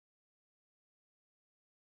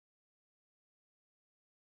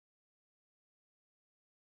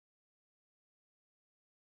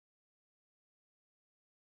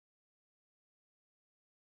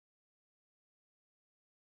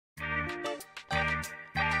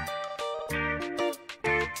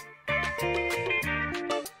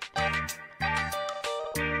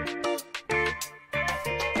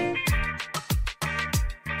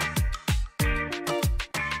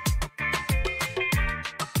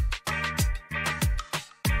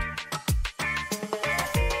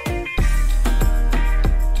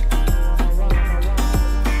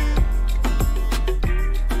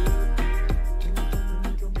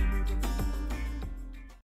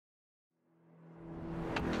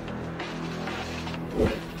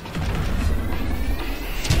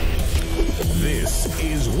This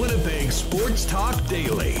is Winnipeg Sports Talk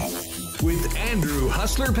Daily with Andrew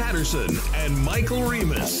Hustler Paterson and Michael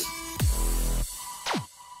Remis.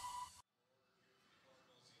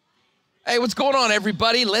 Hey, what's going on,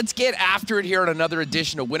 everybody? Let's get after it here on another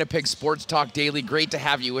edition of Winnipeg Sports Talk Daily. Great to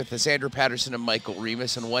have you with us, Andrew Paterson and Michael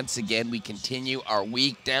Remis. And once again, we continue our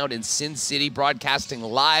week down in Sin City, broadcasting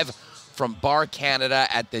live from Bar Canada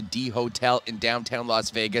at the D Hotel in downtown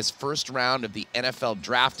Las Vegas. First round of the NFL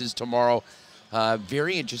Draft is tomorrow.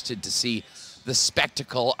 Very interested to see the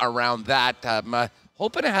spectacle around that. I'm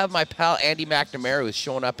hoping to have my pal Andy McNamara, who's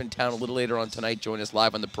showing up in town a little later on tonight, join us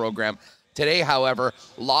live on the program. Today, however,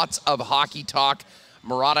 lots of hockey talk.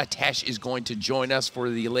 Murat is going to join us for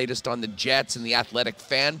the latest on the Jets and the Athletic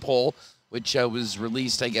fan poll, which was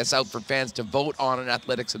released, I guess, out for fans to vote on and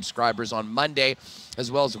Athletic subscribers on Monday, as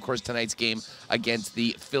well as, of course, tonight's game against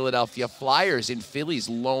the Philadelphia Flyers in Philly's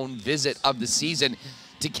lone visit of the season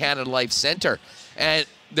to Canada Life Center. And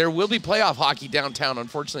there will be playoff hockey downtown.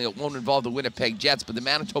 Unfortunately, it won't involve the Winnipeg Jets, but the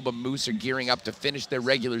Manitoba Moose are gearing up to finish their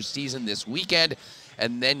regular season this weekend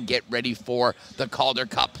and then get ready for the Calder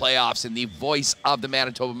Cup playoffs. And the voice of the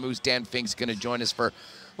Manitoba Moose, Dan Fink, is going to join us for a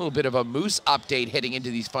little bit of a Moose update heading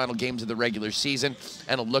into these final games of the regular season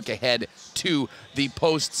and a look ahead to the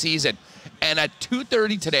postseason. And at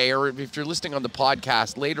 2:30 today, or if you're listening on the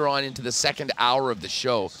podcast, later on into the second hour of the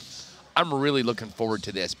show, I'm really looking forward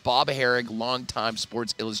to this. Bob Harig, longtime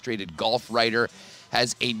Sports Illustrated golf writer,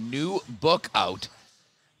 has a new book out.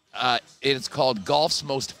 It's called Golf's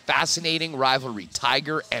Most Fascinating Rivalry,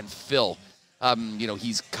 Tiger and Phil.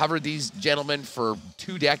 He's covered these gentlemen for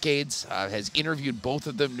 2 decades, has interviewed both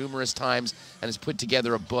of them numerous times, and has put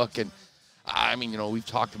together a book. And, we've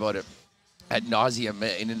talked about it ad nauseum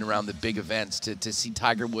in and around the big events, to see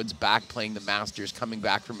Tiger Woods back playing the Masters, coming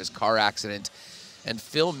back from his car accident. And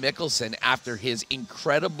Phil Mickelson, after his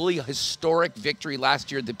incredibly historic victory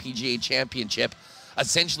last year at the PGA Championship,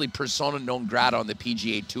 essentially persona non grata on the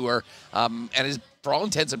PGA Tour, and has, for all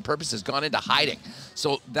intents and purposes, gone into hiding.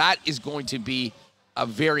 So that is going to be a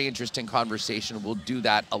very interesting conversation. We'll do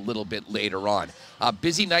that a little bit later on.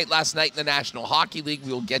 Busy night last night in the National Hockey League.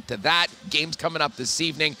 We'll get to that. Games coming up this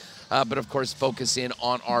evening, but of course focus in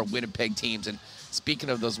on our Winnipeg teams. And speaking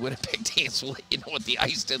of those Winnipeg teams, we'll let you know what the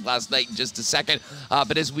Ice did last night in just a second.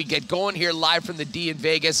 But as we get going here live from the D in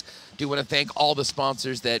Vegas, do want to thank all the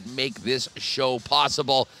sponsors that make this show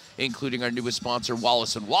possible, including our newest sponsor,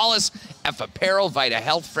 Wallace & Wallace, F Apparel, Vita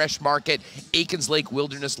Health, Fresh Market, Aikens Lake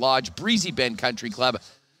Wilderness Lodge, Breezy Bend Country Club,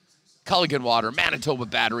 Culligan Water, Manitoba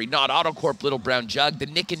Battery, Knott Auto Corp, Little Brown Jug, the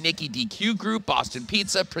Nick and Nicky DQ Group, Boston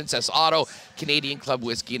Pizza, Princess Auto, Canadian Club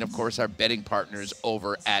Whiskey, and, of course, our betting partners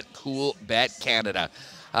over at Coolbet Canada.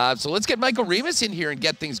 So let's get Michael Remis in here and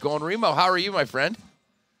get things going. Remo, how are you, my friend?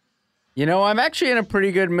 You know, I'm actually in a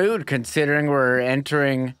pretty good mood considering we're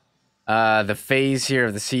entering the phase here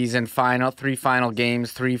of the season. 3 final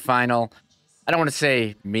games, 3 final, I don't want to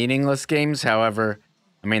say meaningless games. However,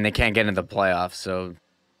 I mean, they can't get into the playoffs, so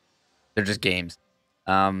they're just games.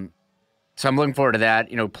 So I'm looking forward to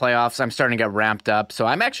that. You know, playoffs, I'm starting to get ramped up. So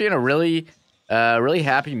I'm actually in a really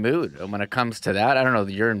happy mood when it comes to that. I don't know,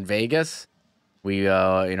 you're in Vegas. We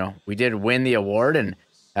did win the award and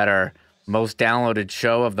had our most downloaded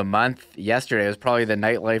show of the month yesterday. It was probably the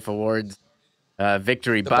Nightlife Awards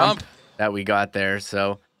victory bump that we got there.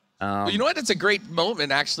 So, well, you know what? It's a great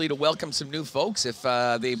moment, actually, to welcome some new folks if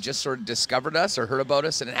they've just sort of discovered us or heard about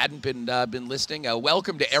us and it hadn't been listening.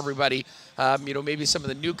 Welcome to everybody. Maybe some of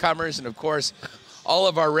the newcomers and, of course, all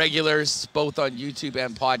of our regulars, both on YouTube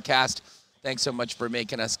and podcast. Thanks so much for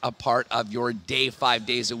making us a part of your day, 5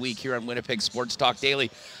 days a week here on Winnipeg Sports Talk Daily.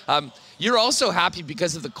 You're also happy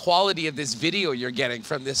because of the quality of this video you're getting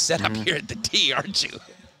from this setup here at the D, aren't you?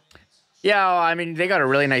 Yeah, I mean, they got a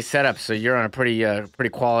really nice setup, so you're on a pretty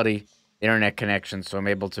quality internet connection, so I'm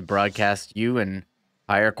able to broadcast you in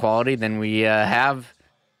higher quality than we have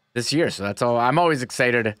this year. So that's all. I'm always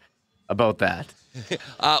excited about that.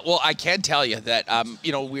 Well, I can tell you that, I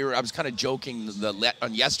was kind of joking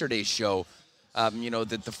on yesterday's show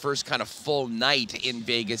That the first kind of full night in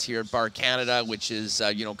Vegas here at Bar Canada, which is,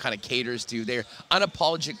 kind of caters to their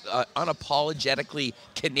unapologetically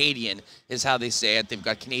Canadian is how they say it. They've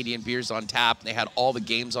got Canadian beers on tap, and they had all the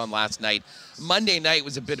games on last night. Monday night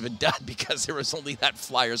was a bit of a dud because there was only that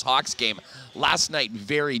Flyers-Hawks game. Last night,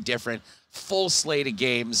 very different. Full slate of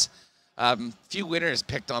games. Few winners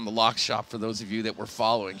picked on the lock shop for those of you that were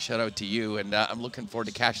following. Shout out to you. And I'm looking forward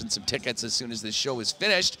to cashing some tickets as soon as this show is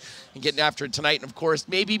finished and getting after it tonight. And, of course,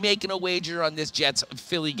 maybe making a wager on this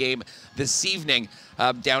Jets-Philly game this evening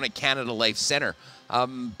down at Canada Life Center.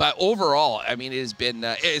 But overall, I mean, it has been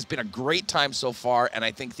a great time so far, and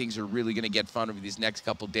I think things are really going to get fun over these next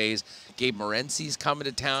couple days. Gabe Morency's coming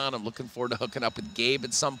to town. I'm looking forward to hooking up with Gabe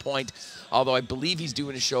at some point, although I believe he's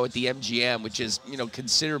doing a show at the MGM, which is,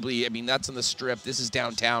 considerably, I mean, that's on the Strip. This is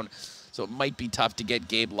downtown, so it might be tough to get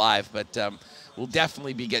Gabe live, but we'll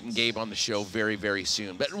definitely be getting Gabe on the show very, very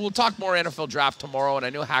soon. But we'll talk more NFL draft tomorrow, and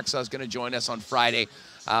I know Hacksaw's going to join us on Friday,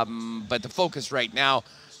 but the focus right now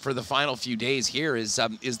for the final few days here is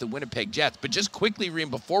the Winnipeg Jets. But just quickly, Reem,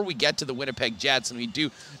 before we get to the Winnipeg Jets, and we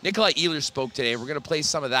do, Nikolaj Ehlers spoke today. We're going to play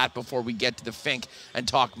some of that before we get to the Fink and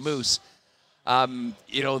talk Moose.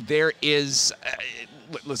 There is,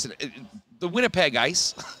 listen, the Winnipeg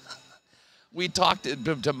Ice. We talked to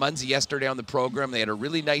Munzie yesterday on the program. They had a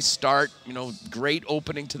really nice start, great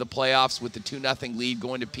opening to the playoffs with the 2-0 lead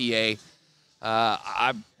going to PA.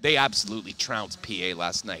 They absolutely trounced PA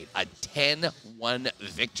last night. A 10-1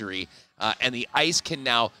 victory. And the Ice can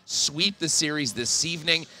now sweep the series this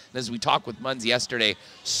evening. And as we talked with Munz yesterday,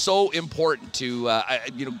 so important to,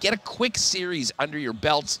 get a quick series under your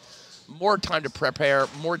belts. More time to prepare,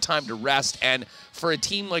 more time to rest. And for a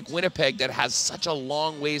team like Winnipeg that has such a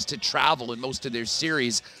long ways to travel in most of their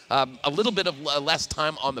series, a little bit of less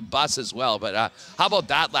time on the bus as well. But how about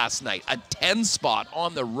that last night? A 10 spot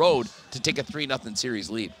on the road to take a 3-0 series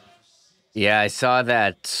lead. Yeah, I saw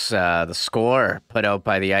that the score put out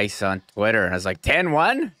by the Ice on Twitter, and I was like,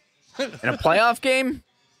 10-1 in a playoff game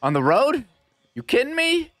on the road? You kidding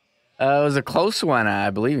me? It was a close one, I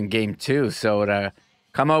believe, in Game 2. So to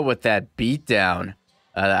come out with that beatdown,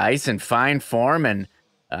 the Ice in fine form, and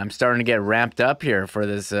I'm starting to get ramped up here for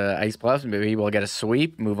this Ice playoffs. Maybe we'll get a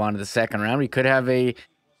sweep, move on to the second round. We could have a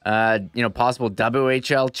possible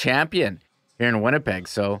WHL champion here in Winnipeg.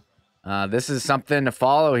 So this is something to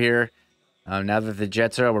follow here. Now that the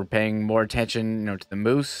Jets are, we're paying more attention, to the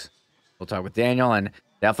Moose. We'll talk with Daniel, and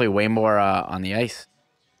definitely way more on the ice.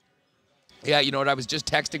 Yeah, you know what? I was just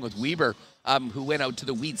texting with Weber, who went out to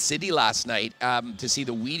the Wheat City last night to see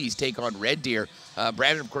the Wheaties take on Red Deer.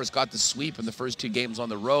 Brandon, of course, got the sweep in the first 2 games on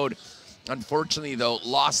the road. Unfortunately, though,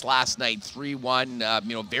 lost last night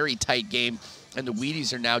 3-1. Very tight game, and the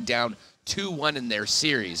Wheaties are now down 2-1 in their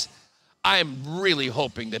series. I am really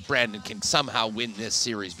hoping that Brandon can somehow win this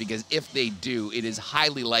series, because if they do, it is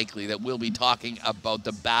highly likely that we'll be talking about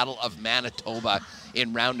the Battle of Manitoba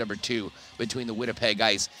in round number 2 between the Winnipeg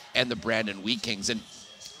Ice and the Brandon Wheat Kings. And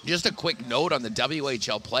just a quick note on the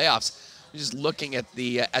WHL playoffs, just looking at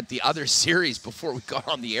the other series before we got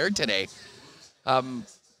on the air today.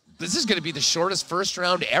 This is going to be the shortest first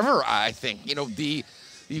round ever, I think.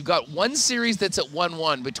 You've got one series that's at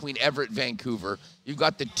 1-1 between Everett and Vancouver. You've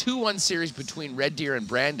got the 2-1 series between Red Deer and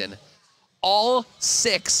Brandon. All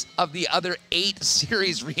 6 of the other 8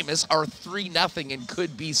 series, Remis, are 3-0 and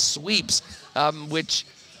could be sweeps, which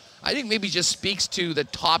I think maybe just speaks to the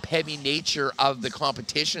top-heavy nature of the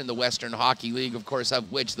competition in the Western Hockey League, of course,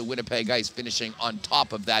 of which the Winnipeg Ice finishing on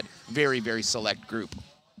top of that very, very select group.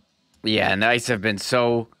 Yeah, and the Ice have been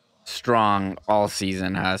so strong all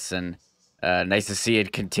season, Huss, and nice to see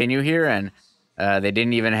it continue here. And they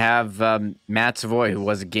didn't even have Matt Savoy, who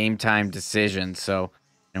was a game-time decision. So,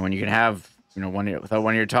 when you can have, one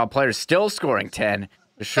of your top players still scoring 10,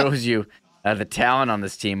 it shows you the talent on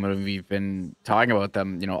this team. We've been talking about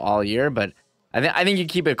them, all year. But I think you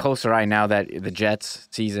keep a closer eye now that the Jets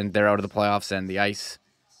season, they're out of the playoffs, and the Ice,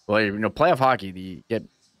 well, playoff hockey, get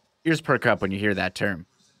ears perk up when you hear that term.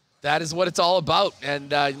 That is what it's all about. And,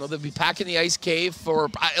 they'll be packing the Ice cave for,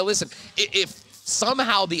 listen, if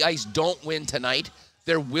somehow the Ice don't win tonight,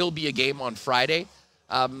 there will be a game on Friday.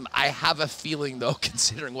 I have a feeling, though,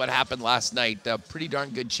 considering what happened last night, a pretty darn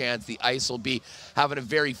good chance the Ice will be having a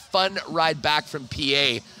very fun ride back from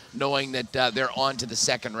PA knowing that they're on to the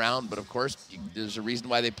second round. But of course, there's a reason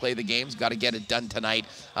why they play the games. Got to get it done tonight.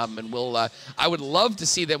 And I would love to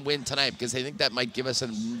see them win tonight, because I think that might give us a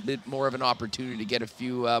bit more of an opportunity to get a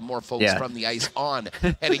few more folks from the ice on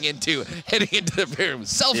heading into the room.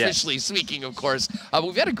 Selfishly speaking, of course,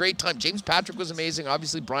 we've had a great time. James Patrick was amazing.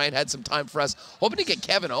 Obviously, Brian had some time for us. Hoping to get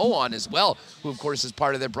Kevin O on as well, who of course is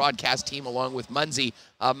part of their broadcast team along with Munsey,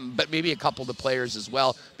 but maybe a couple of the players as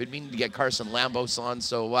well. Been meaning to get Carson Lambos on,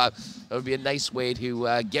 so that would be a nice way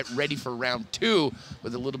to get ready for round 2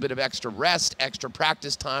 with a little bit of extra rest, extra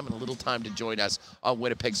practice time, and a little time to join us on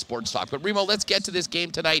Winnipeg Sports Talk. But Remo, let's get to this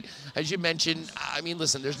game tonight. As you mentioned, I mean,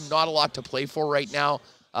 listen, there's not a lot to play for right now.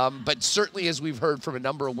 But certainly, as we've heard from a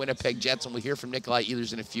number of Winnipeg Jets, and we'll hear from Nikolaj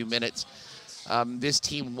Ehlers in a few minutes, this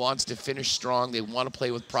team wants to finish strong. They want to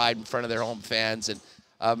play with pride in front of their home fans. And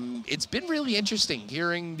it's been really interesting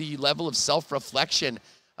hearing the level of self-reflection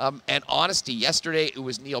and honesty. Yesterday, it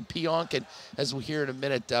was Neil Pionk, and as we'll hear in a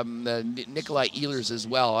minute, Nikolaj Ehlers as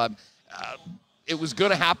well. It was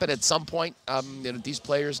going to happen at some point. These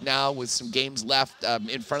players now with some games left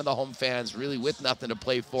in front of the home fans, really with nothing to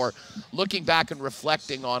play for, looking back and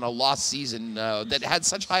reflecting on a lost season that had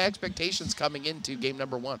such high expectations coming into game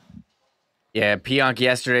number 1. Yeah, Pionk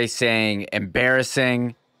yesterday saying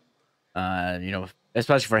embarrassing,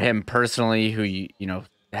 especially for him personally, who,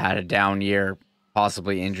 had a down year,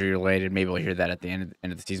 possibly injury related. Maybe we'll hear that at the end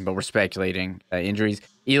of the season, but we're speculating injuries.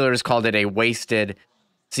 Ehlers called it a wasted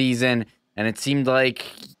season. And it seemed like,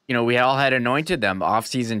 we all had anointed them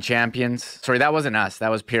off-season champions. Sorry, that wasn't us. That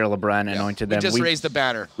was Pierre LeBrun anointed them. We just raised the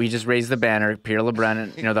banner. We just raised the banner. Pierre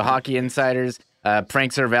LeBrun, and, the hockey insiders,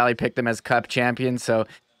 Frank Cervalli picked them as cup champions. So it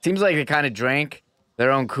seems like they kind of drank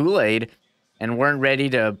their own Kool-Aid and weren't ready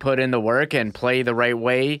to put in the work and play the right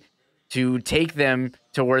way to take them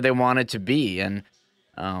to where they wanted to be. And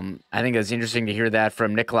I think it's interesting to hear that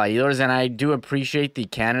from Nikolaj Ehlers. And I do appreciate the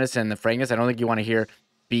candidness and the frankness. I don't think you want to hear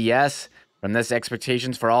BS from this.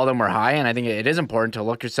 Expectations for all of them were high, and I think it is important to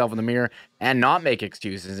look yourself in the mirror and not make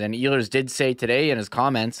excuses. And Ehlers did say today in his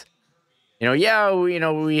comments, we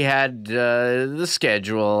had the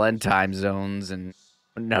schedule and time zones, and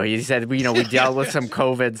no, he said we dealt with some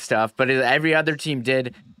COVID stuff, but every other team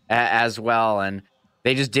did as well, and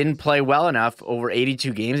they just didn't play well enough over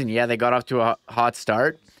 82 games. And they got off to a hot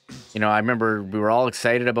start. I remember we were all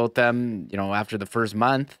excited about them, after the first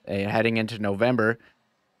month heading into November.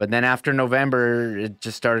 But then after November, it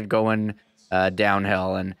just started going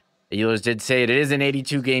downhill. And Ehlers did say it is an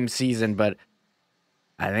 82-game season, but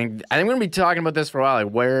I think we're going to be talking about this for a while.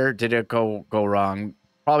 Like, where did it go wrong?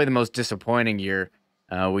 Probably the most disappointing year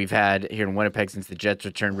we've had here in Winnipeg since the Jets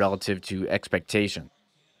returned relative to expectation.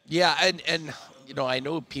 Yeah, and I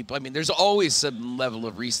know people, there's always some level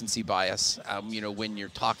of recency bias, when you're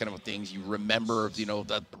talking about things. You remember,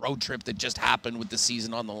 the road trip that just happened with the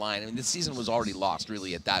season on the line. The season was already lost,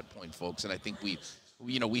 really, at that point, folks. And I think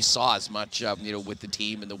we saw as much, with the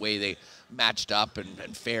team and the way they matched up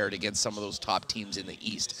and fared against some of those top teams in the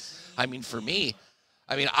East. For me,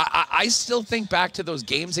 I still think back to those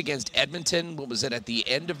games against Edmonton. What was it, at the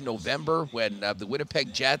end of November, when the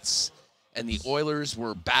Winnipeg Jets and the Oilers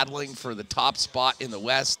were battling for the top spot in the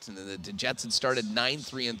West, and the Jets had started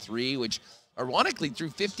 9-3-3, which, ironically,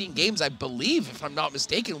 through 15 games, I believe, if I'm not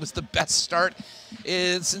mistaken, was the best start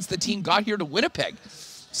since the team got here to Winnipeg.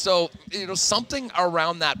 So, something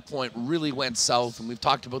around that point really went south, and we've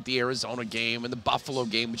talked about the Arizona game and the Buffalo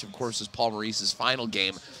game, which, of course, is Paul Maurice's final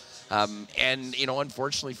game. And,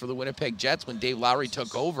 unfortunately for the Winnipeg Jets, when Dave Lowry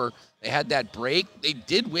took over, they had that break. They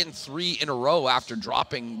did win 3 in a row after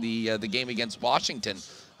dropping the game against Washington.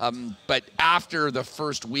 But after the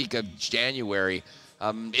first week of January,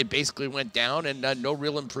 it basically went down, and no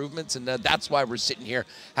real improvements. And that's why we're sitting here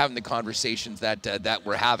having the conversations that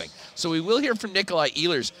we're having. So we will hear from Nikolaj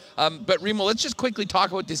Ehlers. But, Remo, let's just quickly talk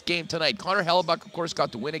about this game tonight. Connor Hellebuyck, of course,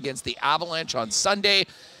 got the win against the Avalanche on Sunday.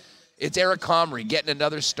 It's Eric Comrie getting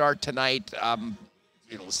another start tonight.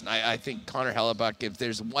 Listen, I think Connor Hellebuyck, if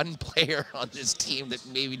there's one player on this team that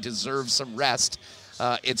maybe deserves some rest,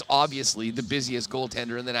 it's obviously the busiest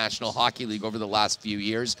goaltender in the National Hockey League over the last few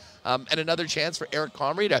years. And another chance for Eric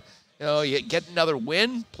Comrie to get another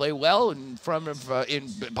win, play well in front of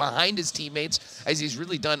behind his teammates, as he's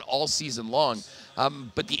really done all season long.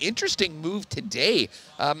 But the interesting move today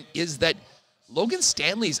is that Logan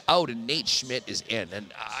Stanley's out and Nate Schmidt is in.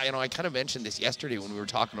 And, I kind of mentioned this yesterday when we were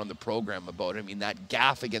talking on the program about it. That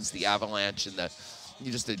gaffe against the Avalanche and a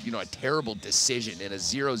terrible decision in a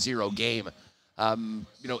 0-0 game.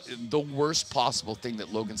 The worst possible thing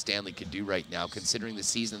that Logan Stanley could do right now, considering the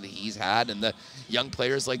season that he's had and the young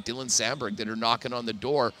players like Dylan Samberg that are knocking on the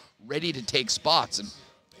door ready to take spots. And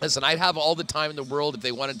Listen, I'd have all the time in the world if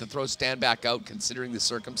they wanted to throw Stan back out, considering the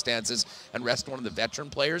circumstances, and rest one of the veteran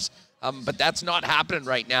players. But that's not happening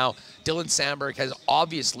right now. Dylan Samberg has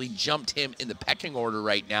obviously jumped him in the pecking order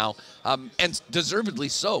right now, and deservedly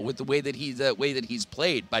so with the way that he's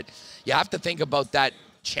played. But you have to think about that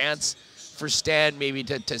chance for Stan maybe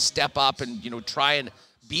to step up and try and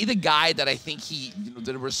be the guy that I think that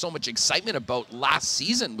there was so much excitement about last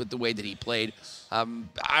season with the way that he played. I'm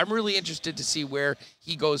really interested to see where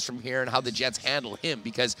he goes from here and how the Jets handle him,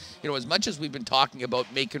 because as much as we've been talking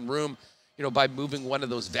about making room by moving one of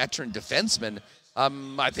those veteran defensemen,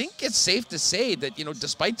 I think it's safe to say that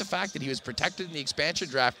despite the fact that he was protected in the expansion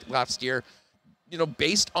draft last year,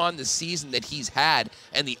 based on the season that he's had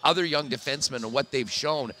and the other young defensemen and what they've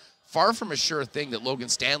shown, far from a sure thing that Logan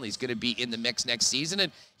Stanley is going to be in the mix next season, and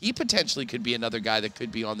he potentially could be another guy that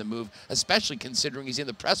could be on the move, especially considering he's in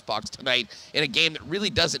the press box tonight in a game that really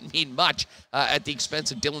doesn't mean much at the expense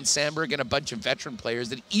of Dylan Samberg and a bunch of veteran players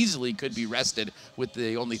that easily could be rested with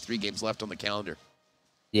the only 3 games left on the calendar.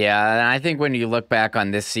 Yeah, and I think when you look back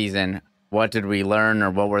on this season, what did we learn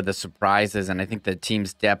or what were the surprises? And I think the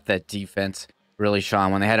team's depth at defense really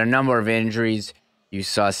shone. When they had a number of injuries, you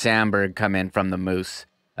saw Samberg come in from the Moose.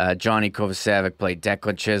 Johnny Kovacevic played,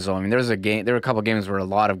 Declan Chisholm. I mean, there were a couple of games where a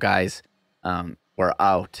lot of guys were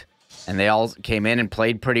out, and they all came in and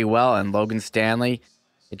played pretty well. And Logan Stanley,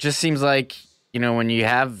 it just seems like, when you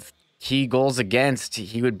have key goals against,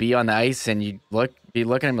 he would be on the ice, and you'd be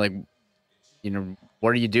looking at him like, what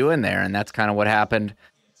are you doing there? And that's kind of what happened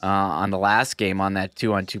on the last game on that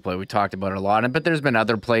 2-on-2 play. We talked about it a lot, but there's been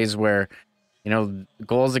other plays where,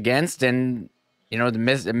 goals against and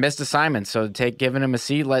the missed assignment. So giving him a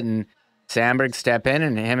seat, letting Samberg step in,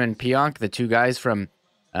 and him and Pionk, the 2 guys from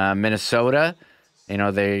Minnesota,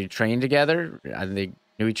 they trained together. They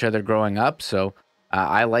knew each other growing up. So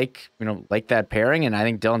I like that pairing, and I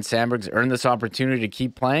think Dylan Samberg's earned this opportunity to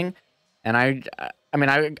keep playing. And I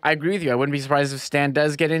agree with you. I wouldn't be surprised if Stan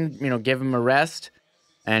does get in, give him a rest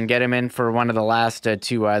and get him in for one of the last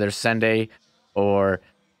 2, either Sunday or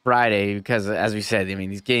Friday, because as we said,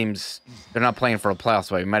 these games, they're not playing for a playoff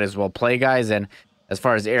spot. You might as well play guys. And as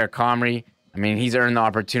far as Eric Comrie, he's earned the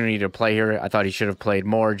opportunity to play here. I thought he should have played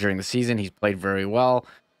more during the season. He's played very well.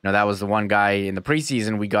 That was the one guy in the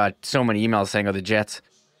preseason. We got so many emails saying, the Jets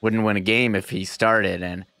wouldn't win a game if he started.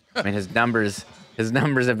 And his numbers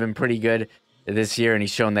have been pretty good this year, and he's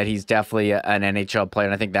shown that he's definitely an NHL player.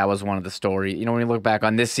 And I think that was one of the stories. When you look back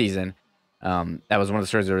on this season, that was one of the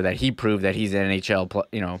stories that he proved that he's an NHL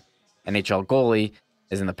goalie,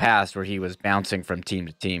 as in the past where he was bouncing from team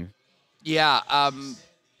to team. Yeah.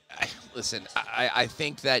 Listen, I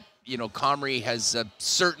think that, Comrie has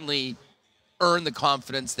certainly earned the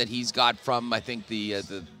confidence that he's got from, I think, the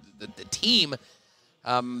team.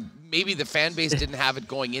 Maybe the fan base didn't have it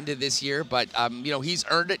going into this year, but he's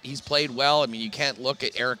earned it. He's played well. You can't look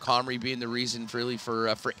at Eric Comrie being the reason really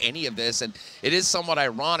for any of this, and it is somewhat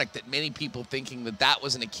ironic that many people thinking that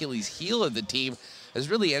was an Achilles heel of the team has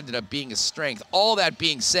really ended up being a strength. All that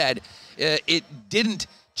being said, it didn't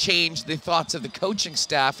change the thoughts of the coaching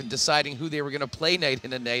staff in deciding who they were going to play night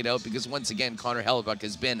in and night out, because once again, Connor Hellebuyck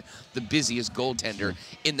has been the busiest goaltender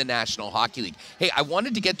in the National Hockey League. Hey, I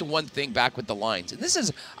wanted to get to one thing back with the lines, and this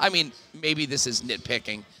is, maybe this is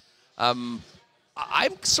nitpicking. I'm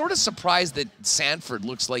sort of surprised that Sanford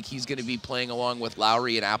looks like he's going to be playing along with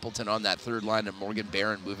Lowry and Appleton on that 3rd line, and Morgan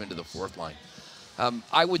Barron move into the 4th line.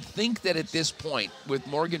 I would think that at this point, with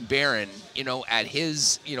Morgan Barron, at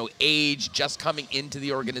his, age, just coming into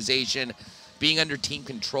the organization, being under team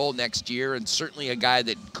control next year, and certainly a guy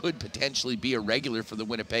that could potentially be a regular for the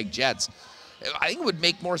Winnipeg Jets, I think it would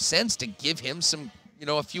make more sense to give him some,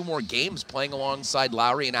 a few more games playing alongside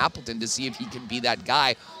Lowry and Appleton to see if he can be that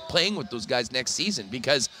guy playing with those guys next season.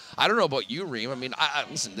 Because I don't know about you, Reem.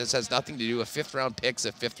 Listen, this has nothing to do with 5th-round picks,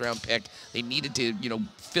 a 5th-round pick. They needed to,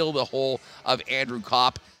 fill the hole of Andrew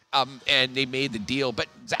Kopp, and they made the deal. But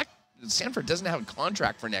Zach Sanford doesn't have a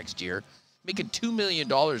contract for next year, making $2 million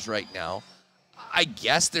right now. I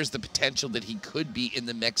guess there's the potential that he could be in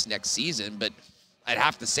the mix next season, but I'd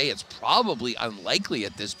have to say it's probably unlikely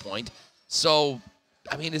at this point. So,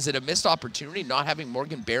 is it a missed opportunity not having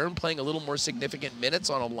Morgan Barron playing a little more significant minutes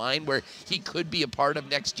on a line where he could be a part of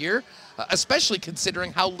next year, especially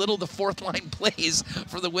considering how little the 4th line plays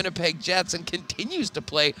for the Winnipeg Jets and continues to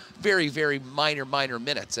play very, very minor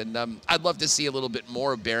minutes. And I'd love to see a little bit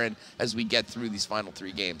more of Barron as we get through these final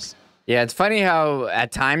 3 games. Yeah, it's funny how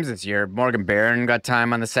at times this year, Morgan Barron got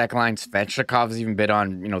time on the 2nd line. Svechnikov's even been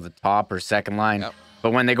on, the top or 2nd line. Yep.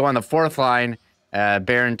 But when they go on the 4th line,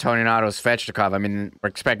 Barron, Toninato, Svechnikov, we're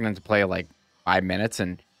expecting them to play like 5 minutes,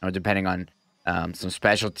 and depending on some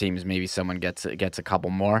special teams, maybe someone gets a couple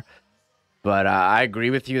more. But I agree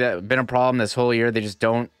with you that been a problem this whole year. They just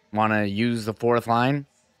don't want to use the fourth line.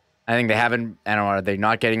 I think they haven't. I don't know. Are they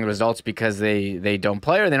not getting the results because they don't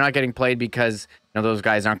play, or they're not getting played because those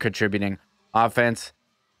guys aren't contributing offense?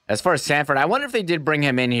 As far as Sanford, I wonder if they did bring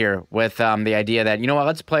him in here with the idea that what,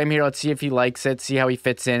 let's play him here. Let's see if he likes it, see how he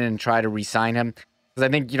fits in, and try to re-sign him. Because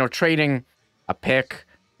I think trading a pick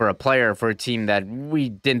for a player for a team that we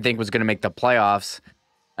didn't think was going to make the playoffs,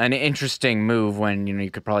 an interesting move when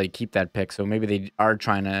you could probably keep that pick. So maybe they are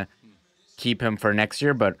trying to keep him for next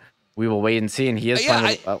year, but we will wait and see. And he is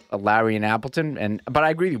playing with Lowry and Appleton. But I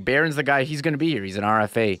agree with you. Barron's the guy. He's going to be here. He's an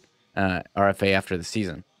RFA after the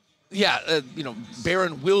season. Yeah,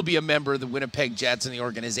 Barron will be a member of the Winnipeg Jets and the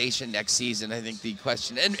organization next season. I think the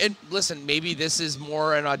question, and listen, maybe this is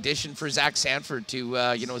more an audition for Zach Sanford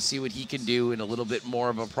to, see what he can do in a little bit more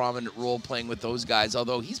of a prominent role playing with those guys.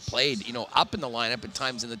 Although he's played, up in the lineup at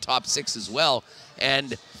times in the top six as well.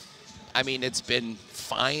 And I mean, it's been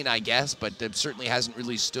fine, I guess, but it certainly hasn't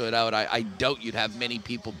really stood out. I doubt you'd have many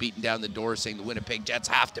people beating down the door saying the Winnipeg Jets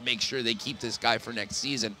have to make sure they keep this guy for next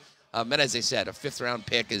season. And as I said, a fifth-round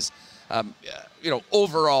pick is,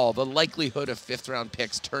 overall, the likelihood of fifth-round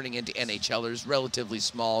picks turning into NHLers relatively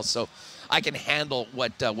small. So I can handle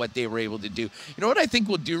what they were able to do. You know what I think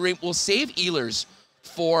we'll do, Ray? We'll save Ehlers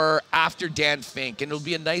for after Dan Fink, and it'll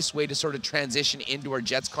be a nice way to sort of transition into our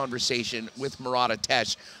Jets conversation with Murat,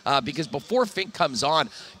 because before Fink comes on,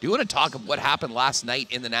 do you want to talk about what happened last night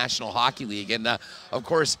in the National Hockey League? And, of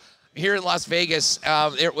course, here in Las Vegas,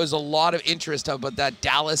 there was a lot of interest about that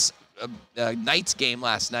Dallas Knights game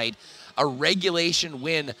last night. A regulation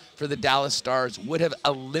win for the Dallas Stars would have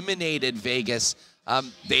eliminated Vegas.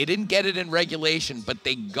 They didn't get it in regulation, but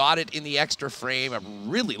they got it in the extra frame. A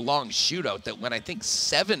really long shootout that went, I think,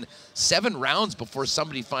 seven rounds before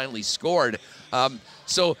somebody finally scored.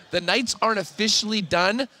 So the Knights aren't officially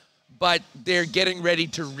done, but they're getting ready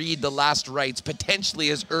to read the last rites potentially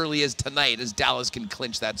as early as tonight, as Dallas can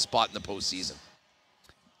clinch that spot in the postseason.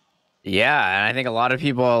 Yeah, and I think a lot of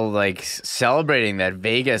people celebrating that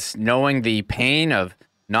Vegas, knowing the pain of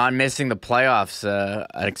not missing the playoffs,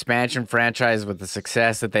 an expansion franchise with the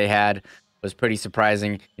success that they had was pretty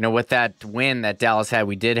surprising. With that win that Dallas had,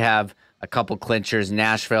 we did have a couple clinchers,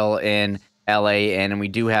 Nashville and LA, and we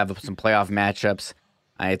do have some playoff matchups.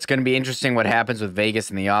 It's going to be interesting what happens with Vegas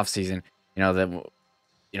in the offseason.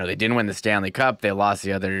 They didn't win the Stanley Cup. They lost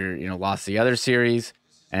the other series.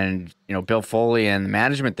 And, Bill Foley and the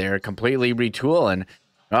management there completely retool. And,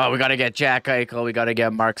 we got to get Jack Eichel. We got to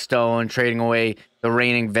get Mark Stone, trading away the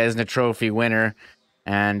reigning Vezina Trophy winner.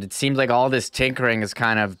 And it seems like all this tinkering has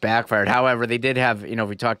kind of backfired. However, they did have,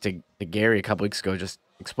 we talked to Gary a couple weeks ago just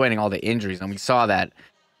explaining all the injuries. And we saw that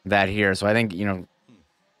here. So I think, we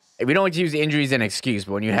don't like to use injuries as an excuse.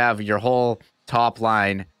 But when you have your whole top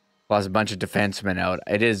line plus a bunch of defensemen out,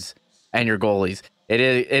 and your goalies, it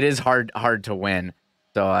is hard to win.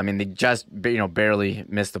 So, I mean, they just, barely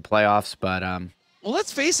missed the playoffs, but... Well,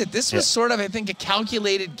 let's face it, this was sort of, I think, a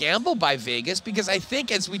calculated gamble by Vegas, because I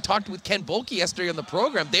think, as we talked with Ken Bolke yesterday on the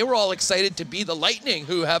program, they were all excited to be the Lightning,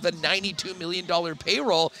 who have a $92 million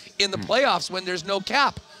payroll in the playoffs when there's no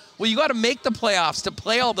cap. Well, you got to make the playoffs to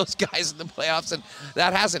play all those guys in the playoffs, and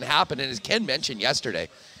that hasn't happened. And as Ken mentioned yesterday,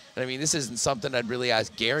 and I mean, this isn't something I'd really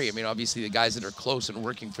ask Gary. I mean, obviously, the guys that are close and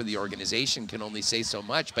working for the organization can only say so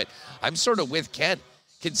much, but I'm sort of with Ken.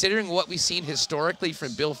 Considering what we've seen historically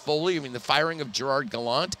from Bill Foley, I mean, the firing of Gerard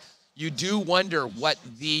Gallant, you do wonder what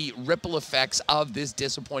the ripple effects of this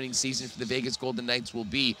disappointing season for the Vegas Golden Knights will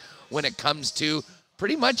be when it comes to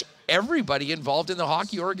pretty much everybody involved in the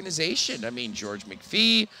hockey organization. I mean, George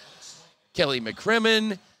McPhee, Kelly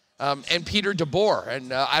McCrimmon, and Peter DeBoer.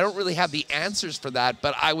 And I don't really have the answers for that,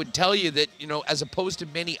 but I would tell you that, as opposed to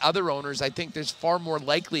many other owners, I think there's far more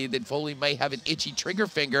likely that Foley might have an itchy trigger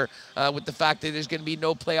finger with the fact that there's going to be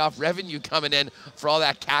no playoff revenue coming in for all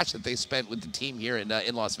that cash that they spent with the team here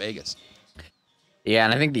in Las Vegas. Yeah,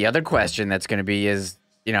 and I think the other question that's going to be is,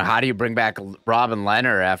 how do you bring back Robin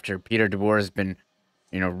Lehner after Peter DeBoer has been,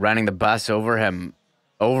 running the bus over him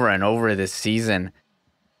over and over this season?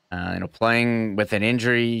 Playing with an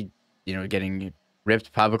injury, getting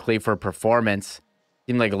ripped publicly for performance.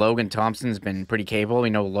 Seemed like Logan Thompson's been pretty capable. We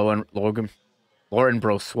know Lauren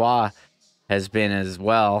Brossoit has been as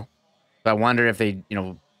well. So I wonder if they,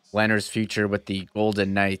 Leonard's future with the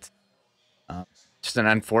Golden Knights. Just an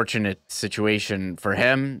unfortunate situation for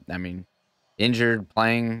him. I mean, injured,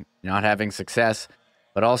 playing, not having success,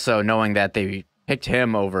 but also knowing that they picked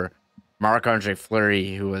him over Marc-Andre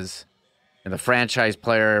Fleury, who was the franchise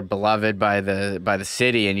player, beloved by the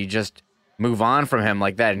city, and you just move on from him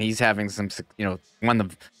like that, and he's having some, won the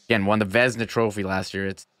Vezina Trophy last year.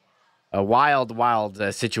 It's a wild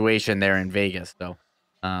situation there in Vegas. So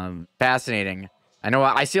fascinating. I know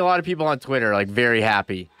I see a lot of people on Twitter like very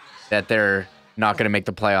happy that they're not going to make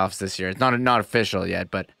the playoffs this year. It's not official yet,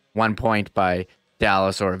 but 1 point by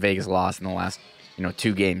Dallas or a Vegas loss in the last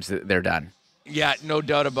 2 games, they're done. Yeah, no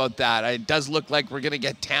doubt about that. It does look like we're going to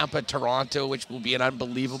get Tampa-Toronto, which will be an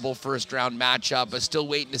unbelievable first-round matchup. But still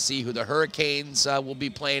waiting to see who the Hurricanes will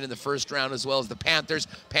be playing in the first round, as well as the Panthers.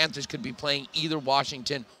 Panthers could be playing either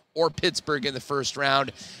Washington or Pittsburgh in the first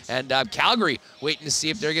round. And Calgary waiting to see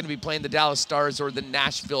if they're going to be playing the Dallas Stars or the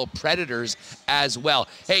Nashville Predators as well.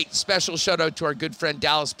 Hey, special shout out to our good friend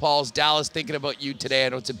Dallas Pauls. Dallas, thinking about you today. I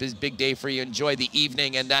know it's a big day for you. Enjoy the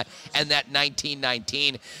evening and that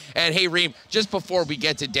 1919. And hey, Reem, just before we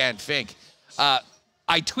get to Dan Fink, I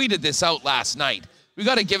tweeted this out last night. We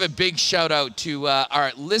got to give a big shout out to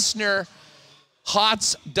our listener,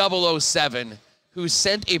 Hots007, who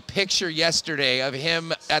sent a picture yesterday of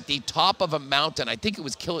him at the top of a mountain. I think it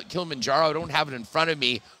was Kilimanjaro. I don't have it in front of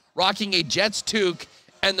me. Rocking a Jets toque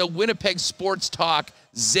and the Winnipeg Sports Talk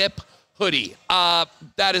zip hoodie.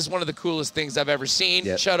 That is one of the coolest things I've ever seen.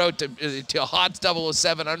 Yep. Shout out to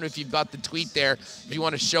Hots007. I don't know if you've got the tweet there, if you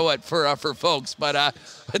want to show it for folks. But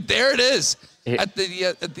there it is at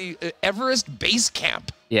the Everest Base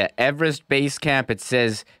Camp. Yeah, Everest Base Camp. It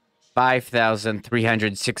says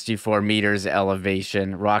 5,364 meters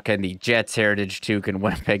elevation, rocking the Jets Heritage Toque and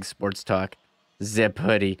Winnipeg Sports Talk zip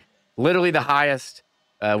hoodie. Literally the highest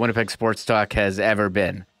Winnipeg Sports Talk has ever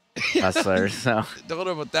been, Hustler. So don't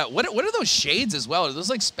know about that. What are those shades as well? Are those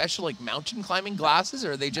like special like mountain climbing glasses,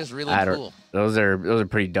 or are they just really cool? Those are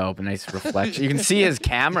pretty dope. A nice reflection. You can see his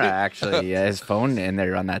camera actually, his phone in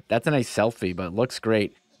there on that. That's a nice selfie, but it looks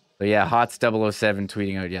great. But yeah, Hots007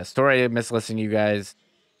 tweeting out. Yeah, story I missed listening to you guys.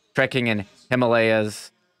 Trekking in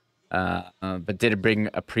Himalayas, but did bring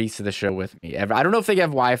a priest to the show with me. I don't know if they have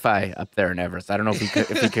Wi-Fi up there in Everest. I don't know if he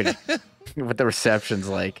could what the reception's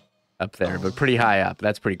like up there, but pretty high up.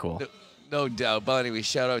 That's pretty cool. No doubt. But anyway,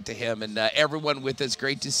 shout out to him and everyone with us.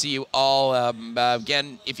 Great to see you all.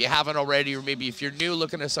 Again, if you haven't already, or maybe if you're new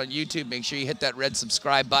looking at us on YouTube, make sure you hit that red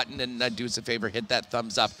subscribe button and do us a favor, hit that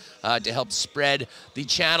thumbs up to help spread the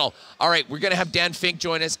channel. All right, we're going to have Dan Fink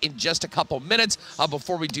join us in just a couple minutes.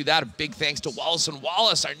 Before we do that, a big thanks to Wallace &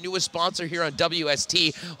 Wallace, our newest sponsor here on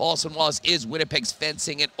WST. Wallace & Wallace is Winnipeg's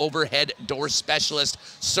fencing and overhead door specialist,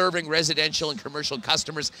 serving residential and commercial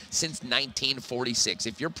customers since 1946.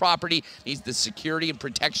 If your property needs the security and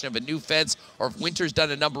protection of a new fence, or if winter's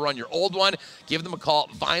done a number on your old one, give them a call.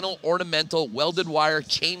 Vinyl, ornamental, welded wire,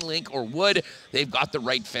 chain link, or wood, they've got the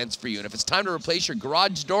right fence for you. And if it's time to replace your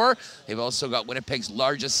garage door, they've also got Winnipeg's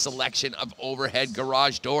largest selection of overhead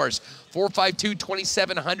garage doors.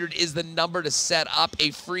 452-2700 is the number to set up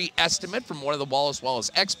a free estimate from one of the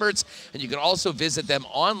Wallace experts. And you can also visit them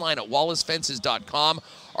online at wallacefences.com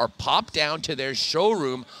or pop down to their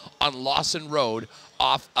showroom on Lawson Road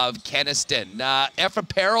off of Kenniston. F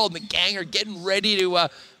Apparel and the gang are getting ready to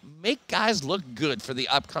make guys look good for the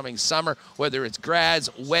upcoming summer, whether it's grads,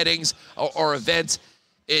 weddings, or events.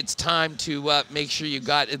 It's time to make sure you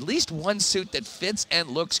got at least one suit that fits and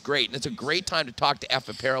looks great. And it's a great time to talk to F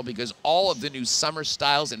Apparel because all of the new summer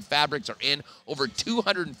styles and fabrics are in. Over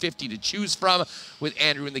 250 to choose from with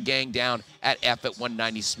Andrew and the gang down at F at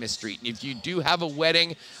 190 Smith Street. And if you do have a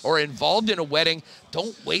wedding or involved in a wedding,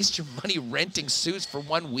 don't waste your money renting suits for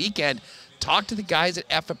one weekend. Talk to the guys at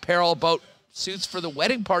F Apparel about suits for the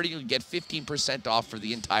wedding party. You'll get 15% off for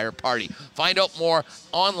the entire party. Find out more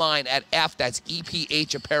online at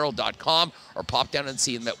EPHapparel.com or pop down and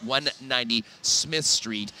see them at 190 Smith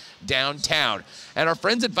Street downtown. And our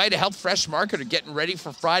friends at Vita Health Fresh Market are getting ready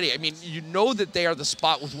for Friday. I mean, you know that they are the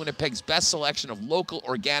spot with Winnipeg's best selection of local,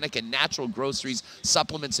 organic, and natural groceries,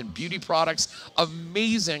 supplements, and beauty products.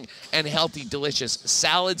 Amazing and healthy, delicious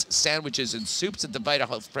salads, sandwiches, and soups at the Vita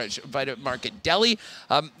Market Deli.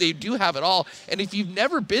 They do have it all. And if you've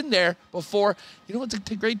never been there before, you know, it's a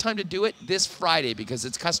great time to do it this Friday because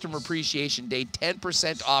it's Customer Appreciation Day.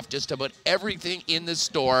 10% off just about everything in the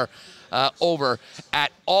store over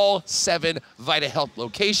at all 7 Vita Health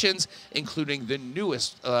locations, including the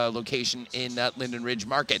newest location in Linden Ridge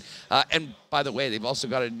Market. And by the way, they've also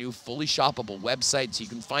got a new fully shoppable website, so you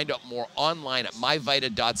can find out more online at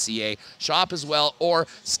myvita.ca. Shop as well or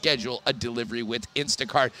schedule a delivery with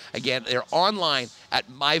Instacart. Again, they're online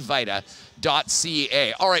at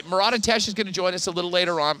myvita.ca. All right, Murat is going to join us a little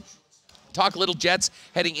later on. talk Little Jets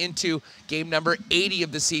heading into game number 80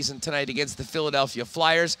 of the season tonight against the Philadelphia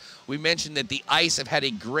Flyers. We mentioned that the Ice have had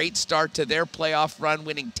a great start to their playoff run,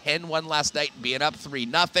 winning 10-1 last night and being up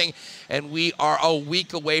 3-0. And we are a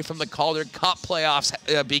week away from the Calder Cup playoffs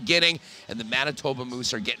beginning, and the Manitoba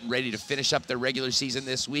Moose are getting ready to finish up their regular season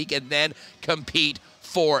this week and then compete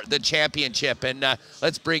for the championship. And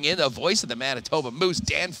let's bring in the voice of the Manitoba Moose,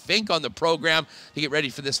 Dan Fink, on the program to get ready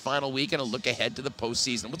for this final week and a look ahead to the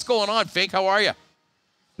postseason. What's going on, Fink? How are you?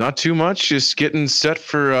 Not too much. Just getting set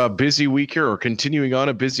for a busy week here, or continuing on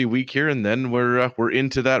a busy week here, and then we're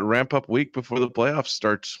into that ramp-up week before the playoffs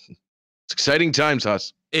starts. It's exciting times,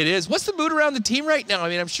 Huss. It is. What's the mood around the team right now? I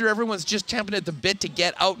mean, I'm sure everyone's just champing at the bit to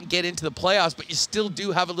get out and get into the playoffs, but you still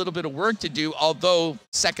do have a little bit of work to do, although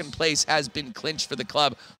second place has been clinched for the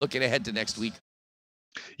club looking ahead to next week.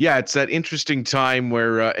 Yeah, it's that interesting time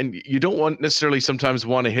where, and you don't necessarily sometimes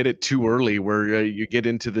want to hit it too early, where you get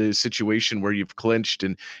into the situation where you've clinched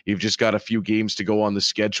and you've just got a few games to go on the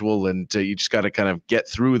schedule, and you just got to kind of get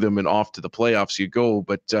through them and off to the playoffs you go.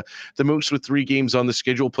 But the Moose, with 3 games on the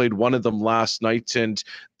schedule, played one of them last night, and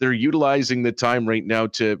they're utilizing the time right now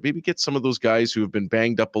to maybe get some of those guys who have been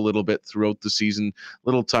banged up a little bit throughout the season,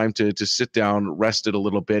 little time to sit down, rest it a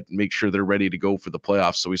little bit, and make sure they're ready to go for the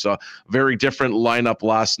playoffs. So we saw a very different lineup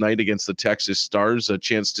last night against the Texas Stars, a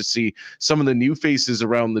chance to see some of the new faces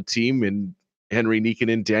around the team in Henry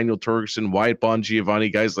Nikkanen, Daniel Torgerson, Wyatt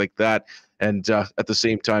Bongiovanni, guys like that. And at the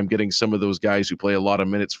same time, getting some of those guys who play a lot of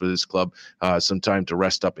minutes for this club some time to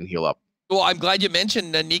rest up and heal up. Well, I'm glad you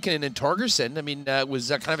mentioned Nikkanen and Torgerson. I mean, it was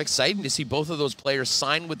kind of exciting to see both of those players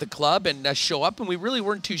sign with the club and show up, and we really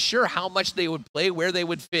weren't too sure how much they would play, where they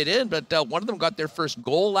would fit in, but one of them got their first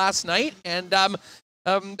goal last night, and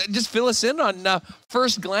just fill us in on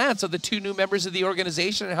first glance of the 2 new members of the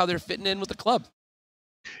organization and how they're fitting in with the club.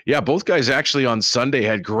 Yeah, both guys actually on Sunday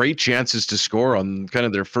had great chances to score on kind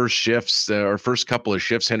of their first shifts, or first couple of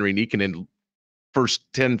shifts. Henry Nikkanen, first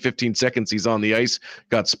 10, 15 seconds he's on the ice,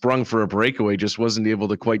 got sprung for a breakaway, just wasn't able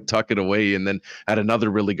to quite tuck it away, and then had another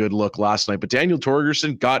really good look last night. But Daniel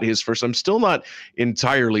Torgerson got his first. I'm still not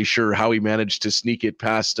entirely sure how he managed to sneak it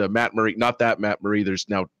past Matt Murray. Not that Matt Murray, there's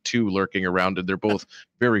now 2 lurking around, and they're both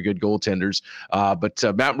very good goaltenders. But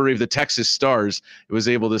Matt Murray of the Texas Stars was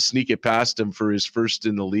able to sneak it past him for his first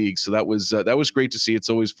in the league. So that was great to see. It's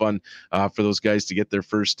always fun for those guys to get their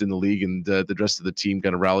first in the league, and the rest of the team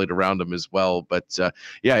kind of rallied around them as well. But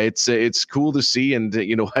yeah, it's cool to see. And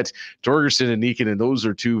you know what, Torgerson and Nikkanen, those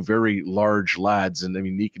are 2 very large lads. And I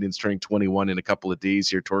mean, Nikkanen's turning 21 in a couple of days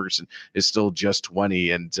here. Torgerson is still just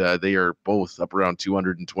 20, and they are both up around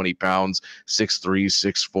 220 pounds, 6'3",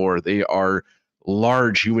 6'4". They are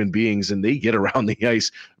large human beings, and they get around the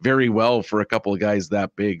ice very well for a couple of guys that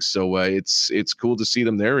big. So it's cool to see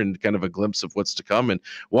them there, and kind of a glimpse of what's to come. And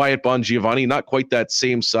Wyatt Bongiovanni, not quite that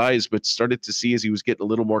same size, but started to see as he was getting a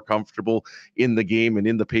little more comfortable in the game and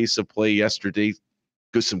in the pace of play yesterday.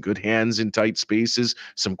 Some good hands in tight spaces,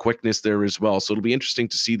 some quickness there as well. So it'll be interesting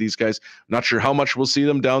to see these guys. Not sure how much we'll see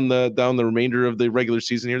them down the remainder of the regular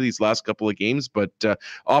season here, these last couple of games, but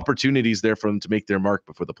opportunities there for them to make their mark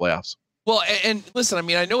before the playoffs. Well, and listen, I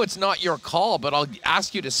mean, I know it's not your call, but I'll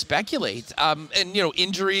ask you to speculate. And, you know,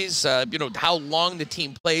 injuries, you know, how long the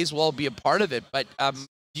team plays will all be a part of it. But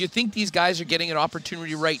do you think these guys are getting an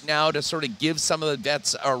opportunity right now to sort of give some of the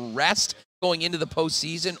vets a rest going into the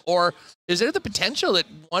postseason? Or is there the potential that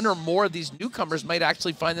one or more of these newcomers might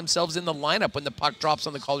actually find themselves in the lineup when the puck drops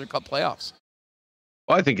on the Calder Cup playoffs?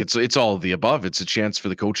 Well, I think it's all of the above. It's a chance for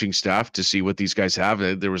the coaching staff to see what these guys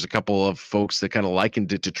have. There was a couple of folks that kind of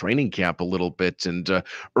likened it to training camp a little bit, and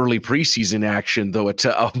early preseason action, though at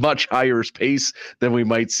a much higher pace than we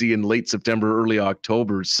might see in late September, early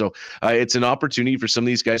October. So it's an opportunity for some of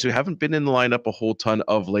these guys who haven't been in the lineup a whole ton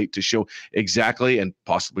of late to show exactly, and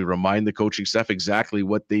possibly remind the coaching staff exactly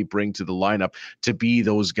what they bring to the lineup, to be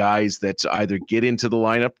those guys that either get into the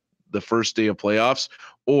lineup the first day of playoffs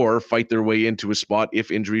or fight their way into a spot if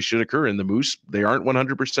injuries should occur. In the Moose, they aren't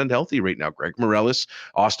 100% healthy right now. Greg Morellis,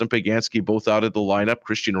 Austin Pagansky, both out of the lineup.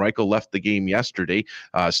 Christian Reichel left the game yesterday,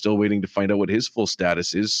 still waiting to find out what his full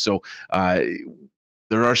status is. So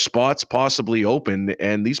there are spots possibly open,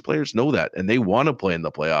 and these players know that, and they want to play in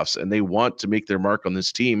the playoffs, and they want to make their mark on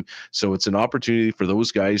this team. So it's an opportunity for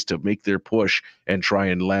those guys to make their push and try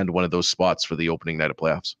and land one of those spots for the opening night of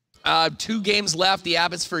playoffs. 2 games left. The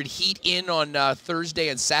Abbotsford Heat in on Thursday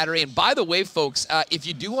and Saturday. And by the way, folks, if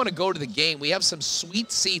you do want to go to the game, we have some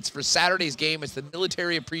sweet seats for Saturday's game. It's the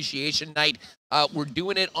Military Appreciation Night. We're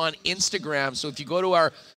doing it on Instagram. So if you go to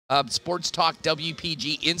our Sports Talk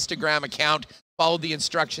WPG Instagram account, follow the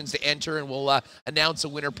instructions to enter, and we'll announce a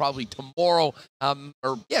winner probably tomorrow.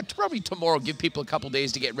 Probably tomorrow. Give people a couple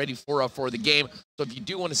days to get ready for the game. So if you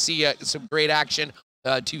do want to see some great action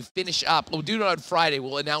to finish up, we'll do it on Friday.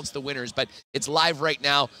 We'll announce the winners, but it's live right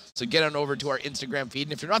now. So get on over to our Instagram feed,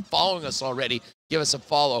 and if you're not following us already, give us a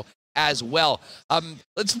follow as well.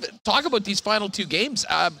 Let's talk about these final two games.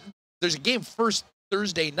 There's a game first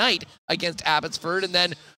Thursday night against Abbotsford, and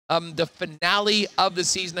then the finale of the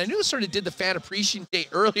season. I knew I sort of did the Fan Appreciation Day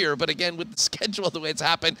earlier, but again, with the schedule the way it's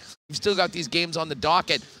happened, we've still got these games on the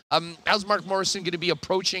docket. How's Mark Morrison going to be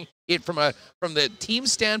approaching it from the team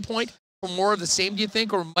standpoint? For more of the same, do you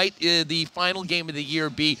think, or might the final game of the year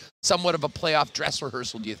be somewhat of a playoff dress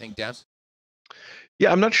rehearsal, do you think, Dan?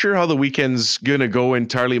 Yeah, I'm not sure how the weekend's going to go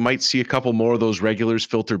entirely. Might see a couple more of those regulars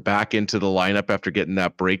filter back into the lineup after getting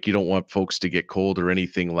that break. You don't want folks to get cold or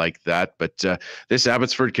anything like that. But this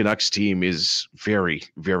Abbotsford Canucks team is very,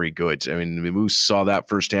 very good. I mean, the Moose saw that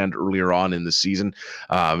firsthand earlier on in the season.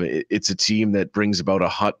 It's a team that brings about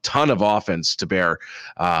a ton of offense to bear.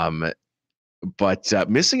 But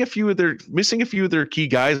missing a few of their key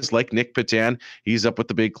guys like Nick Patan. He's up with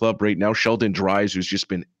the big club right now. Sheldon Dries, who's just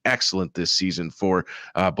been excellent this season for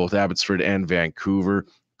both Abbotsford and Vancouver.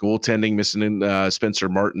 Goaltending missing in Spencer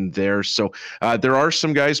Martin there. So there are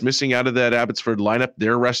some guys missing out of that Abbotsford lineup.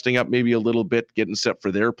 They're resting up maybe a little bit, getting set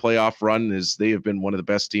for their playoff run, as they have been one of the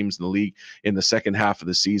best teams in the league in the second half of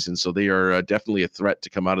the season. So they are definitely a threat to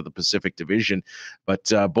come out of the Pacific Division.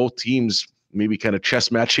 But both teams maybe kind of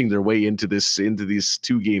chess matching their way into these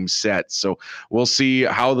 2-game sets. So we'll see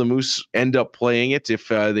how the Moose end up playing it, if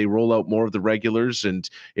they roll out more of the regulars and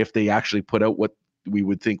if they actually put out what we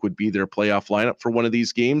would think would be their playoff lineup for one of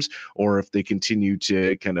these games, or if they continue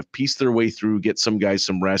to kind of piece their way through, get some guys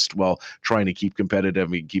some rest while trying to keep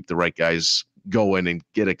competitive and keep the right guys going and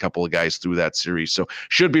get a couple of guys through that series. So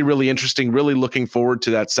should be really interesting. Really looking forward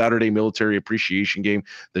to that Saturday military appreciation game.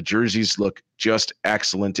 The jerseys look just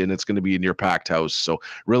excellent, and it's going to be in your packed house. So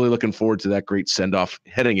really looking forward to that great send-off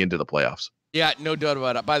heading into the playoffs. Yeah, no doubt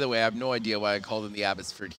about it. By the way, I have no idea why I called them the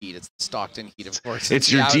Abbotsford Heat. It's the Stockton Heat, of course.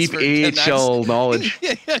 It's your deep AHL knowledge.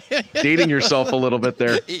 Dating yourself a little bit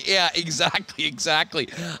there. Yeah, exactly.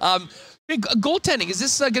 Goaltending, is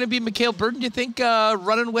this going to be Mikhail Burton, do you think,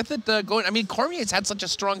 running with it? Cormier's had such a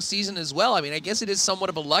strong season as well. I mean, I guess it is somewhat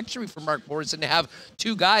of a luxury for Mark Morrison to have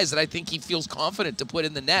two guys that I think he feels confident to put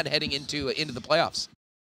in the net heading into the playoffs.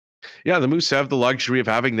 Yeah, the Moose have the luxury of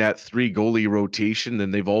having that 3-goalie rotation,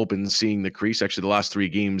 and they've all been seeing the crease. Actually, the last 3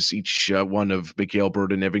 games, each one of Mikhail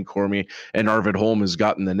Burton, Evan Cormier, and Arvid Holm has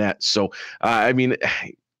gotten the net. So,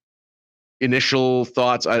 initial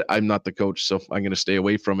thoughts, I'm not the coach, so I'm going to stay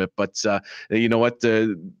away from it. But you know what?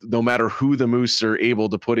 No matter who the Moose are able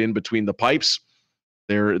to put in between the pipes,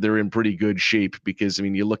 they're in pretty good shape, because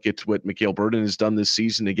you look at what Mikhail Burton has done this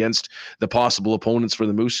season against the possible opponents for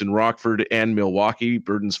the Moose in Rockford and Milwaukee.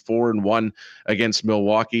 Burton's 4-1 against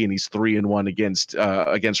Milwaukee, and he's 3-1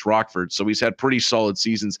 against Rockford. So he's had pretty solid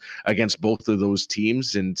seasons against both of those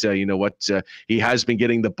teams. And you know what? He has been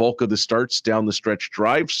getting the bulk of the starts down the stretch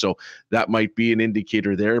drive, so that might be an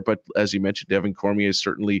indicator there. But as you mentioned, Devin Cormier has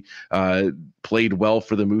certainly played well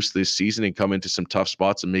for the Moose this season and come into some tough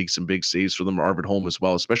spots and make some big saves for them. Arvid Holm as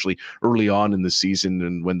well, especially early on in the season,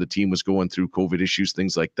 and when the team was going through COVID issues,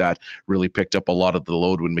 things like that, really picked up a lot of the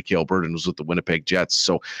load when Mikhail Burton was with the Winnipeg Jets.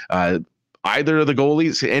 So either of the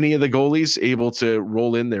goalies, any of the goalies, able to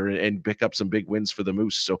roll in there and pick up some big wins for the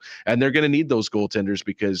Moose. So, and they're going to need those goaltenders,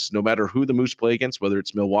 because no matter who the Moose play against, whether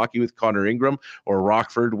it's Milwaukee with Connor Ingram or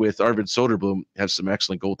Rockford with Arvid Soderblom, have some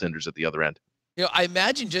excellent goaltenders at the other end. I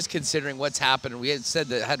imagine, just considering what's happened, we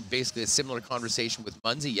had basically a similar conversation with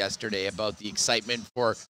Munzie yesterday about the excitement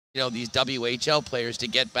for, these WHL players to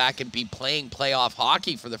get back and be playing playoff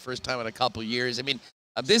hockey for the first time in a couple of years. I mean,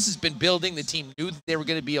 this has been building. The team knew that they were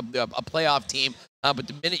going to be a playoff team, but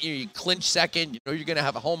the minute you clinch second, you're going to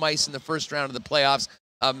have a home ice in the first round of the playoffs.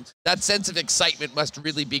 That sense of excitement must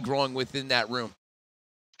really be growing within that room.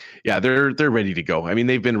 Yeah, they're ready to go. I mean,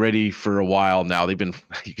 they've been ready for a while now.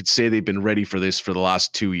 You could say they've been ready for this for the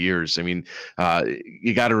last 2 years. I mean,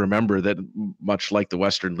 you got to remember that much like the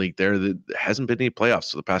Western League there hasn't been any playoffs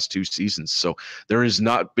for the past 2 seasons. So there has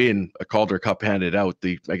not been a Calder Cup handed out.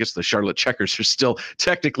 I guess the Charlotte Checkers are still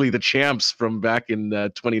technically the champs from back in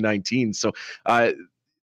 2019. So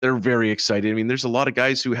they're very excited. I mean, there's a lot of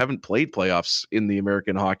guys who haven't played playoffs in the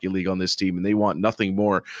American Hockey League on this team, and they want nothing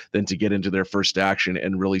more than to get into their first action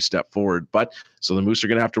and really step forward. But so the Moose are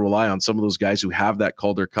going to have to rely on some of those guys who have that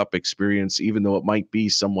Calder Cup experience, even though it might be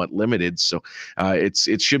somewhat limited. So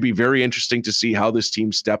it should be very interesting to see how this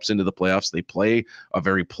team steps into the playoffs. They play a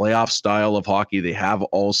very playoff style of hockey. They have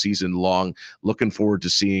all season long. Looking forward to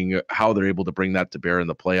seeing how they're able to bring that to bear in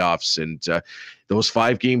the playoffs. And those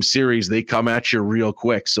 5-game series, they come at you real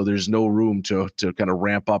quick. So there's no room to kind of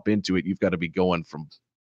ramp up into it. You've got to be going from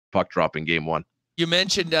puck drop in game 1. You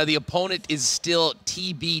mentioned the opponent is still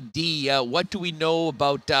TBD. What do we know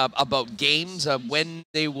about games, when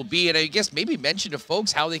they will be, and I guess maybe mention to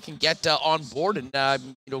folks how they can get on board and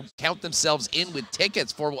count themselves in with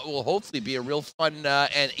tickets for what will hopefully be a real fun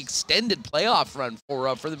and extended playoff run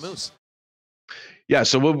for the Moose. Yeah,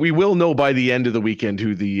 so we will know by the end of the weekend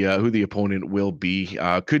who the opponent will be.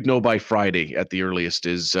 Could know by Friday at the earliest.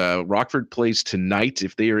 Is Rockford plays tonight.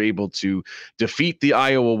 If they are able to defeat the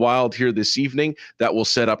Iowa Wild here this evening, that will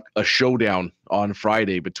set up a showdown on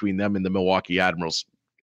Friday between them and the Milwaukee Admirals.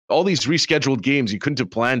 All these rescheduled games, you couldn't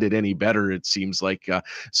have planned it any better, it seems like.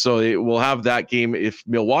 So it will have that game. If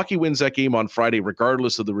Milwaukee wins that game on Friday,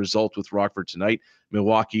 regardless of the result with Rockford tonight,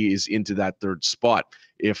 Milwaukee is into that 3rd spot.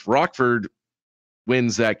 If Rockford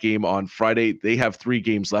wins that game on Friday, they have 3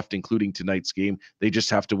 games left, including tonight's game. They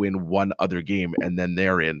just have to win one other game, and then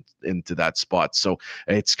they're into that spot. So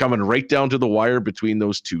it's coming right down to the wire between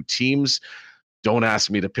those 2 teams. Don't ask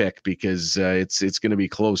me to pick, because it's going to be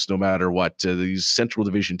close no matter what. These Central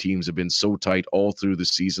Division teams have been so tight all through the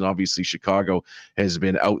season. Obviously, Chicago has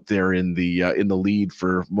been out there in the lead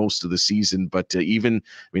for most of the season. But the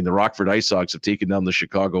Rockford Ice Hogs have taken down the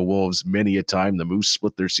Chicago Wolves many a time. The Moose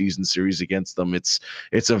split their season series against them. It's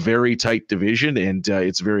a very tight division, and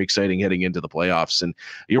it's very exciting heading into the playoffs. And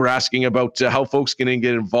you were asking about how folks can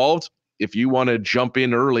get involved. If you want to jump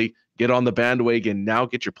in early, get on the bandwagon now.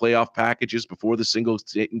 Get your playoff packages before the single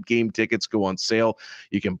game tickets go on sale.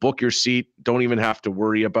 You can book your seat. Don't even have to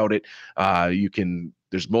worry about it.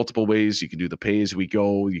 There's multiple ways. You can do the pay as we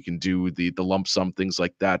go. You can do the lump sum, things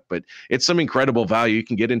like that. But it's some incredible value. You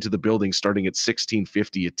can get into the building starting at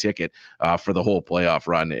 $16.50 a ticket for the whole playoff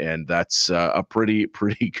run. And that's a pretty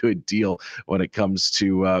good deal when it comes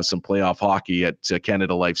to some playoff hockey at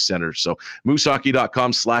Canada Life Center. So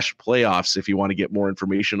moosehockey.com/playoffs if you want to get more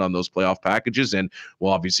information on those playoff packages. And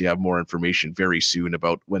we'll obviously have more information very soon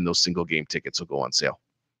about when those single game tickets will go on sale.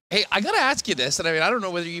 Hey, I got to ask you this, and I don't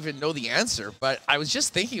know whether you even know the answer, but I was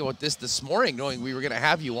just thinking about this morning, knowing we were going to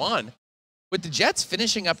have you on. With the Jets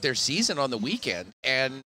finishing up their season on the weekend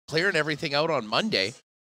and clearing everything out on Monday,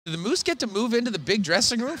 do the Moose get to move into the big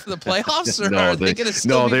dressing room for the playoffs, or are they going to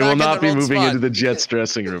still be back in their old spot? No, they will not be moving into the Jets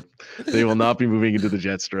dressing room. They will not be moving into the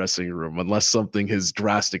Jets dressing room unless something has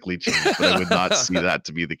drastically changed, but I would not see that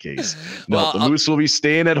to be the case. No, well, the Moose will be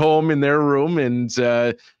staying at home in their room, and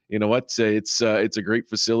you know what? It's a great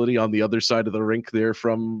facility on the other side of the rink there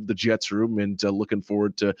from the Jets room, and looking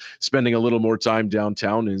forward to spending a little more time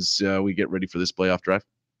downtown as we get ready for this playoff drive.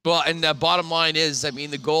 Well, and the bottom line is,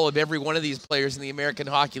 the goal of every one of these players in the American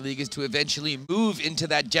Hockey League is to eventually move into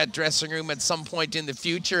that Jet dressing room at some point in the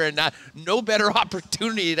future, and no better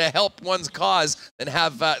opportunity to help one's cause than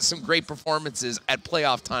have some great performances at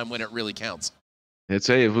playoff time when it really counts.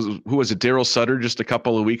 Who was it? Daryl Sutter just a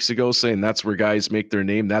couple of weeks ago saying that's where guys make their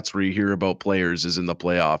name. That's where you hear about players is in the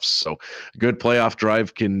playoffs. So a good playoff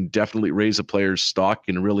drive can definitely raise a player's stock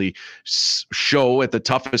and really show at the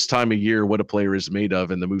toughest time of year what a player is made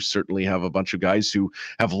of. And the Moose certainly have a bunch of guys who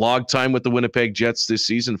have logged time with the Winnipeg Jets this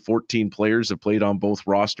season. 14 players have played on both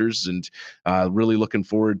rosters, and really looking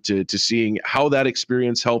forward to seeing how that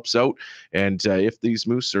experience helps out. And if these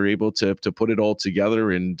Moose are able to put it all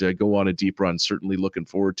together and go on a deep run, certainly looking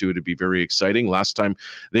forward to it. It'd be very exciting. Last time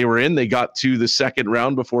they were in, they got to the second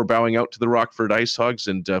round before bowing out to the Rockford Ice Hogs,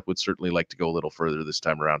 and would certainly like to go a little further this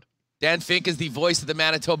time around. Dan Fink is the voice of the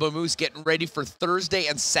Manitoba Moose, getting ready for Thursday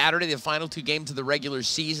and Saturday, the final 2 games of the regular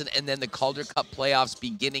season, and then the Calder Cup playoffs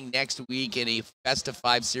beginning next week in a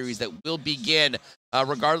best-of-5 series that will begin,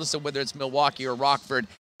 regardless of whether it's Milwaukee or Rockford,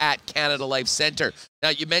 at Canada Life Center. Now,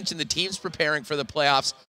 you mentioned the teams preparing for the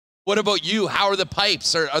playoffs. What about you? How are the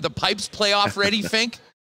pipes? Are the pipes playoff ready, Fink?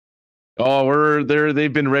 Oh, we're there.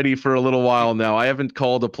 They've been ready for a little while now. I haven't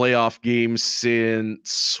called a playoff game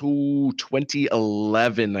since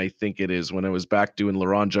 2011, I think it is, when I was back doing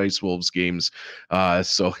Laurent Ice Wolves games.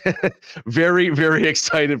 So very, very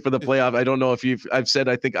excited for the playoff. I don't know if I've said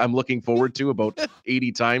I think I'm looking forward to about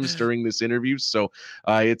 80 times during this interview. So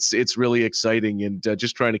it's really exciting, and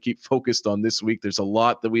just trying to keep focused on this week. There's a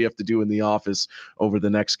lot that we have to do in the office over the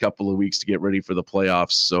next couple of weeks to get ready for the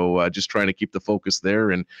playoffs. So just trying to keep the focus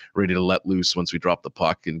there and ready to let loose once we drop the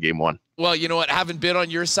puck in game one. Well, you know what? Having been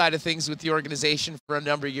on your side of things with the organization for a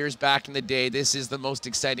number of years back in the day, this is the most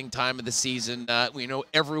exciting time of the season. We know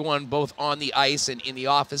everyone, both on the ice and in the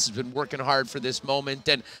office, has been working hard for this moment.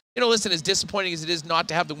 And, you know, listen, as disappointing as it is not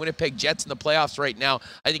to have the Winnipeg Jets in the playoffs right now,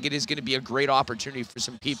 I think it is going to be a great opportunity for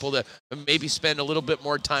some people to maybe spend a little bit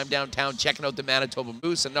more time downtown checking out the Manitoba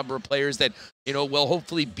Moose, a number of players that, you know, will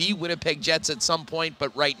hopefully be Winnipeg Jets at some point.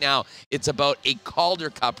 But right now, it's about a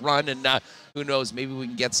Calder Cup run, and who knows, maybe we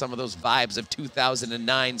can get some of those vibes of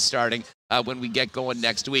 2009 starting when we get going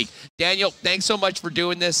next week. Daniel, thanks so much for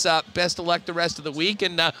doing this. Best of luck the rest of the week,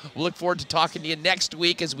 and we'll look forward to talking to you next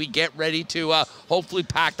week as we get ready to hopefully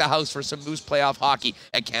pack the house for some Moose playoff hockey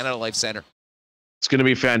at Canada Life Centre. It's going to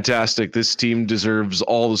be fantastic. This team deserves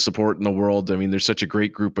all the support in the world. I mean, there's such a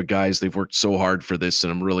great group of guys. They've worked so hard for this,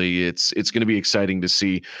 and it's going to be exciting to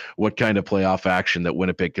see what kind of playoff action that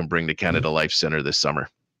Winnipeg can bring to Canada Life Centre this summer.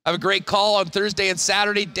 Have a great call on Thursday and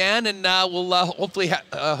Saturday, Dan, and we'll hopefully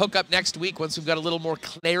hook up next week once we've got a little more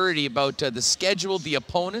clarity about the schedule, the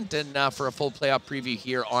opponent, and for a full playoff preview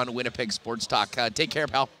here on Winnipeg Sports Talk. Take care,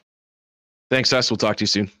 pal. Thanks, We'll talk to you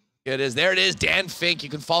soon. It is. There it is, Dan Fink. You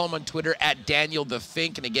can follow him on Twitter at Daniel the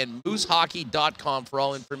Fink. And again, moosehockey.com for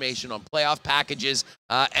all information on playoff packages.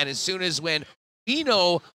 And as soon as when we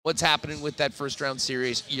know what's happening with that first-round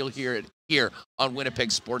series, you'll hear it here on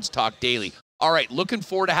Winnipeg Sports Talk Daily. All right, looking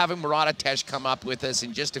forward to having Murat come up with us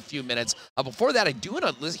in just a few minutes. Before that, I do want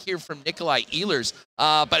to hear from Nikolaj Ehlers,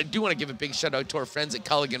 but I do want to give a big shout-out to our friends at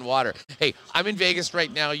Culligan Water. Hey, I'm in Vegas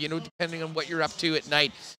right now. You know, depending on what you're up to at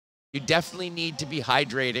night, you definitely need to be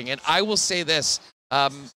hydrating. And I will say this,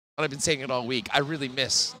 I've been saying it all week, I really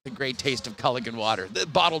miss the great taste of Culligan water. The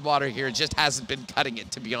bottled water here just hasn't been cutting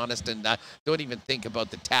it, to be honest, and don't even think about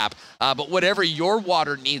the tap. But whatever your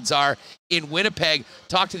water needs are in Winnipeg,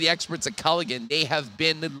 talk to the experts at Culligan. They have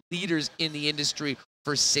been the leaders in the industry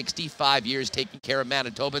for 65 years, taking care of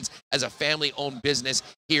Manitobans as a family-owned business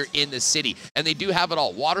here in the city. And they do have it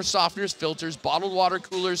all: water softeners, filters, bottled water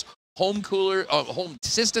coolers, home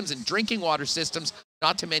systems and drinking water systems,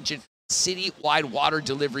 not to mention city-wide water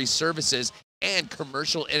delivery services and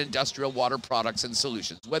commercial and industrial water products and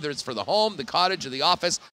solutions. Whether it's for the home, the cottage, or the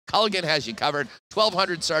office, Culligan has you covered.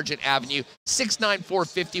 1200 Sargent Avenue,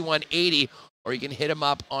 694-5180, or you can hit them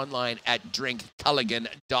up online at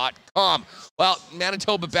drinkculligan.com. Well,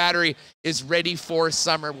 Manitoba Battery is ready for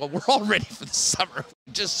summer. Well, we're all ready for the summer.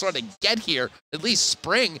 We just sort of get here, at least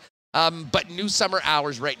spring. But new summer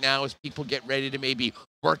hours right now as people get ready to maybe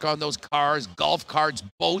work on those cars, golf carts,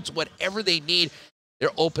 boats, whatever they need.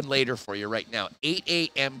 They're open later for you right now, 8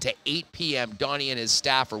 a.m. to 8 p.m. Donnie and his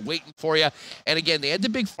staff are waiting for you. And again, they had the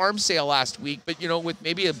big farm sale last week, but, you know, with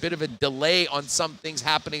maybe a bit of a delay on some things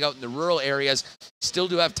happening out in the rural areas, still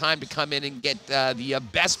do have time to come in and get the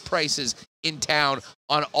best prices in town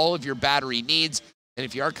on all of your battery needs. And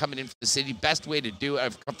if you are coming in from the city, best way to do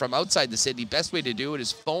it, from outside the city, best way to do it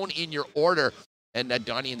is phone in your order, and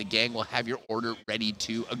Donnie and the gang will have your order ready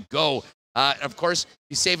to go. And of course,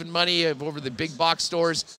 you're saving money over the big box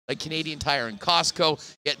stores like Canadian Tire and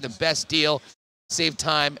Costco, getting the best deal, save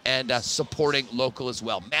time, and supporting local as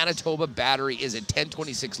well. Manitoba Battery is at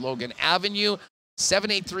 1026 Logan Avenue,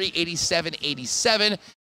 783-8787.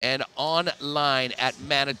 And online at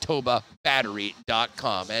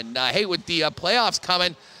manitobabattery.com. And hey, with the playoffs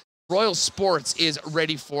coming, Royal Sports is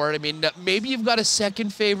ready for it. I mean, maybe you've got a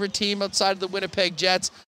second favorite team outside of the Winnipeg Jets.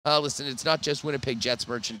 Listen, it's not just Winnipeg Jets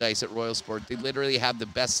merchandise at Royal Sports. They literally have the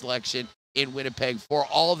best selection in Winnipeg for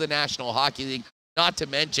all of the National Hockey League. Not to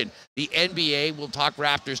mention the NBA. We'll talk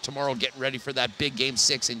Raptors tomorrow, getting ready for that big Game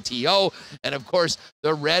 6 in TO. And, of course,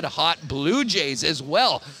 the red-hot Blue Jays as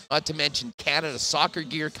well. Not to mention Canada soccer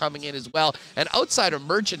gear coming in as well. And outside of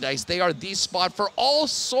merchandise, they are the spot for all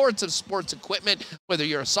sorts of sports equipment, whether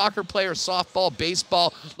you're a soccer player, softball,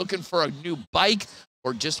 baseball, looking for a new bike,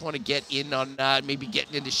 or just want to get in on maybe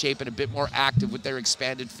getting into shape and a bit more active with their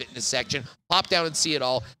expanded fitness section. Pop down and see it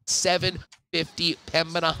all. 750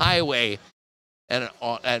 Pembina Highway. And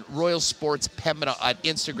at Royal Sports Pembina on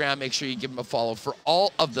Instagram. Make sure you give them a follow for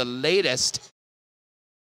all of the latest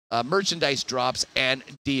merchandise drops and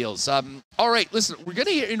deals. All right, listen, we're going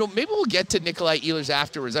to hear, maybe we'll get to Nikolaj Ehlers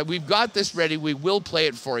afterwards. We've got this ready. We will play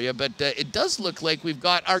it for you, but it does look like we've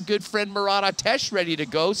got our good friend Murat ready to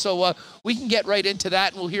go. So we can get right into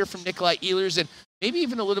that, and we'll hear from Nikolaj Ehlers and maybe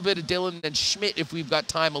even a little bit of Dylan and Schmidt if we've got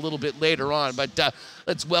time a little bit later on. But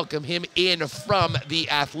let's welcome him in from The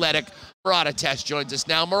Athletic. Murat joins us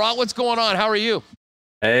now. Murat, what's going on? How are you?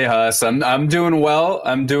 Hey, Huss. I'm doing well.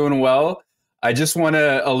 I'm doing well. I just want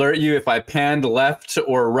to alert you, if I panned left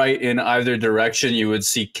or right in either direction, you would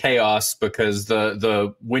see chaos because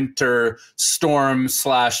the winter storm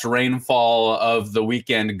 / rainfall of the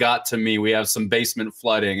weekend got to me. We have some basement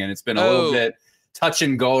flooding, and it's been a little bit touch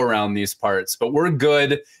and go around these parts, but we're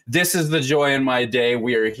good. This is the joy in my day.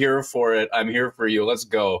 We are here for it. I'm here for you. Let's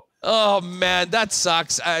go. Oh man, that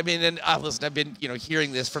sucks. I mean, and listen, I've been,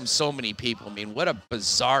 hearing this from so many people. I mean, what a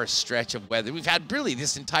bizarre stretch of weather we've had really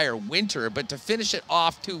this entire winter, but to finish it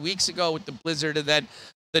off 2 weeks ago with the blizzard and then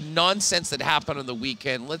the nonsense that happened on the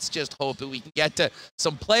weekend. Let's just hope that we can get to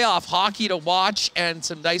some playoff hockey to watch and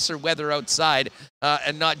some nicer weather outside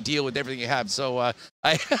and not deal with everything you have. So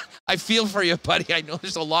I feel for you, buddy. I know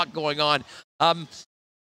there's a lot going on.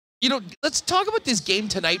 Let's talk about this game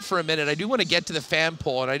tonight for a minute. I do want to get to the fan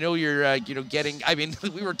poll, and I know you're, getting, I mean,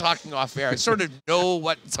 we were talking off air. I sort of know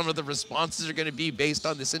what some of the responses are going to be based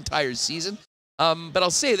on this entire season. But I'll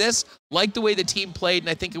say this, like the way the team played, and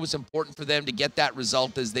I think it was important for them to get that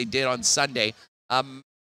result as they did on Sunday.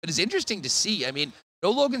 It is interesting to see. I mean,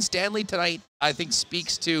 no Logan Stanley tonight, I think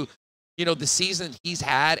speaks to, the season he's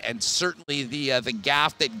had, and certainly the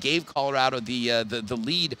gaffe that gave Colorado the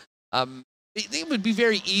lead. It would be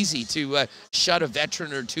very easy to shut a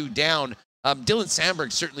veteran or two down. Dylan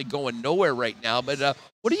Sandberg's certainly going nowhere right now, but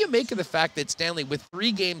what do you make of the fact that Stanley, with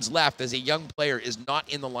 3 games left as a young player, is not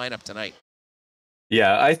in the lineup tonight?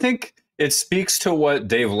 Yeah, I think it speaks to what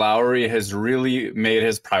Dave Lowry has really made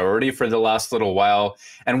his priority for the last little while.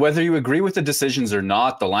 And whether you agree with the decisions or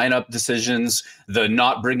not, the lineup decisions, the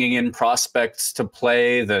not bringing in prospects to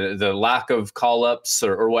play, the lack of call-ups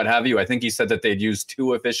or what have you. I think he said that they'd use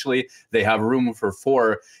 2 officially. They have room for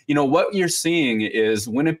 4. What you're seeing is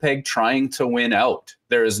Winnipeg trying to win out.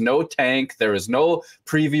 There is no tank. There is no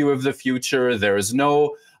preview of the future. There is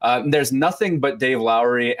no... there's nothing but Dave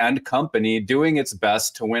Lowry and company doing its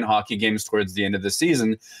best to win hockey games towards the end of the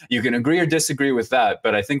season. You can agree or disagree with that,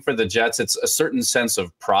 but I think for the Jets, it's a certain sense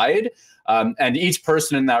of pride. And each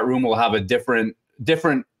person in that room will have a different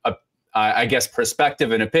I guess,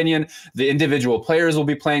 perspective and opinion. The individual players will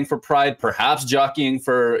be playing for pride, perhaps jockeying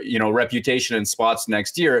for, reputation and spots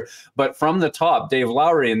next year. But from the top, Dave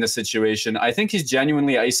Lowry in this situation, I think he's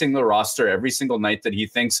genuinely icing the roster every single night that he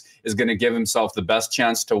thinks is going to give himself the best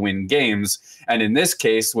chance to win games. And in this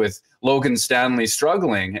case, with Logan Stanley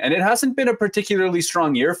struggling, and it hasn't been a particularly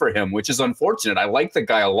strong year for him, which is unfortunate. I like the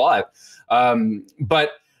guy a lot.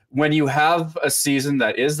 But when you have a season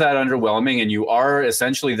that is that underwhelming and you are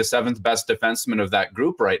essentially the 7th best defenseman of that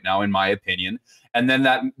group right now, in my opinion, and then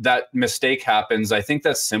that mistake happens, I think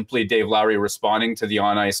that's simply Dave Lowry responding to the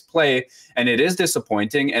on-ice play, and it is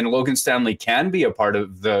disappointing, and Logan Stanley can be a part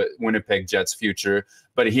of the Winnipeg Jets' future,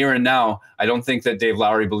 but here and now, I don't think that Dave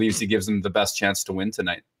Lowry believes he gives them the best chance to win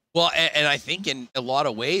tonight. Well, and I think in a lot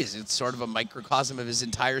of ways, it's sort of a microcosm of his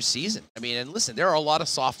entire season. I mean, and listen, there are a lot of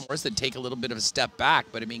sophomores that take a little bit of a step back,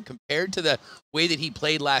 but I mean, compared to the way that he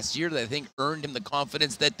played last year, that I think earned him the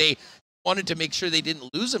confidence that they wanted to make sure they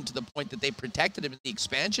didn't lose him to the point that they protected him in the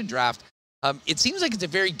expansion draft. It seems like it's a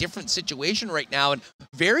very different situation right now and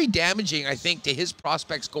very damaging, I think, to his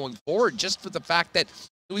prospects going forward, just for the fact that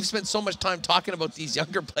we've spent so much time talking about these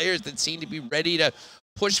younger players that seem to be ready to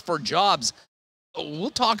push for jobs. We'll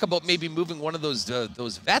talk about maybe moving one of those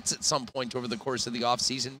vets at some point over the course of the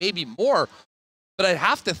offseason, maybe more. But I'd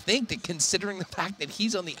have to think that considering the fact that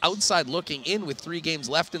he's on the outside looking in with 3 games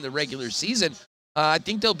left in the regular season, I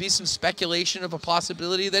think there'll be some speculation of a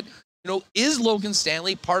possibility that, is Logan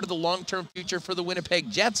Stanley part of the long-term future for the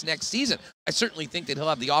Winnipeg Jets next season? I certainly think that he'll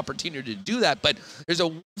have the opportunity to do that, but there's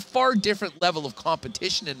a far different level of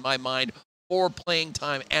competition in my mind for playing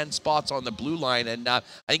time and spots on the blue line. And I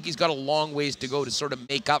think he's got a long ways to go to sort of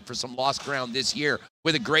make up for some lost ground this year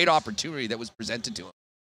with a great opportunity that was presented to him.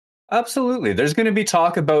 Absolutely. There's going to be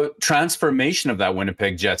talk about transformation of that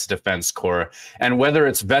Winnipeg Jets defense core. And whether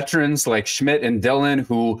it's veterans like Schmidt and Dylan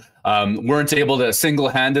who weren't able to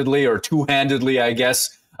single-handedly or two-handedly, I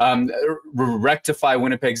guess, rectify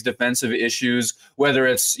Winnipeg's defensive issues, whether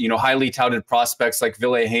it's, highly touted prospects like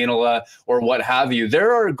Ville Heinola or what have you,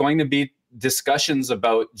 there are going to be discussions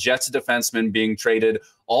about Jets defensemen being traded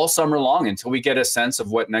all summer long until we get a sense of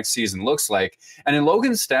what next season looks like. And in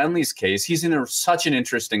Logan Stanley's case, he's in such an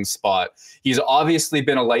interesting spot. He's obviously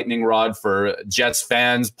been a lightning rod for Jets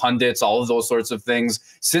fans, pundits, all of those sorts of things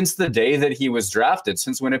since the day that he was drafted,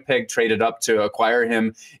 since Winnipeg traded up to acquire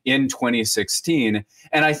him in 2016.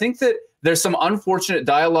 And I think that there's some unfortunate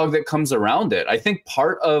dialogue that comes around it. I think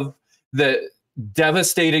part of the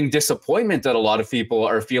devastating disappointment that a lot of people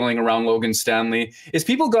are feeling around Logan Stanley is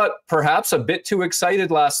people got perhaps a bit too excited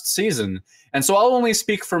last season. And so I'll only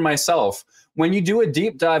speak for myself. When you do a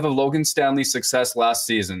deep dive of Logan Stanley's success last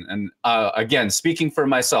season, and again, speaking for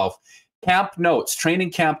myself, camp notes,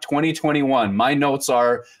 training camp 2021, my notes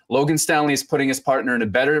are Logan Stanley is putting his partner in a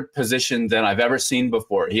better position than I've ever seen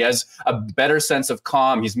before. He has a better sense of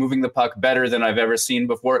calm. He's moving the puck better than I've ever seen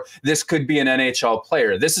before. This could be an NHL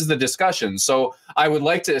player. This is the discussion. So I would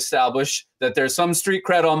like to establish that there's some street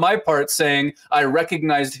cred on my part saying I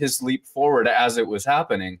recognized his leap forward as it was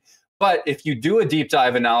happening. But if you do a deep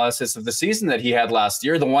dive analysis of the season that he had last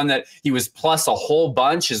year, the one that he was plus a whole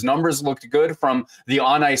bunch, his numbers looked good from the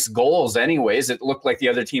on-ice goals anyways. It looked like the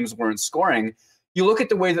other teams weren't scoring. You look at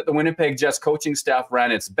the way that the Winnipeg Jets coaching staff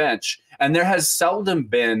ran its bench, and there has seldom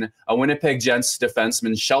been a Winnipeg Jets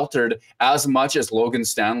defenseman sheltered as much as Logan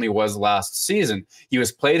Stanley was last season. He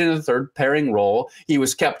was played in a third pairing role. He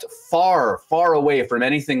was kept far, far away from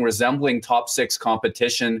anything resembling top six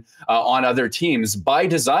competition on other teams by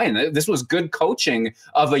design. This was good coaching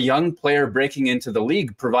of a young player breaking into the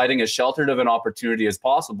league, providing as sheltered of an opportunity as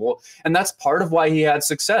possible. And that's part of why he had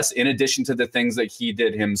success, in addition to the things that he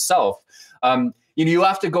did himself. You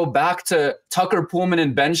have to go back to Tucker Poolman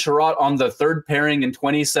and Ben Sherratt on the third pairing in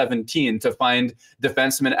 2017 to find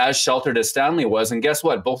defensemen as sheltered as Stanley was. And guess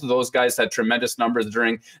what? Both of those guys had tremendous numbers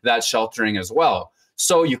during that sheltering as well.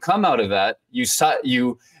 So you come out of that,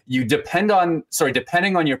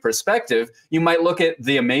 depending on your perspective, you might look at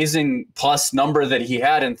the amazing plus number that he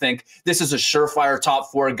had and think, this is a surefire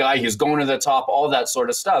top four guy. He's going to the top, all that sort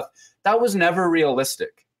of stuff. That was never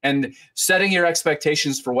realistic. And setting your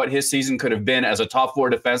expectations for what his season could have been as a top four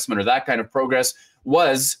defenseman or that kind of progress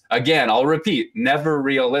was, again, I'll repeat, never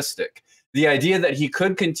realistic. The idea that he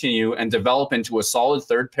could continue and develop into a solid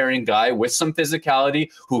third pairing guy with some physicality,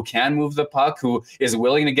 who can move the puck, who is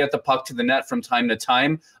willing to get the puck to the net from time to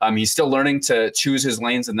time. He's still learning to choose his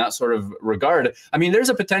lanes in that sort of regard. I mean, there's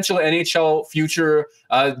a potential NHL future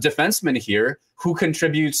defenseman here who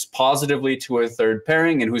contributes positively to a third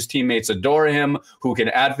pairing and whose teammates adore him, who can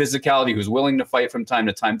add physicality, who's willing to fight from time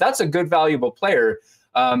to time. That's a good, valuable player.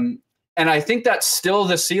 And I think that's still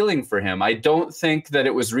the ceiling for him. I don't think that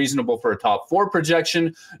it was reasonable for a top four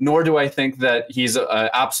projection, nor do I think that he's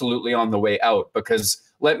absolutely on the way out. Because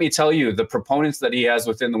let me tell you, the proponents that he has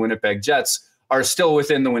within the Winnipeg Jets are still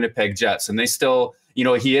within the Winnipeg Jets. And they still,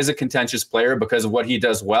 he is a contentious player because of what he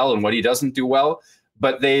does well and what he doesn't do well.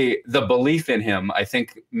 But the belief in him, I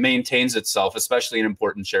think, maintains itself, especially in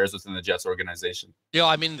important shares within the Jets organization.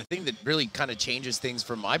 I mean, the thing that really kind of changes things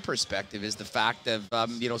from my perspective is the fact of,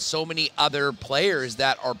 so many other players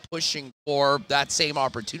that are pushing for that same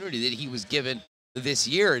opportunity that he was given this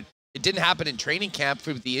year. It didn't happen in training camp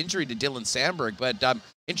with the injury to Dylan Samberg, but I'm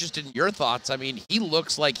interested in your thoughts. I mean, he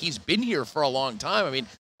looks like he's been here for a long time. I mean,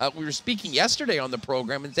 we were speaking yesterday on the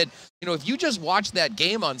program and said, if you just watched that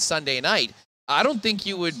game on Sunday night, I don't think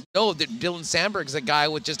you would know that Dylan Samberg is a guy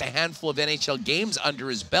with just a handful of NHL games under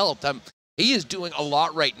his belt. He is doing a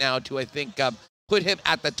lot right now to, I think, put him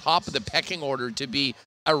at the top of the pecking order to be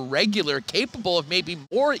a regular, capable of maybe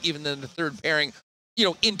more even than the third pairing,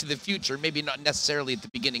 into the future, maybe not necessarily at the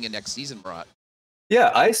beginning of next season, Murat.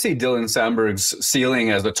 Yeah, I see Dylan Samberg's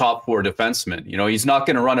ceiling as a top four defenseman. He's not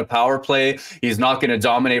going to run a power play. He's not going to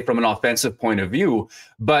dominate from an offensive point of view.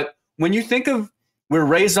 But when you think of, we're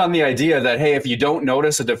raised on the idea that, hey, if you don't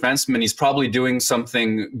notice a defenseman, he's probably doing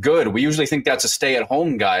something good. We usually think that's a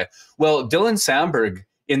stay-at-home guy. Well, Dylan Samberg,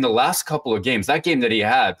 in the last couple of games, that game that he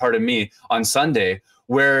had, on Sunday,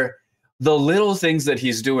 where the little things that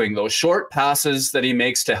he's doing, those short passes that he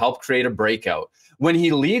makes to help create a breakout, when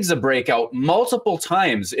he leads a breakout multiple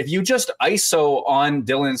times, if you just ISO on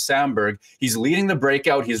Dylan Samberg, he's leading the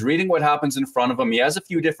breakout, he's reading what happens in front of him, he has a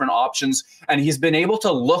few different options, and he's been able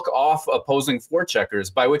to look off opposing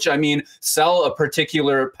forecheckers, by which I mean sell a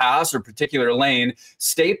particular pass or particular lane,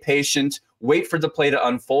 stay patient, wait for the play to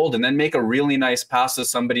unfold, and then make a really nice pass to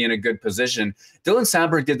somebody in a good position. Dylan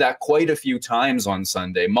Samberg did that quite a few times on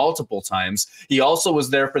Sunday, multiple times. He also was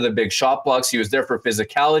there for the big shot blocks. He was there for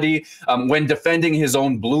physicality. When defending his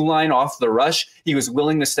own blue line off the rush, he was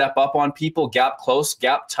willing to step up on people, gap close,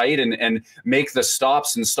 gap tight, and make the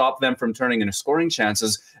stops and stop them from turning into scoring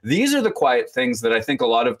chances. These are the quiet things that I think a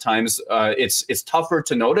lot of times it's tougher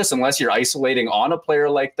to notice unless you're isolating on a player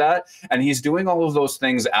like that. And he's doing all of those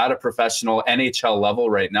things at a professional NHL level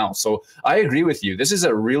right now. So I agree with you. This is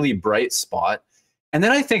a really bright spot. And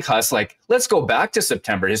then I think, Huss, let's go back to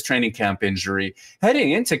September, his training camp injury.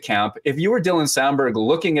 Heading into camp, if you were Dylan Samberg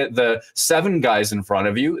looking at the 7 guys in front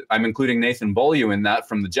of you, I'm including Nathan Beaulieu in that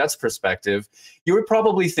from the Jets' perspective, you were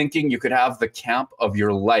probably thinking you could have the camp of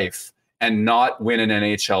your life and not win an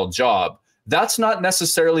NHL job. That's not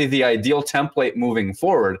necessarily the ideal template moving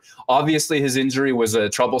forward. Obviously, his injury was a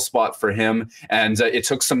trouble spot for him, and it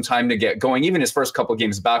took some time to get going. Even his first couple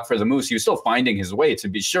games back for the Moose, he was still finding his way, to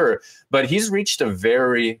be sure, but he's reached a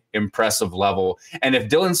very impressive level. And if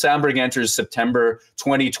Dylan Samberg enters September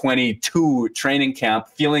 2022 training camp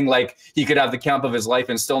feeling like he could have the camp of his life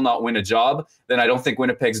and still not win a job, then I don't think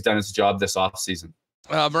Winnipeg's done its job this offseason.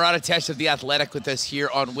 Murat of The Athletic with us here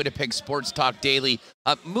on Winnipeg Sports Talk Daily.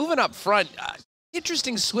 Moving up front,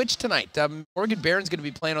 interesting switch tonight. Morgan Barron's going to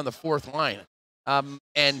be playing on the 4th line,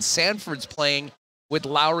 and Sanford's playing with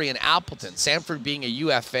Lowry and Appleton. Sanford being a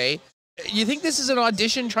UFA. You think this is an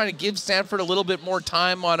audition trying to give Sanford a little bit more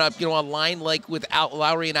time on a line like without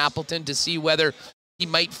Lowry and Appleton to see whether he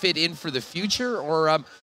might fit in for the future? Or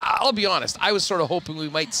I'll be honest, I was sort of hoping we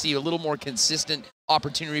might see a little more consistent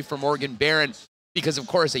opportunity for Morgan Barron, because, of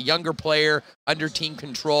course, a younger player under team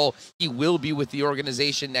control, he will be with the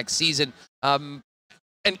organization next season. And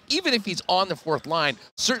even if he's on the 4th line,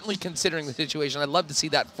 certainly considering the situation, I'd love to see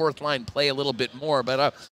that 4th line play a little bit more.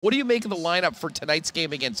 But what do you make of the lineup for tonight's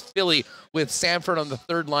game against Philly with Sanford on the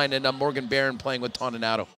 3rd line and Morgan Barron playing with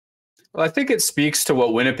Toninato? Well, I think it speaks to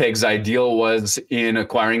what Winnipeg's ideal was in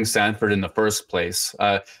acquiring Sanford in the first place.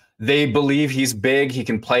 They believe he's big. He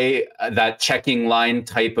can play that checking line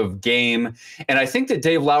type of game. And I think that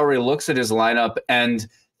Dave Lowry looks at his lineup and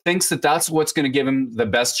thinks that that's what's going to give him the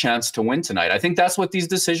best chance to win tonight. I think that's what these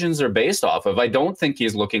decisions are based off of. I don't think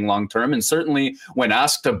he's looking long-term. And certainly when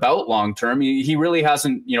asked about long-term, he really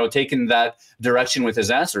hasn't, taken that direction with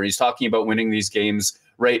his answer. He's talking about winning these games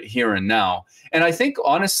right here and now. And I think,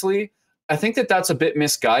 honestly, I think that that's a bit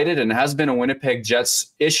misguided and has been a Winnipeg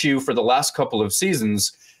Jets issue for the last couple of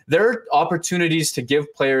seasons. There are opportunities to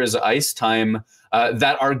give players ice time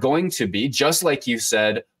that are going to be, just like you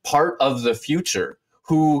said, part of the future,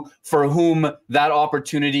 for whom that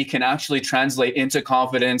opportunity can actually translate into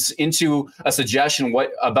confidence, into a suggestion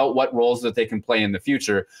about what roles that they can play in the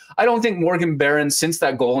future. I don't think Morgan Barron, since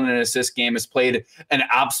that goal and assist game, has played an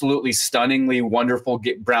absolutely stunningly wonderful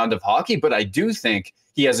round of hockey, but I do think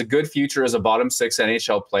he has a good future as a bottom 6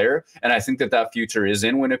 NHL player, and I think that future is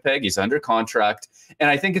in Winnipeg. He's under contract, and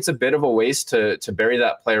I think it's a bit of a waste to bury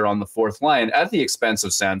that player on the 4th line at the expense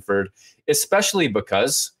of Sanford, especially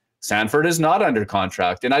because Sanford is not under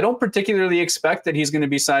contract, and I don't particularly expect that he's going to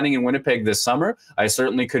be signing in Winnipeg this summer. I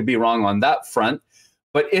certainly could be wrong on that front,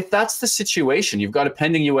 but if that's the situation, you've got a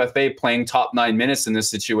pending UFA playing top 9 minutes in this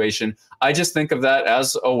situation, I just think of that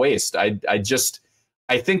as a waste. I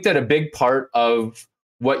think that a big part of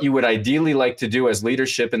what you would ideally like to do as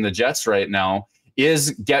leadership in the Jets right now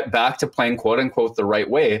is get back to playing quote unquote the right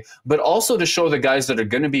way, but also to show the guys that are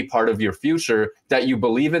going to be part of your future that you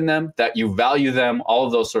believe in them, that you value them, all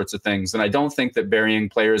of those sorts of things. And I don't think that burying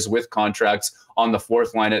players with contracts on the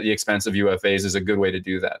 4th line at the expense of UFAs is a good way to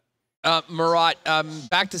do that. Murat,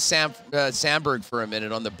 back to Samberg for a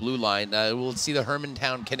minute on the blue line. We'll see the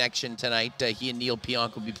Hermantown connection tonight. He and Neil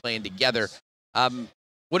Pionk will be playing together.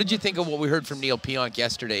 What did you think of what we heard from Neil Pionk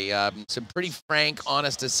yesterday? Some pretty frank,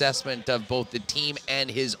 honest assessment of both the team and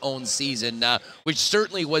his own season, which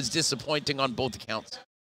certainly was disappointing on both accounts.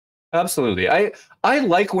 Absolutely. I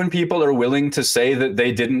like when people are willing to say that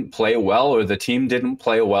they didn't play well or the team didn't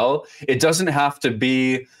play well. It doesn't have to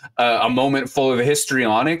be a moment full of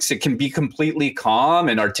histrionics. It can be completely calm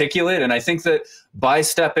and articulate. And I think that by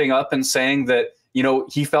stepping up and saying that,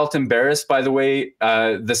 he felt embarrassed by the way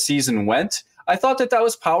the season went, I thought that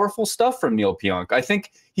was powerful stuff from Neil Pionk. I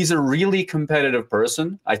think he's a really competitive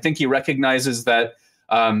person. I think he recognizes that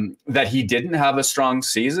he didn't have a strong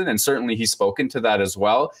season, and certainly he's spoken to that as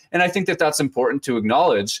well. And I think that that's important to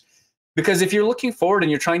acknowledge, because if you're looking forward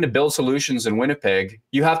and you're trying to build solutions in Winnipeg,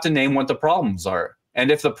 you have to name what the problems are. And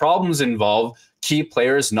if the problems involve key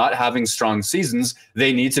players not having strong seasons,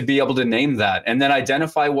 they need to be able to name that and then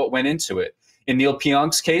identify what went into it. In Neil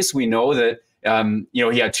Pionk's case, we know that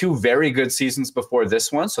he had 2 very good seasons before this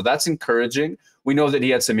one, so that's encouraging. We know that he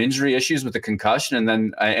had some injury issues with the concussion,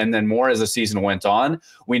 and then more as the season went on.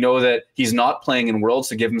 We know that he's not playing in Worlds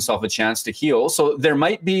to give himself a chance to heal. So that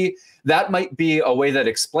might be a way that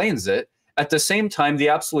explains it. At the same time, the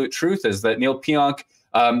absolute truth is that Neil Pionk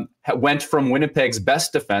went from Winnipeg's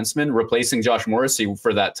best defenseman, replacing Josh Morrissey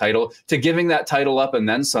for that title, to giving that title up and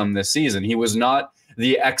then some this season. He was not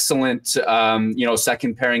the excellent,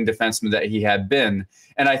 second pairing defenseman that he had been.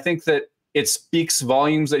 And I think that it speaks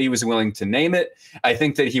volumes that he was willing to name it. I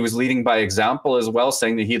think that he was leading by example as well,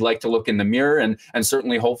 saying that he'd like to look in the mirror, and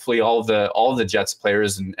certainly, hopefully, all the Jets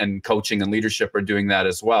players and coaching and leadership are doing that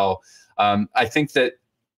as well. I think that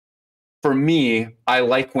for me, I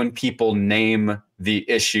like when people name the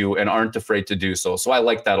issue and aren't afraid to do so. So I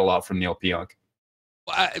like that a lot from Neil Pionk.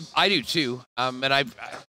 Well, I do too.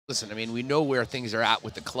 Listen, I mean, we know where things are at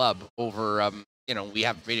with the club over, we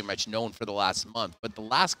have pretty much known for the last month, but the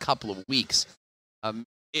last couple of weeks,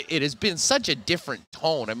 it has been such a different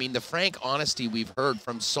tone. I mean, the frank honesty we've heard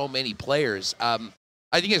from so many players, I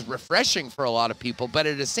think is refreshing for a lot of people. But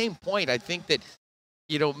at the same point, I think that,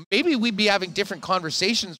 maybe we'd be having different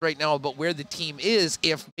conversations right now about where the team is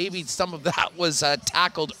if maybe some of that was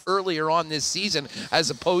tackled earlier on this season, as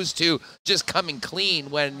opposed to just coming clean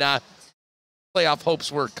when playoff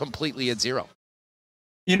hopes were completely at zero.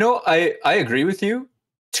 I agree with you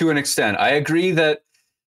to an extent. I agree that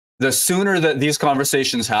the sooner that these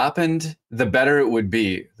conversations happened, the better it would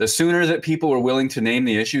be. The sooner that people were willing to name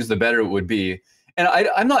the issues, the better it would be. And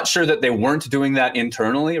I'm not sure that they weren't doing that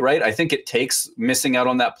internally, right? I think it takes missing out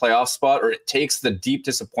on that playoff spot, or it takes the deep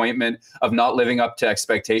disappointment of not living up to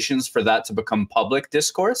expectations for that to become public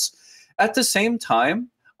discourse. At the same time,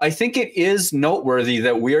 I think it is noteworthy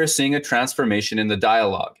that we are seeing a transformation in the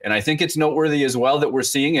dialogue. And I think it's noteworthy as well that we're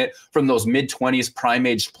seeing it from those mid-20s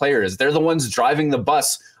prime-aged players. They're the ones driving the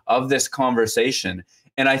bus of this conversation.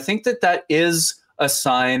 And I think that is a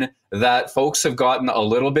sign that folks have gotten a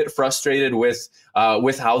little bit frustrated with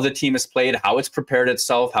how the team has played, how it's prepared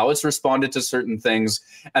itself, how it's responded to certain things,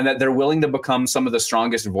 and that they're willing to become some of the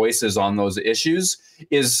strongest voices on those issues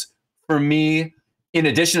is, for me, in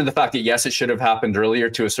addition to the fact that, yes, it should have happened earlier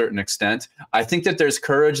to a certain extent, I think that there's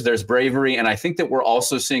courage, there's bravery, and I think that we're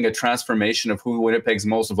also seeing a transformation of who Winnipeg's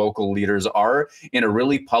most vocal leaders are in a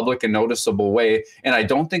really public and noticeable way. And I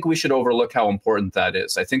don't think we should overlook how important that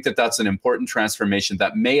is. I think that that's an important transformation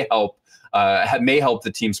that may help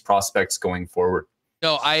the team's prospects going forward.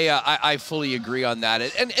 No, I fully agree on that.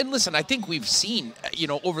 And listen, I think we've seen,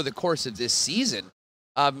 over the course of this season,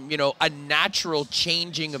 a natural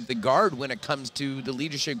changing of the guard when it comes to the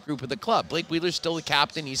leadership group of the club. Blake Wheeler's still the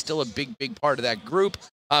captain. He's still a big part of that group.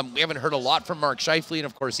 We haven't heard a lot from Mark Scheifele, and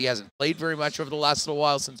of course he hasn't played very much over the last little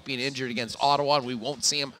while since being injured against Ottawa, and we won't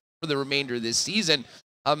see him for the remainder of this season.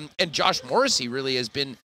 And Josh Morrissey really has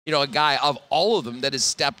been, a guy of all of them that has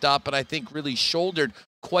stepped up and I think really shouldered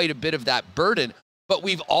quite a bit of that burden. But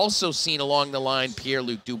we've also seen along the line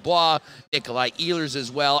Pierre-Luc Dubois, Nikolaj Ehlers as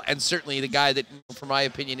well, and certainly the guy that, for my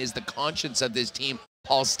opinion, is the conscience of this team,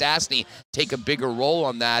 Paul Stastny, take a bigger role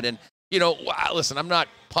on that. And, listen, I'm not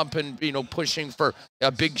pushing for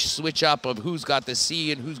a big switch up of who's got the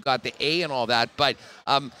C and who's got the A and all that, but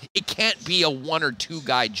it can't be a 1 or 2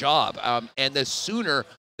 guy job. And the sooner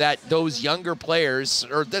that those younger players,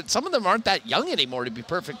 or that some of them aren't that young anymore, to be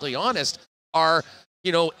perfectly honest, are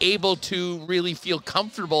able to really feel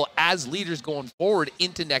comfortable as leaders going forward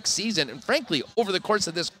into next season. And frankly, over the course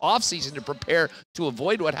of this offseason to prepare to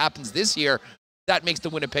avoid what happens this year, that makes the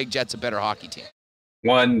Winnipeg Jets a better hockey team.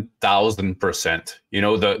 1000%.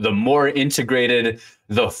 The more integrated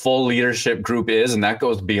the full leadership group is, and that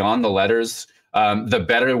goes beyond the letters, the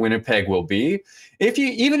better Winnipeg will be. If you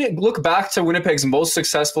even look back to Winnipeg's most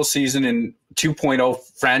successful season in 2.0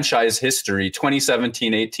 franchise history,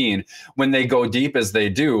 2017-18, when they go deep as they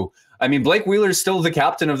do, I mean, Blake Wheeler is still the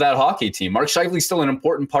captain of that hockey team. Mark Scheifele is still an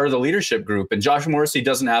important part of the leadership group. And Josh Morrissey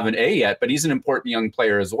doesn't have an A yet, but he's an important young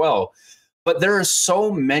player as well. But there are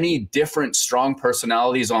so many different strong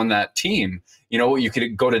personalities on that team. You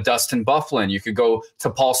could go to Dustin Byfuglien. You could go to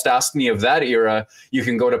Paul Stastny of that era. You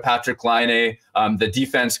can go to Patrick Laine, the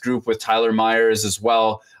defense group with Tyler Myers as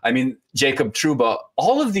well. I mean, Jacob Trouba.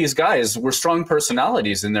 All of these guys were strong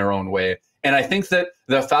personalities in their own way. And I think that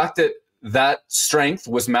the fact that that strength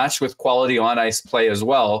was matched with quality on-ice play as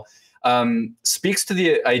well speaks to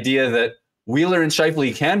the idea that Wheeler and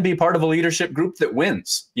Scheifele can be part of a leadership group that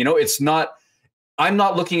wins. I'm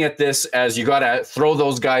not looking at this as you got to throw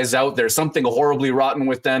those guys out. There's something horribly rotten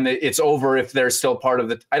with them. It's over if they're still part of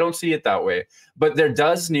the. I don't see it that way. But there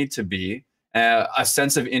does need to be a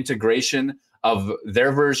sense of integration, of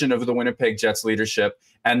their version of the Winnipeg Jets leadership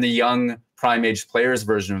and the young prime-age players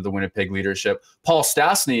version of the Winnipeg leadership. Paul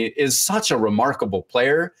Stastny is such a remarkable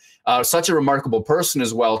player, such a remarkable person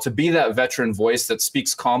as well, to be that veteran voice that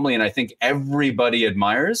speaks calmly and I think everybody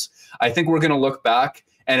admires. I think we're going to look back,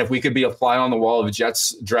 and if we could be a fly on the wall of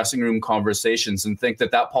Jets dressing room conversations and think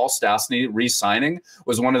that Paul Stastny re-signing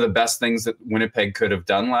was one of the best things that Winnipeg could have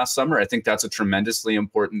done last summer, I think that's a tremendously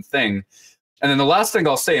important thing. And then the last thing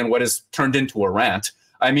I'll say, and what has turned into a rant,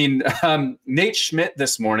 I mean, Nate Schmidt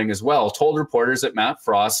this morning as well told reporters at Matt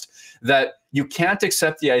Frost that you can't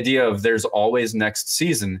accept the idea of there's always next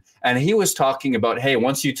season. And he was talking about, hey,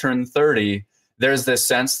 once you turn 30, there's this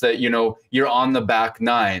sense that, you know, you're on the back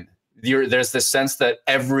nine. There's this sense that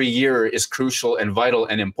every year is crucial and vital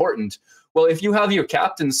and important. Well, if you have your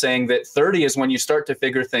captain saying that 30 is when you start to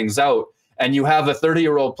figure things out, and you have a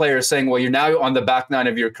 30-year-old player saying, well, you're now on the back nine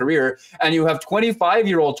of your career, and you have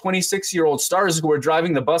 25-year-old, 26-year-old stars who are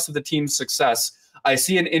driving the bus of the team's success, I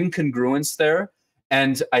see an incongruence there.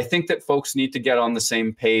 And I think that folks need to get on the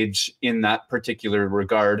same page in that particular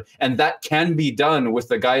regard. And that can be done with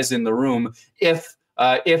the guys in the room if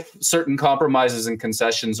certain compromises and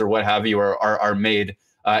concessions or what have you are made.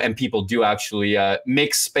 And people do actually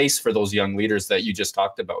make space for those young leaders that you just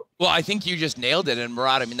talked about. Well, I think you just nailed it. And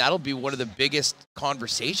Murat, I mean, that'll be one of the biggest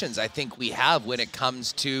conversations I think we have when it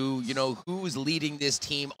comes to, you know, who's leading this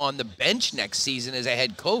team on the bench next season as a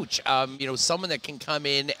head coach. You know, someone that can come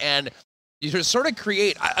in and you sort of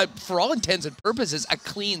create, for all intents and purposes, a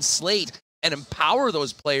clean slate and empower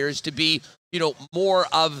those players to be, you know, more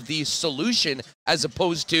of the solution as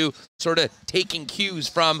opposed to sort of taking cues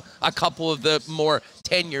from a couple of the more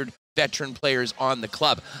tenured veteran players on the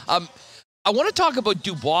club. I want to talk about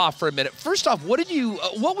Dubois for a minute. First off, what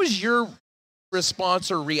was your response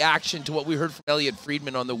or reaction to what we heard from Elliot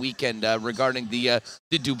Friedman on the weekend regarding the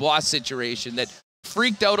Dubois situation that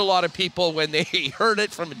freaked out a lot of people when they heard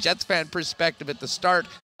it from a Jets fan perspective at the start?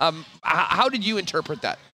 How did you interpret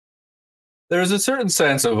that? There's a certain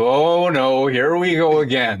sense of, oh no, here we go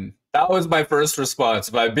again. That was my first response.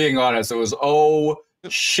 If I'm being honest, it was, oh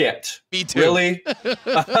shit. Me too. Really?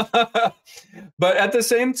 But at the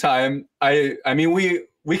same time, I mean,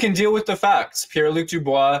 we can deal with the facts. Pierre-Luc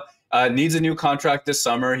Dubois needs a new contract this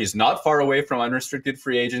summer. He's not far away from unrestricted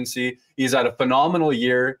free agency. He's had a phenomenal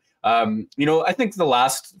year. You know, I think the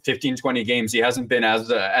last 15, 20 games, he hasn't been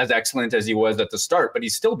as excellent as he was at the start, but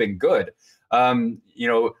he's still been good. You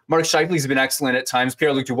know, Mark Scheifele's been excellent at times.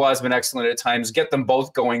 Pierre-Luc Dubois has been excellent at times. Get them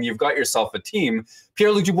both going. You've got yourself a team.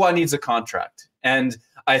 Pierre-Luc Dubois needs a contract. And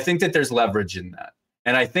I think that there's leverage in that.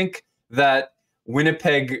 And I think that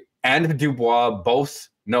Winnipeg and Dubois both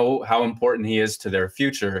know how important he is to their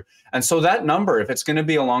future. And so that number, if it's going to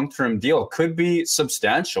be a long-term deal, could be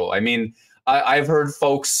substantial. I mean, I've heard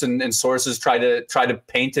folks and sources try to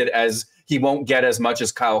paint it as he won't get as much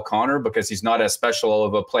as Kyle Connor because he's not as special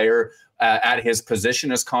of a player at his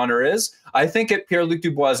position as Connor is. I think at Pierre-Luc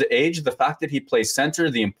Dubois' age, the fact that he plays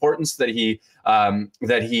center, the importance that he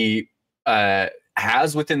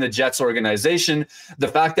has within the Jets organization, the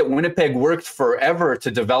fact that Winnipeg worked forever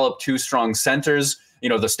to develop two strong centers, you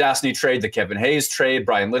know, the Stastny trade, the Kevin Hayes trade,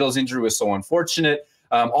 Brian Little's injury was so unfortunate,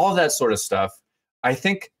 all of that sort of stuff. I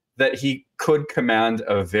think that he could command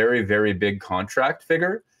a very, very big contract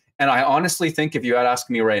figure. And I honestly think if you had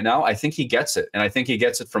asked me right now, I think he gets it. And I think he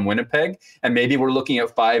gets it from Winnipeg. And maybe we're looking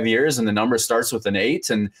at 5 years and the number starts with an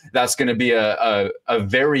 8. And that's going to be a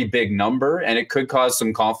very big number. And it could cause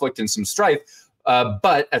some conflict and some strife.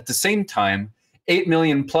 But at the same time, $8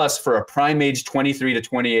 million plus for a prime age 23 to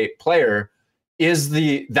 28 player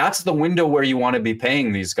that's the window where you want to be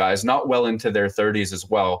paying these guys, not well into their 30s as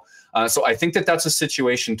well. So I think that that's a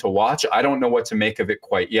situation to watch. I don't know what to make of it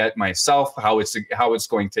quite yet myself, how it's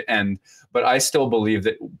going to end. But I still believe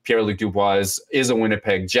that Pierre-Luc Dubois is a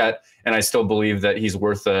Winnipeg Jet, and I still believe that he's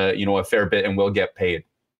worth a fair bit and will get paid.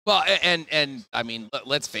 Well, and I mean,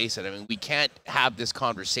 let's face it. I mean, we can't have this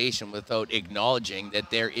conversation without acknowledging that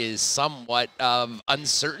there is somewhat of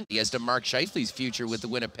uncertainty as to Mark Scheifele's future with the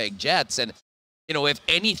Winnipeg Jets. And you know, if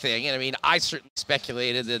anything, and I mean, I certainly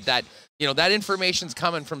speculated that you know, that information's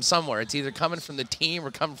coming from somewhere. It's either coming from the team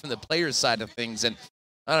or coming from the players' side of things. And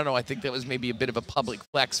I don't know, I think that was maybe a bit of a public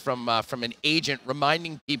flex from an agent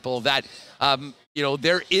reminding people that, you know,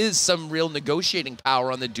 there is some real negotiating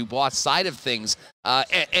power on the Dubois side of things.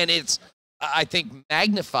 And it's, I think,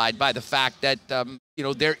 magnified by the fact that, you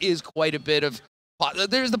know, there is quite a bit of,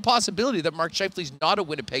 there's the possibility that Mark Scheifele's not a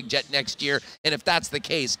Winnipeg Jet next year. And if that's the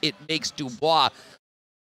case, it makes Dubois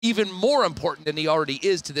even more important than he already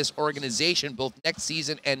is to this organization, both next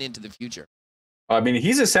season and into the future. I mean,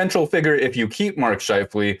 he's a central figure if you keep Mark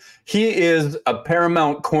Scheifele. He is a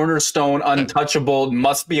paramount cornerstone, untouchable,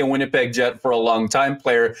 must be a Winnipeg Jet for a long time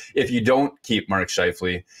player if you don't keep Mark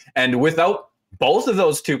Scheifele. And without both of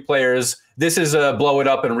those two players, this is a blow it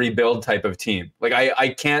up and rebuild type of team. Like, I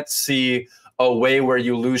can't see a way where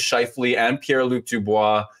you lose Scheifele and Pierre-Luc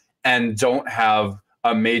Dubois and don't have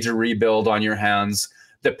a major rebuild on your hands,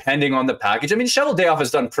 depending on the package. I mean, Cheveldayoff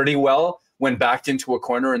has done pretty well when backed into a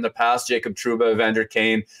corner in the past. Jacob Trouba, Evander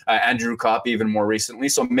Kane, Andrew Kopp even more recently.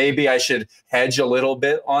 So maybe I should hedge a little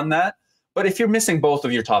bit on that. But if you're missing both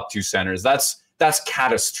of your top two centers, that's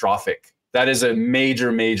catastrophic. That is a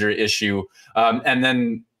major, major issue. And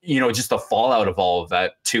then, you know, just the fallout of all of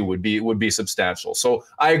that too would be substantial. So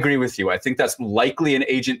I agree with you. I think that's likely an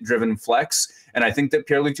agent-driven flex. And I think that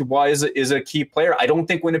Pierre-Luc Dubois is a key player. I don't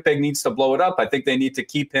think Winnipeg needs to blow it up. I think they need to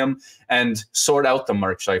keep him and sort out the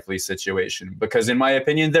Mark Scheifele situation. Because in my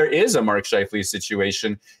opinion, there is a Mark Scheifele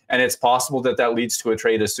situation. And it's possible that that leads to a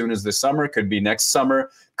trade as soon as this summer. Could be next summer.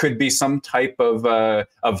 Could be some type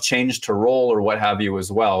of change to role or what have you as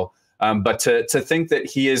well. But to think that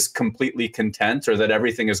he is completely content or that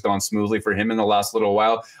everything has gone smoothly for him in the last little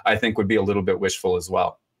while, I think would be a little bit wishful as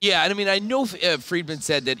well. Yeah, and I mean, I know Friedman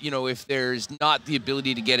said that, you know, if there's not the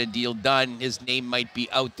ability to get a deal done, his name might be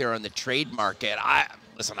out there on the trade market.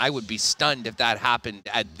 Listen, I would be stunned if that happened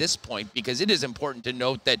at this point, because it is important to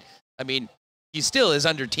note that, I mean, he still is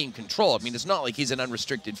under team control. I mean, it's not like he's an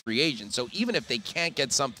unrestricted free agent. So even if they can't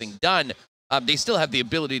get something done, they still have the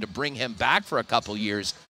ability to bring him back for a couple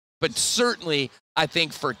years. But certainly, I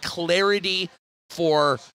think for clarity,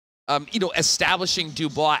 for you know, establishing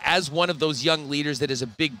Dubois as one of those young leaders that is a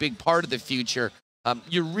big, big part of the future,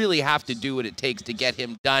 you really have to do what it takes to get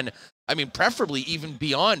him done. I mean, preferably even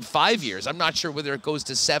beyond 5 years. I'm not sure whether it goes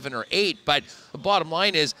to 7 or 8, but the bottom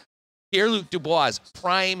line is Pierre-Luc Dubois'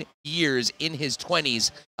 prime years in his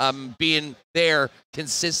 20s, being there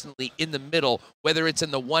consistently in the middle, whether it's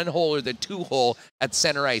in the 1-hole or the 2-hole at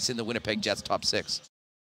center ice in the Winnipeg Jets top 6.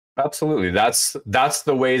 Absolutely. That's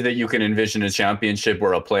the way that you can envision a championship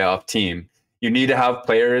or a playoff team. You need to have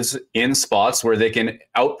players in spots where they can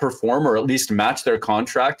outperform or at least match their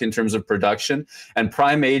contract in terms of production. And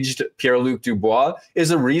prime-aged Pierre-Luc Dubois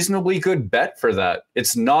is a reasonably good bet for that.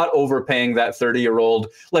 It's not overpaying that 30-year-old,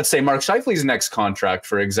 let's say Mark Scheifele's next contract,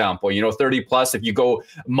 for example, you know, 30 plus, if you go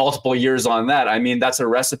multiple years on that, I mean, that's a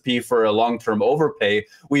recipe for a long-term overpay.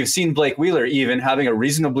 We've seen Blake Wheeler even having a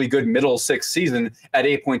reasonably good middle six season at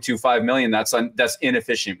 $8.25 million. That's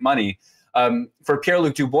inefficient money. For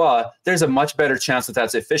Pierre-Luc Dubois, there's a much better chance that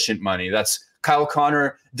that's efficient money. That's Kyle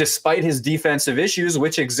Connor, despite his defensive issues,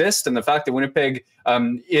 which exist, and the fact that Winnipeg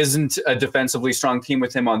isn't a defensively strong team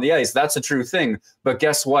with him on the ice, that's a true thing. But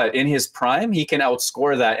guess what? In his prime, he can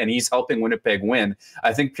outscore that, and he's helping Winnipeg win.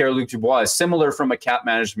 I think Pierre-Luc Dubois is similar from a cap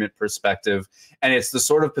management perspective, and it's the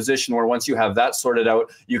sort of position where once you have that sorted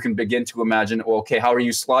out, you can begin to imagine, well, okay, how are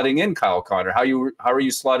you slotting in Kyle Connor? How are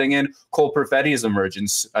you slotting in Cole Perfetti's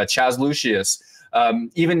emergence, Chaz Lucius?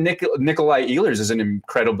 Even Nikolaj Ehlers is an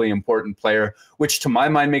incredibly important player, which to my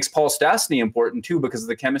mind makes Paul Stastny important too, because of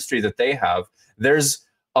the chemistry that they have. There's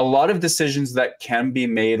a lot of decisions that can be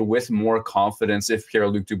made with more confidence if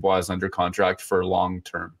Pierre-Luc Dubois is under contract for long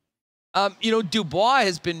term. You know, Dubois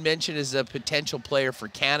has been mentioned as a potential player for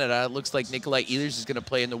Canada. It looks like Nikolaj Ehlers is going to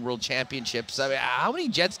play in the World Championships. I mean, how many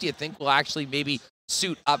Jets do you think will actually maybe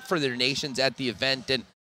suit up for their nations at the event? And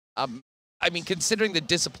I mean, considering the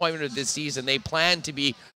disappointment of this season, they plan to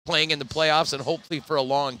be playing in the playoffs and hopefully for a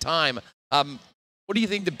long time. What do you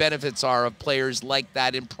think the benefits are of players like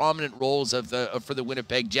that in prominent roles for the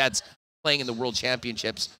Winnipeg Jets playing in the World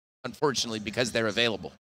Championships, unfortunately, because they're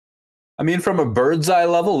available? I mean, from a bird's eye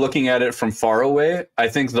level, looking at it from far away, I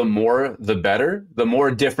think the more, the better. The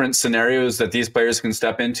more different scenarios that these players can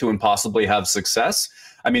step into and possibly have success.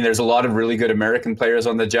 I mean, there's a lot of really good American players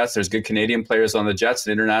on the Jets. There's good Canadian players on the Jets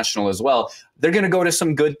and international as well. They're going to go to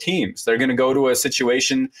some good teams. They're going to go to a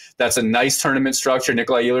situation that's a nice tournament structure.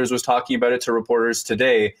 Nikolaj Ehlers was talking about it to reporters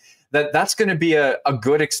today. That's going to be a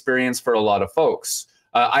good experience for a lot of folks.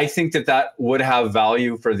 I think that would have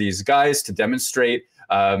value for these guys to demonstrate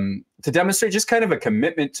just kind of a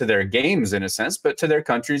commitment to their games in a sense, but to their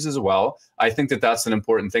countries as well. I think that that's an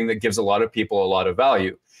important thing that gives a lot of people a lot of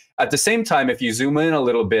value. At the same time, if you zoom in a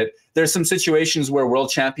little bit, there's some situations where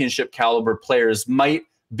world championship caliber players might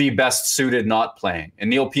be best suited not playing. And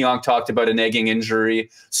Neil Pionk talked about a nagging injury.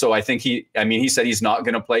 So I think he said he's not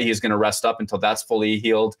going to play. He's going to rest up until that's fully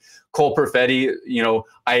healed. Cole Perfetti,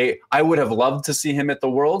 I would have loved to see him at the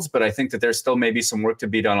Worlds, but I think that there's still maybe some work to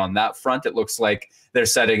be done on that front. It looks like they're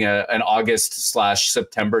setting an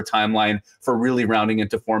August/September timeline for really rounding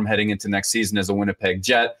into form heading into next season as a Winnipeg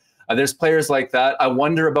Jet. There's players like that. I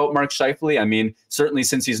wonder about Mark Scheifele. I mean, certainly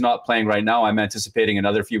since he's not playing right now, I'm anticipating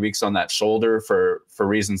another few weeks on that shoulder for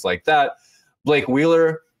reasons like that. Blake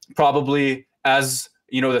Wheeler, probably as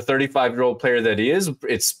the 35-year-old player that he is,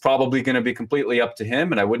 it's probably going to be completely up to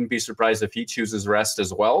him. And I wouldn't be surprised if he chooses rest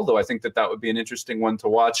as well, though I think that would be an interesting one to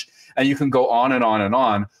watch. And you can go on and on and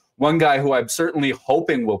on. One guy who I'm certainly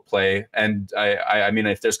hoping will play, and I mean,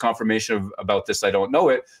 if there's confirmation about this, I don't know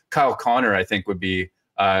it, Kyle Connor, I think would be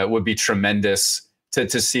tremendous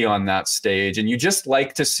to see on that stage. And you just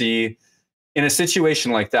like to see in a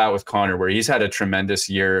situation like that with Connor, where he's had a tremendous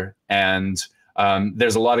year, and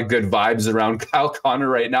there's a lot of good vibes around Kyle Connor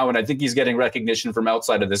right now. And I think he's getting recognition from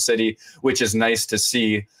outside of the city, which is nice to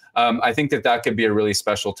see. I think that could be a really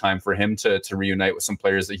special time for him to reunite with some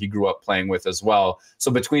players that he grew up playing with as well.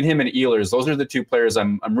 So between him and Ehlers, those are the two players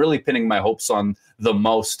I'm really pinning my hopes on the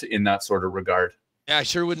most in that sort of regard. Yeah, I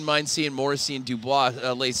sure wouldn't mind seeing Morrissey and Dubois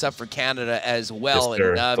lace up for Canada as well,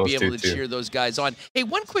 yes, and be able to cheer those guys on. Hey,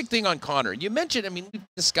 one quick thing on Connor. You mentioned, we've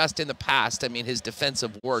discussed in the past, his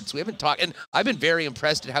defensive warts. We haven't talked, and I've been very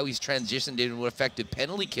impressed at how he's transitioned into an effective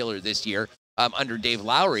penalty killer this year under Dave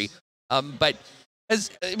Lowry. But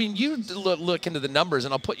you look into the numbers,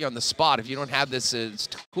 and I'll put you on the spot. If you don't have this, it's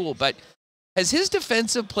cool. But has his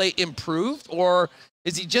defensive play improved, or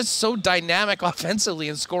is he just so dynamic offensively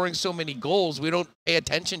and scoring so many goals we don't pay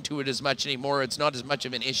attention to it as much anymore? It's not as much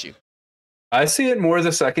of an issue. I see it more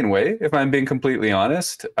the second way, if I'm being completely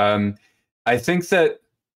honest. I think that,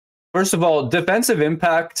 first of all, defensive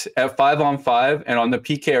impact at 5-on-5 and on the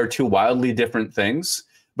PK are two wildly different things,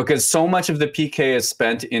 because so much of the PK is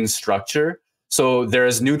spent in structure. So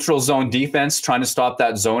there's neutral zone defense trying to stop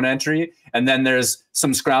that zone entry. And then there's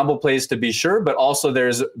some scramble plays to be sure, but also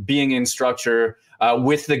there's being in structure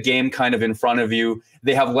with the game kind of in front of you.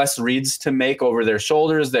 They have less reads to make over their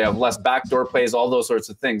shoulders. They have less backdoor plays, all those sorts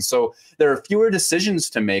of things. So there are fewer decisions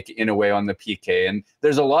to make in a way on the PK. And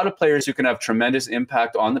there's a lot of players who can have tremendous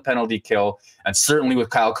impact on the penalty kill. And certainly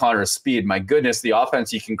with Kyle Connor's speed, my goodness, the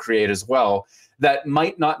offense he can create as well, that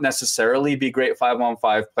might not necessarily be great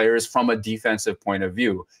 5-on-5 players from a defensive point of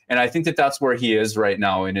view. And I think that that's where he is right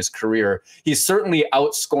now in his career. He's certainly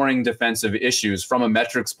outscoring defensive issues from a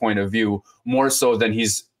metrics point of view, more so than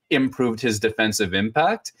he's improved his defensive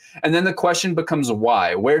impact. And then the question becomes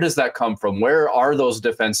why? Where does that come from? Where are those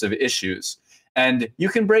defensive issues? And you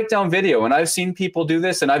can break down video, and I've seen people do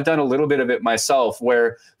this, and I've done a little bit of it myself,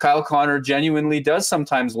 where Kyle Connor genuinely does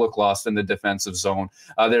sometimes look lost in the defensive zone.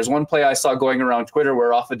 There's one play I saw going around Twitter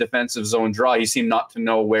where off a defensive zone draw, he seemed not to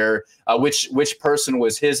know where which person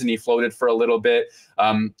was his, and he floated for a little bit.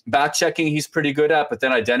 Back checking he's pretty good at, but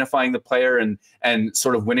then identifying the player and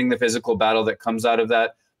sort of winning the physical battle that comes out of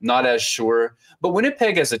that, not as sure. But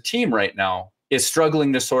Winnipeg as a team right now is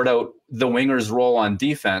struggling to sort out the winger's role on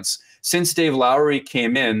defense. Since Dave Lowry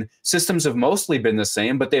came in, systems have mostly been the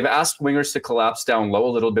same, but they've asked wingers to collapse down low a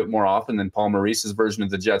little bit more often than Paul Maurice's version of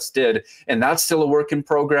the Jets did, and that's still a work in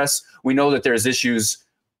progress. We know that there's issues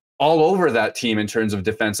all over that team in terms of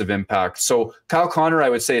defensive impact. So Kyle Connor, I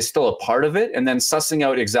would say, is still a part of it, and then sussing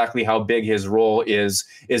out exactly how big his role is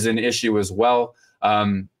an issue as well.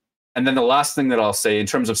 And then the last thing that I'll say in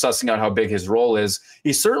terms of sussing out how big his role is,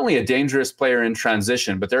 he's certainly a dangerous player in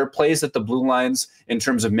transition, but there are plays at the blue lines in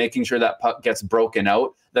terms of making sure that puck gets broken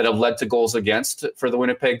out that have led to goals against for the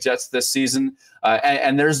Winnipeg Jets this season.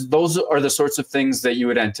 And those are the sorts of things that you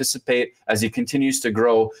would anticipate as he continues to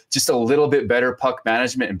grow. Just a little bit better puck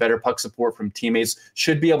management and better puck support from teammates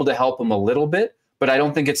should be able to help him a little bit, but I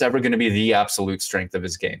don't think it's ever going to be the absolute strength of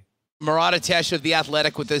his game. Murat of The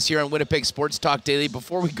Athletic with us here on Winnipeg Sports Talk Daily.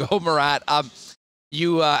 Before we go, Murat,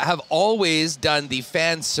 you have always done the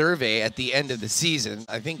fan survey at the end of the season.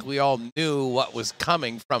 I think we all knew what was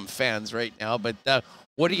coming from fans right now, but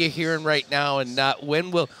what are you hearing right now? And when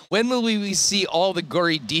will we see all the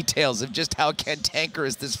gory details of just how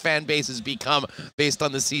cantankerous this fan base has become based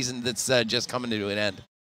on the season that's just coming to an end?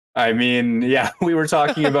 I mean, yeah, we were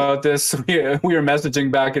talking about this. We were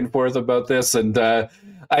messaging back and forth about this, and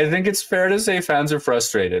I think it's fair to say fans are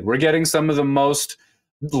frustrated. We're getting some of the most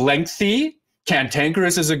lengthy,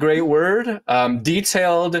 cantankerous is a great word,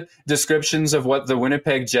 detailed descriptions of what the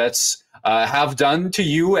Winnipeg Jets have done to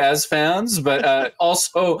you as fans, but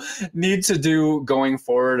also need to do going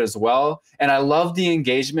forward as well. And I love the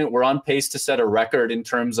engagement. We're on pace to set a record in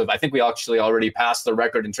terms of, I think we actually already passed the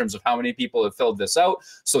record in terms of how many people have filled this out.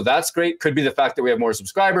 So that's great. Could be the fact that we have more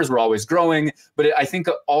subscribers. We're always growing. But I think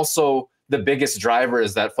also the biggest driver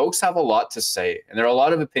is that folks have a lot to say. And there are a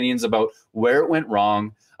lot of opinions about where it went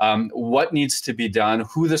wrong, what needs to be done,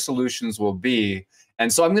 who the solutions will be.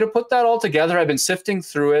 And so I'm going to put that all together. I've been sifting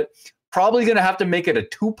through it. Probably going to have to make it a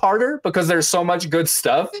two-parter because there's so much good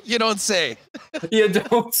stuff. You don't say. You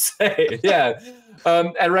don't say. Yeah.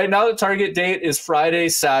 And right now the target date is Friday,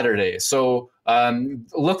 Saturday. So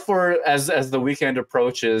look for, as the weekend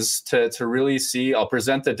approaches, to really see. I'll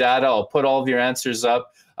present the data. I'll put all of your answers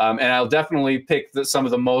up. And I'll definitely pick some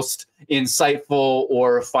of the most insightful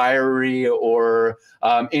or fiery or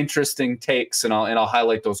interesting takes, and I'll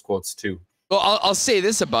highlight those quotes too. Well, I'll say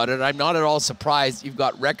this about it. I'm not at all surprised you've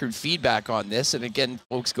got record feedback on this. And again,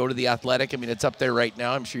 folks, go to The Athletic. I mean, it's up there right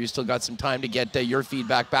now. I'm sure you still got some time to get your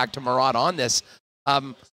feedback back to Murat on this.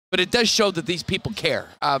 But it does show that these people care.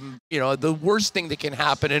 You know, the worst thing that can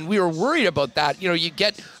happen, and we were worried about that, you know, you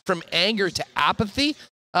get from anger to apathy.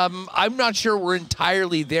 I'm not sure we're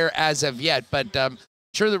entirely there as of yet, but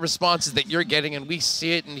sure the responses that you're getting, and we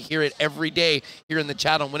see it and hear it every day here in the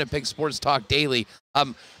chat on Winnipeg Sports Talk Daily.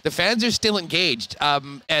 The fans are still engaged,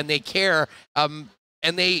 and they care, and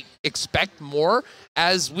they expect more,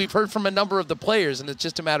 as we've heard from a number of the players, and it's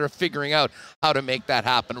just a matter of figuring out how to make that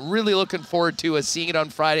happen. Really looking forward to seeing it on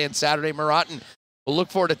Friday and Saturday, Murat, and we'll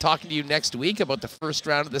look forward to talking to you next week about the first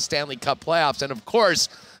round of the Stanley Cup playoffs, and of course,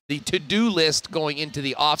 the to-do list going into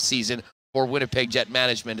the offseason for Winnipeg Jet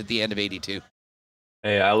management at the end of 82.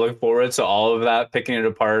 Hey, I look forward to all of that, picking it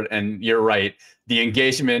apart. And you're right. The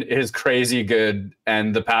engagement is crazy good.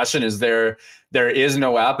 And the passion is there. There is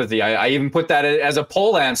no apathy. I even put that as a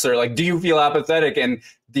poll answer. Like, do you feel apathetic? And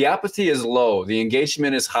the apathy is low. The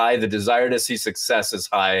engagement is high. The desire to see success is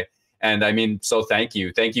high. And I mean, so thank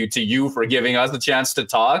you. Thank you to you for giving us the chance to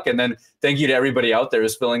talk. And then thank you to everybody out there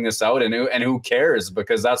who's filling this out and who cares,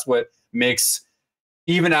 because that's what makes,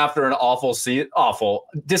 even after an awful,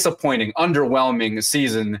 disappointing, underwhelming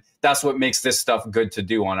season, that's what makes this stuff good to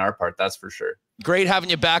do on our part. That's for sure. Great having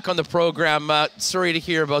you back on the program. Sorry to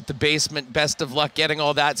hear about the basement. Best of luck getting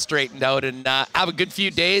all that straightened out, and have a good few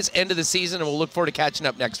days, end of the season, and we'll look forward to catching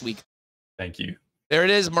up next week. Thank you. There it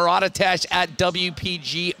is, Murat Atesh at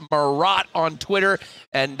WPG Murat on Twitter,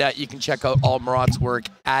 and you can check out all Murat's work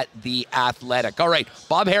at The Athletic. All right,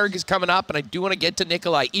 Bob Harig is coming up, and I do want to get to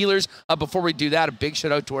Nikolaj Ehlers. Before we do that, a big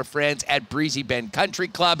shout out to our friends at Breezy Bend Country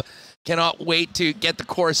Club. Cannot wait to get the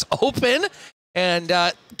course open and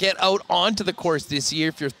get out onto the course this year.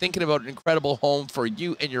 If you're thinking about an incredible home for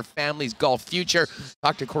you and your family's golf future,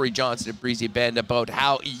 talk to Corey Johnson at Breezy Bend about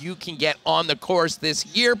how you can get on the course this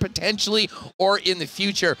year, potentially, or in the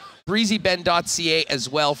future. breezybend.ca as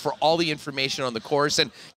well for all the information on the course.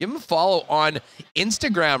 And give them a follow on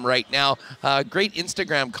Instagram right now. Great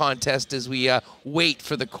Instagram contest as we wait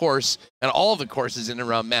for the course and all of the courses in and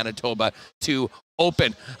around Manitoba to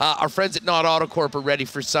open. Our friends at Not Auto Corp are ready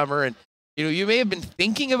for summer, and you know, you may have been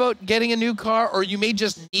thinking about getting a new car, or you may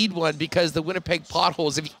just need one because the Winnipeg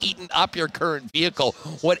potholes have eaten up your current vehicle.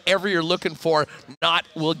 Whatever you're looking for, Not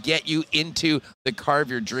will get you into the car of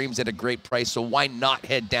your dreams at a great price. So why not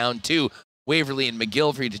head down to Waverly and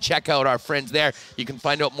McGill for you to check out our friends there. You can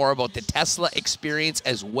find out more about the Tesla experience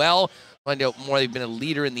as well. Find out more. They've been a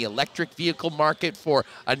leader in the electric vehicle market for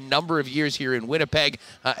a number of years here in Winnipeg,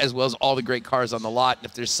 as well as all the great cars on the lot. And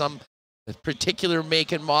if there's some particular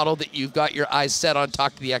make and model that you've got your eyes set on,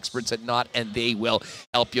 talk to the experts at Knott, and they will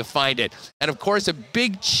help you find it. And of course, a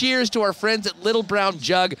big cheers to our friends at Little Brown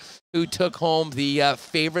Jug, who took home the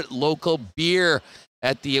favorite local beer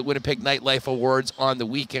at the Winnipeg Nightlife Awards on the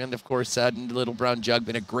weekend. Of course, Little Brown Jug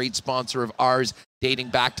been a great sponsor of ours dating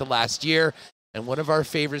back to last year, and one of our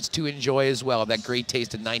favorites to enjoy as well. That great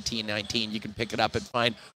taste of 1919. You can pick it up and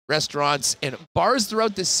find restaurants and bars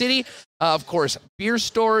throughout the city. Of course, beer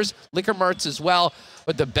stores, liquor marts as well.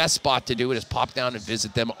 But the best spot to do it is pop down and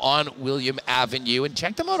visit them on William Avenue. And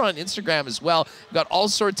check them out on Instagram as well. We've got all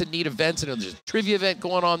sorts of neat events. And there's a trivia event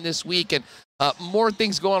going on this week. And more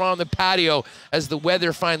things going on the patio as the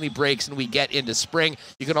weather finally breaks and we get into spring.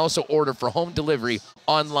 You can also order for home delivery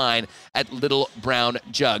online at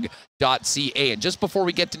littlebrownjug.ca. And just before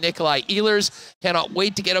we get to Nikolaj Ehlers, cannot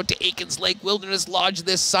wait to get out to Aikens Lake Wilderness Lodge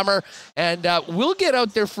this summer. And we'll get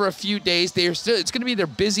out there for a few days. It's going to be their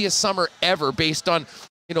busiest summer ever based on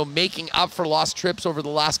making up for lost trips over the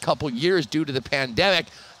last couple years due to the pandemic.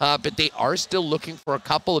 But they are still looking for a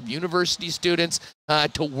couple of university students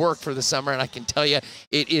to work for the summer. And I can tell you,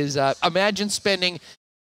 it is, imagine spending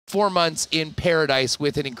 4 months in paradise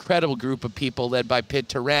with an incredible group of people led by Pitt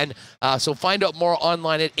Terren. So find out more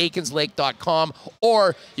online at AkinsLake.com,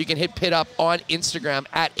 or you can hit Pitt up on Instagram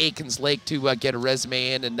at Akins Lake to get a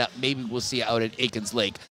resume in, and maybe we'll see you out at Akins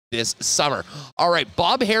Lake this summer. All right,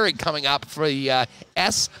 Bob Harig coming up for the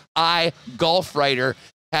SI Golf Writer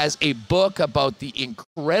has a book about the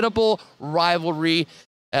incredible rivalry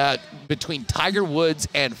between Tiger Woods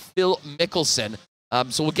and Phil Mickelson.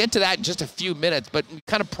 So we'll get to that in just a few minutes, but we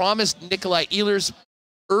kind of promised Nikolaj Ehlers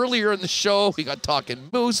earlier in the show. We got talking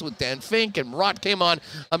Moose with Dan Fink, and Murat came on.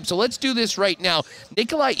 So let's do this right now.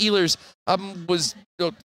 Nikolaj Ehlers was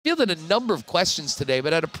fielded a number of questions today,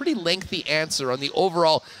 but had a pretty lengthy answer on the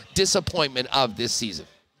overall disappointment of this season.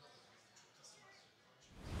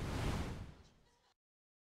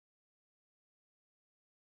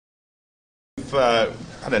 We've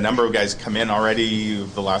had a number of guys come in already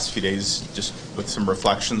the last few days just with some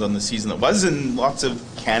reflections on the season that was, and lots of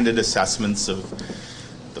candid assessments of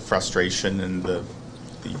the frustration and the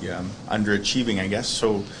underachieving, I guess.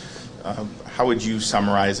 So how would you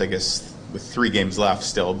summarize, I guess, with 3 games left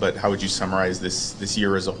still, but how would you summarize this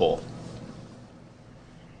year as a whole?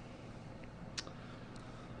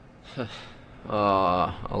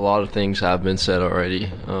 A lot of things have been said already.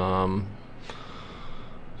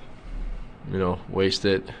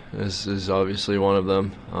 Wasted is obviously one of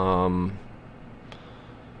them.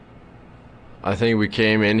 I think we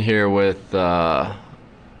came in here with a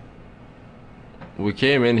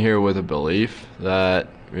belief that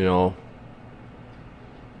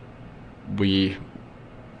we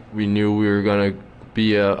knew we were gonna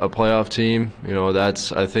be a playoff team.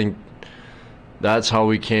 I think that's how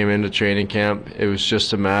we came into training camp. It was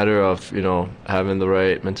just a matter of having the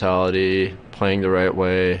right mentality, playing the right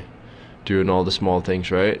way, doing all the small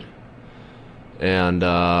things right. And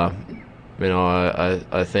I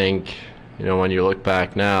think when you look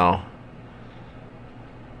back now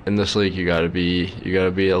in this league, you gotta be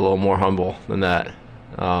a little more humble than that,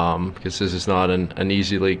 because this is not an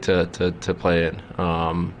easy league to play in,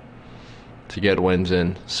 to get wins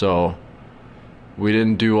in. So we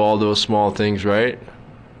didn't do all those small things right.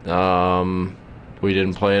 We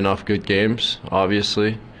didn't play enough good games,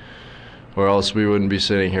 obviously, or else we wouldn't be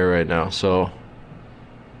sitting here right now. So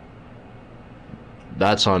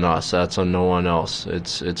that's on us. That's on no one else.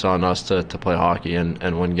 It's on us to play hockey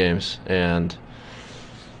and win games. And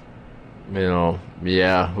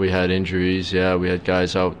yeah, we had injuries. Yeah, we had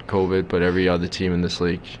guys out COVID, but every other team in this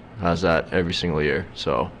league has that every single year.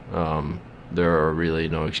 So there are really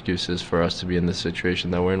no excuses for us to be in the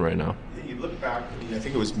situation that we're in right now. You look back, I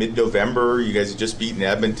think it was mid-November, you guys had just beaten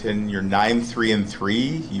Edmonton. You're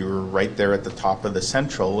 9-3-3. You were right there at the top of the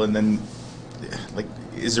Central. And then,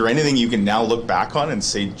 is there anything you can now look back on and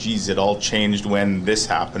say, geez, it all changed when this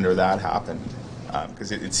happened or that happened?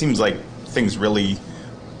 Because it seems like things really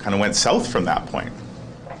kind of went south from that point.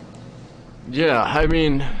 Yeah, I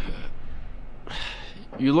mean,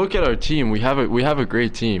 you look at our team. We have a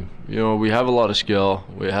great team. We have a lot of skill.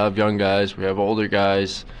 We have young guys. We have older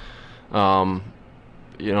guys. I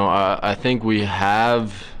think we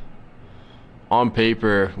have on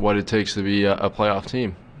paper what it takes to be a playoff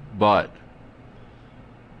team. But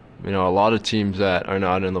a lot of teams that are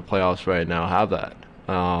not in the playoffs right now have that.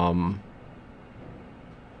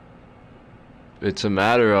 It's a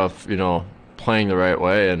matter of playing the right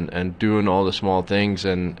way and doing all the small things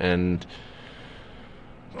and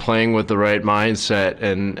playing with the right mindset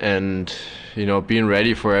and being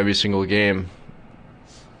ready for every single game.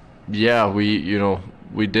 Yeah,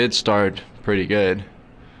 we did start pretty good,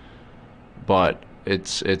 but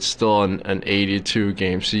it's still an 82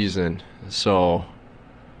 game season. So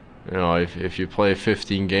if you play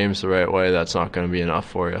 15 games the right way, that's not going to be enough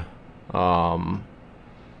for you.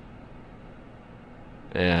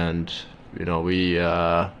 And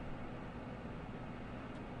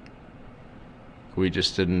we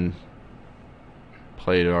just didn't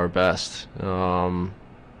play to our best.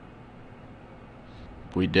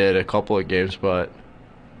 We did a couple of games, but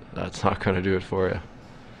that's not going to do it for you.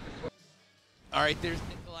 All right, there's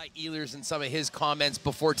Nikolaj Ehlers and some of his comments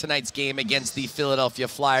before tonight's game against the Philadelphia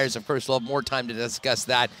Flyers. Of course, we'll have more time to discuss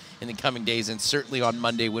that in the coming days, and certainly on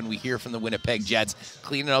Monday when we hear from the Winnipeg Jets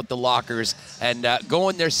cleaning out the lockers and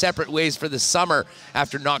going their separate ways for the summer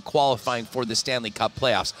after not qualifying for the Stanley Cup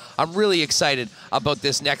playoffs. I'm really excited about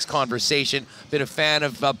this next conversation. Been a fan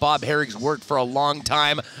of Bob Harig's work for a long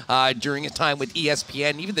time during his time with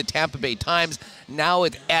ESPN, even the Tampa Bay Times, now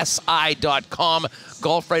with SI.com.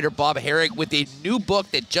 golf writer Bob Harig, with a new book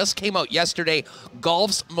that just came out yesterday,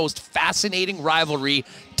 Golf's Most Fascinating Rivalry,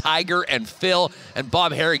 Tiger and Phil. And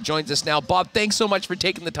Bob Harig joins us now. Bob, thanks so much for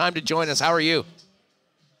taking the time to join us. How are you?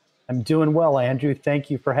 I'm doing well, Andrew. Thank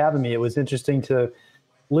you for having me. It was interesting to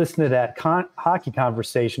listen to that hockey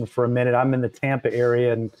conversation for a minute. I'm in the Tampa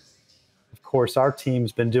area, and of course, our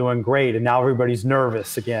team's been doing great, and now everybody's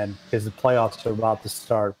nervous again because the playoffs are about to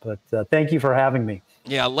start. But thank you for having me.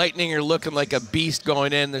 Yeah, Lightning are looking like a beast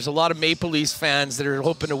going in. There's a lot of Maple Leafs fans that are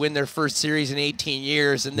hoping to win their first series in 18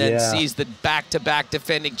 years and then sees the back-to-back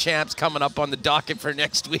defending champs coming up on the docket for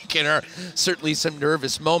next week, and are certainly some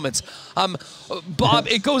nervous moments. Bob,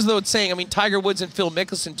 it goes without saying, I mean, Tiger Woods and Phil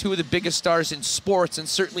Mickelson, two of the biggest stars in sports and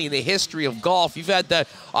certainly in the history of golf. You've had the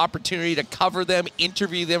opportunity to cover them,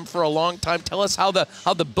 interview them for a long time. Tell us how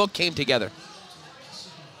the book came together.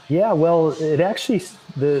 Yeah, well, it actually,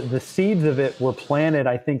 the seeds of it were planted,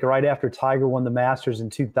 I think, right after Tiger won the Masters in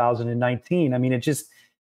 2019. I mean, it just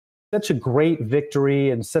such a great victory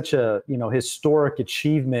and such a, historic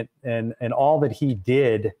achievement, and all that he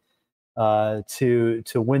did to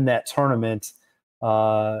win that tournament,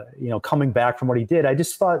 coming back from what he did. I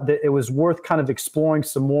just thought that it was worth kind of exploring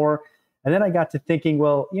some more. And then I got to thinking,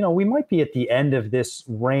 well, we might be at the end of this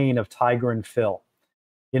reign of Tiger and Phil.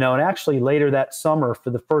 And actually later that summer, for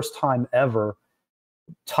the first time ever,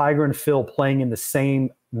 Tiger and Phil playing in the same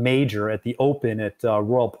major at the Open at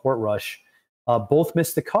Royal Portrush, both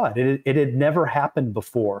missed the cut. It had never happened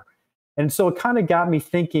before. And so it kind of got me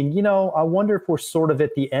thinking, I wonder if we're sort of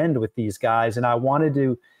at the end with these guys. And I wanted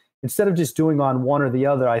to, instead of just doing on one or the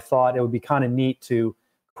other, I thought it would be kind of neat to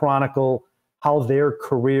chronicle how their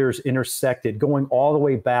careers intersected, going all the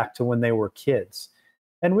way back to when they were kids.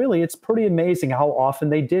 And really, it's pretty amazing how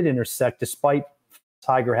often they did intersect, despite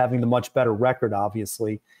Tiger having the much better record,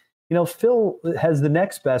 obviously. Phil has the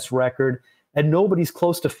next best record, and nobody's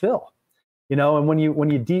close to Phil. And when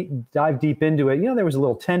you dive deep into it, there was a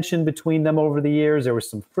little tension between them over the years. There was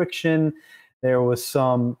some friction. There was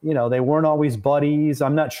some, they weren't always buddies.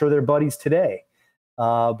 I'm not sure they're buddies today.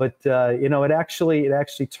 But it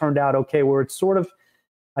actually turned out okay, where it's sort of,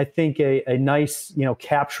 I think, a nice,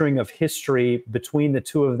 capturing of history between the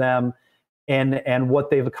two of them and what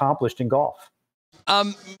they've accomplished in golf.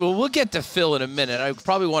 Well, we'll get to Phil in a minute. I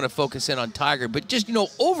probably want to focus in on Tiger, but just,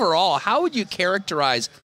 overall, how would you characterize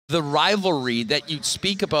the rivalry that you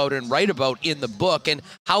speak about and write about in the book, and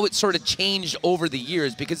how it sort of changed over the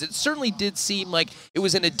years? Because it certainly did seem like it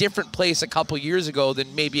was in a different place a couple years ago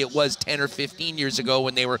than maybe it was 10 or 15 years ago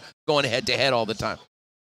when they were going head-to-head all the time.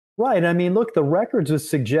 Right. I mean, look, the records would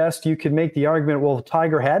suggest you could make the argument, well,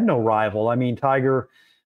 Tiger had no rival. I mean, Tiger,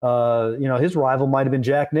 his rival might have been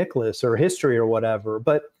Jack Nicklaus or history or whatever.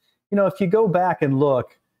 But, if you go back and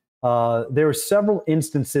look, there were several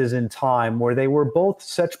instances in time where they were both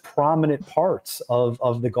such prominent parts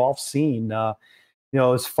of the golf scene.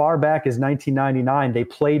 As far back as 1999, they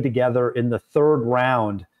played together in the third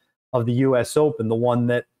round of the U.S. Open, the one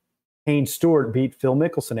that Haynes Stewart beat Phil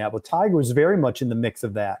Mickelson at. But Tiger was very much in the mix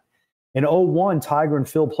of that. In 2001, Tiger and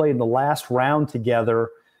Phil played in the last round together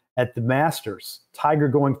at the Masters, Tiger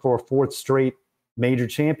going for a fourth straight major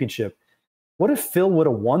championship. What if Phil would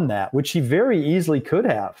have won that, which he very easily could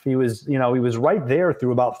have? He was right there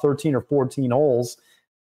through about 13 or 14 holes.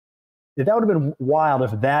 That would have been wild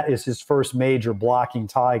if that is his first major, blocking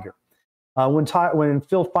Tiger. When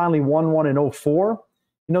Phil finally won one in 2004,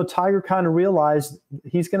 Tiger kind of realized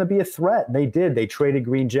he's going to be a threat. They did. They traded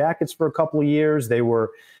green jackets for a couple of years. They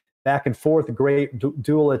were back and forth, a great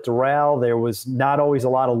duel at Doral. There was not always a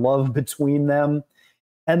lot of love between them.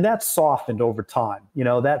 And that softened over time.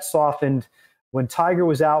 That softened when Tiger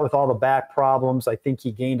was out with all the back problems. I think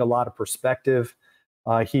he gained a lot of perspective.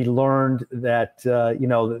 He learned that,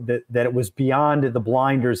 that it was beyond the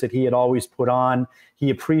blinders that he had always put on.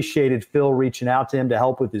 He appreciated Phil reaching out to him to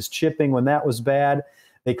help with his chipping when that was bad.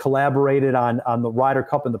 They collaborated on the Ryder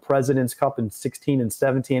Cup and the President's Cup in 16 and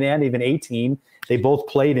 17 and even 18. They both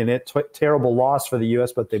played in it. Terrible loss for the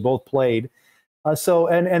U.S., but they both played.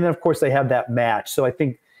 And of course they had that match. So I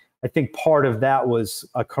think part of that was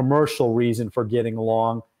a commercial reason for getting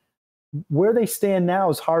along. Where they stand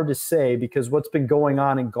now is hard to say, because what's been going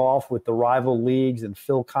on in golf with the rival leagues and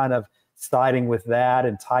Phil kind of siding with that,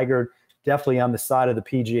 and Tiger definitely on the side of the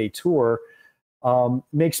PGA Tour,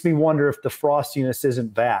 makes me wonder if the frostiness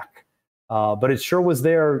isn't back. But it sure was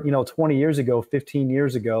there, 20 years ago, 15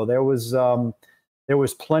 years ago. There was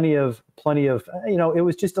plenty of, it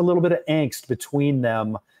was just a little bit of angst between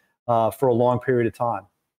them for a long period of time.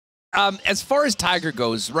 As far as Tiger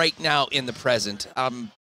goes right now in the present,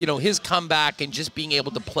 his comeback and just being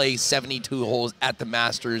able to play 72 holes at the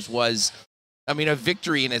Masters was I mean, a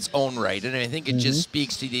victory in its own right. And I think it just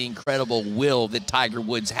speaks to the incredible will that Tiger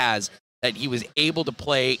Woods has, that he was able to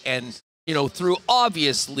play and, you know, through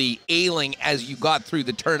obviously ailing as you got through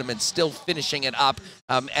the tournament, still finishing it up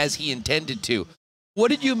as he intended to. What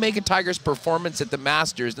did you make of Tiger's performance at the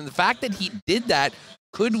Masters? And the fact that he did that,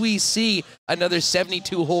 could we see another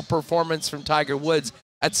 72-hole performance from Tiger Woods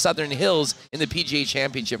at Southern Hills in the PGA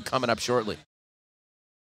Championship coming up shortly?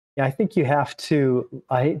 Yeah, I think you have to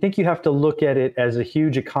look at it as a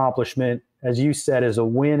huge accomplishment, as you said, as a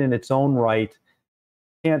win in its own right.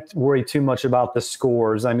 Can't worry too much about the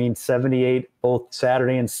scores. I mean, 78 both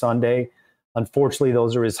Saturday and Sunday. Unfortunately,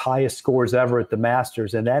 those are his highest scores ever at the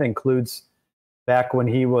Masters, and that includes back when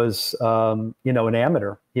he was, an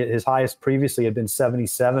amateur. His highest previously had been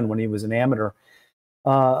 77 when he was an amateur.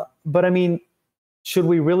 But I mean, should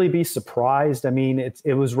we really be surprised? I mean,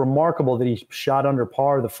 it was remarkable that he shot under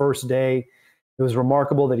par the first day. It was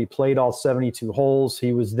remarkable that he played all 72 holes.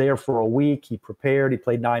 He was there for a week. He prepared. He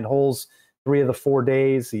played 9 holes 3 of the 4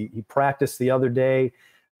 days. He practiced the other day.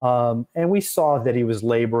 And we saw that he was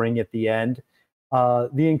laboring at the end.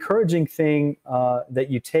 The encouraging thing that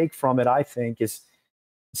you take from it, I think, is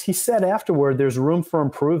he said afterward, there's room for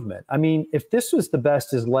improvement. I mean, if this was the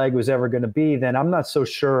best his leg was ever going to be, then I'm not so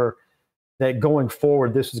sure that going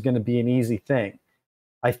forward, this was going to be an easy thing.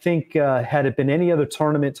 I think had it been any other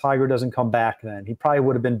tournament, Tiger doesn't come back then. He probably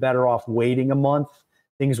would have been better off waiting a month.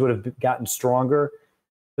 Things would have gotten stronger.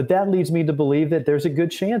 But that leads me to believe that there's a good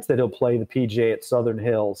chance that he'll play the PGA at Southern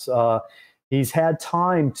Hills. He's had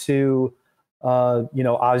time to,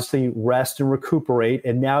 obviously rest and recuperate.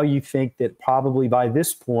 And now you think that probably by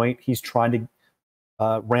this point, he's trying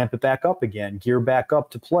to ramp it back up again, gear back up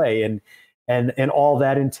to play. And all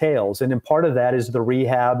that entails. And part of that is the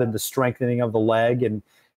rehab and the strengthening of the leg. And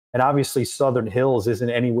obviously Southern Hills isn't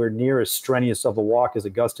anywhere near as strenuous of a walk as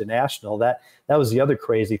Augusta National. That was the other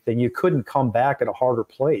crazy thing. You couldn't come back at a harder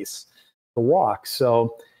place to walk.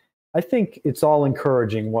 So I think it's all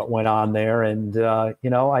encouraging what went on there. And,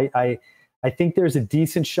 I think there's a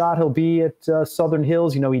decent shot he'll be at Southern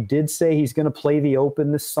Hills. He did say he's going to play the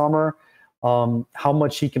Open this summer. How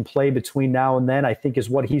much he can play between now and then, I think, is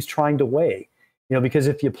what he's trying to weigh. Because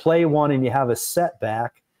if you play one and you have a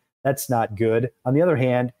setback, that's not good. On the other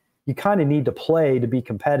hand, you kind of need to play to be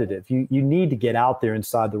competitive. You need to get out there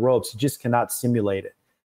inside the ropes. You just cannot simulate it.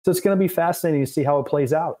 So it's going to be fascinating to see how it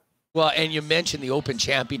plays out. Well, and you mentioned the Open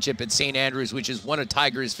Championship at St. Andrews, which is one of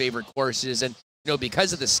Tiger's favorite courses. And,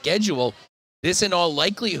 because of the schedule, this in all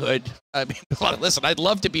likelihood, I mean, listen, I'd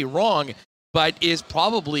love to be wrong, but is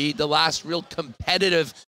probably the last real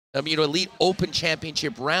competitive, elite Open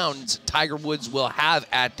Championship rounds Tiger Woods will have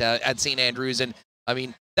at St. Andrews. And, I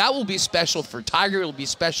mean, that will be special for Tiger. It will be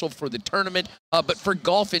special for the tournament, but for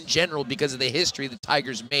golf in general because of the history that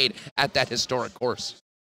Tiger's made at that historic course.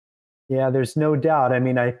 Yeah, there's no doubt. I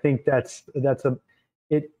mean, I think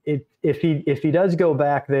if he does go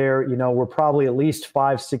back there, we're probably at least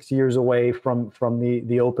 5-6 years away from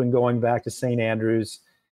the Open going back to St. Andrews.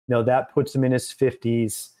 That puts him in his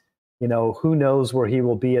 50s. Who knows where he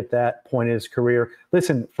will be at that point in his career.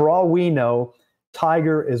 Listen, for all we know,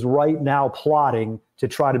 Tiger is right now plotting to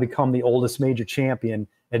try to become the oldest major champion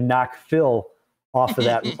and knock Phil off of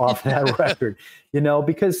that record.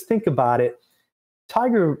 Because think about it.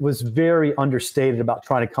 Tiger was very understated about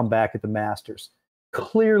trying to come back at the Masters.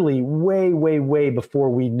 Clearly, way, way, way before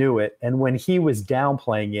we knew it. And when he was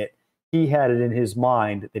downplaying it, he had it in his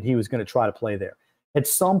mind that he was going to try to play there. At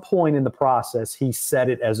some point in the process, he set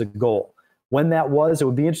it as a goal. When that was, it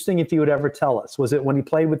would be interesting if he would ever tell us. Was it when he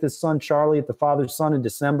played with his son, Charlie, at the Father's Son in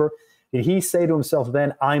December? Did he say to himself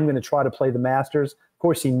then, I'm going to try to play the Masters? Of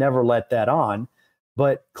course, he never let that on.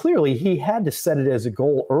 But clearly, he had to set it as a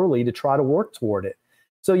goal early to try to work toward it.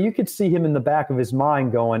 So you could see him in the back of his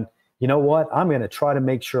mind going, you know what? I'm going to try to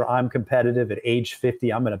make sure I'm competitive at age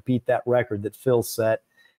 50. I'm going to beat that record that Phil set.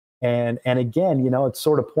 And again, it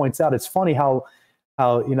sort of points out, it's funny how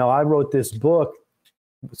I wrote this book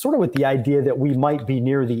sort of with the idea that we might be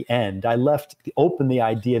near the end. I left open the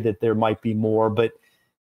idea that there might be more, but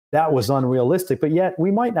that was unrealistic. But yet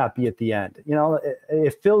we might not be at the end.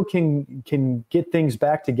 If Phil can get things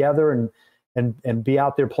back together and be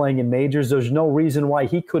out there playing in majors, there's no reason why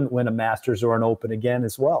he couldn't win a Masters or an Open again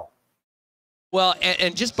as well. Well,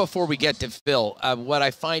 and just before we get to Phil, what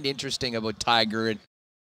I find interesting about Tiger, and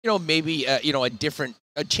maybe a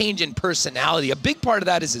change in personality. A big part of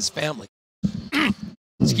that is his family.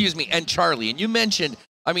 Excuse me, and Charlie. And you mentioned,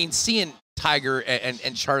 I mean, seeing Tiger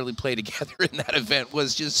and Charlie play together in that event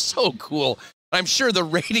was just so cool. I'm sure the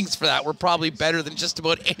ratings for that were probably better than just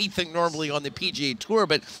about anything normally on the PGA Tour.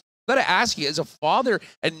 But got to ask you, as a father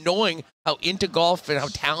and knowing how into golf and how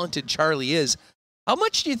talented Charlie is, how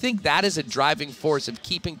much do you think that is a driving force of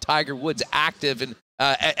keeping Tiger Woods active and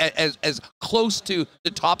as close to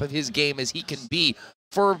the top of his game as he can be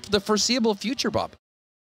for the foreseeable future, Bob?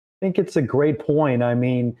 I think it's a great point. I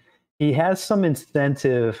mean, he has some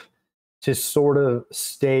incentive to sort of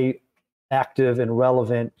stay active and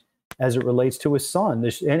relevant as it relates to his son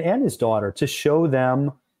and his daughter, to show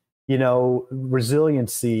them, you know,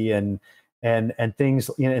 resiliency and things,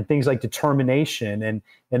 you know, and things like determination.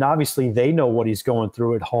 And obviously they know what he's going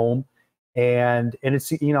through at home. And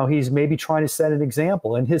it's, you know, he's maybe trying to set an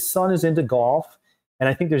example. And his son is into golf. And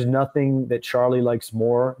I think there's nothing that Charlie likes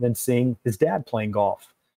more than seeing his dad playing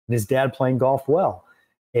golf, and his dad playing golf well.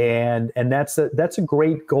 And that's a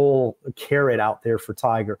great goal, carrot out there for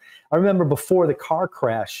Tiger. I remember before the car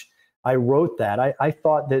crash, I wrote that. I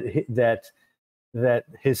thought that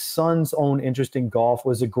his son's own interest in golf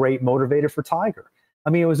was a great motivator for Tiger. I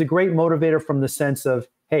mean, it was a great motivator from the sense of,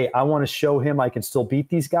 hey, I want to show him I can still beat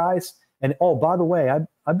these guys. And, oh, by the way,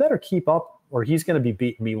 I better keep up, or he's going to be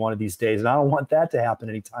beating me one of these days. And I don't want that to happen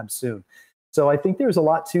anytime soon. So I think there's a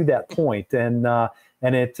lot to that point, and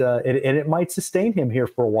it might sustain him here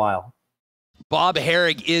for a while. Bob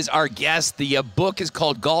Harig is our guest. The book is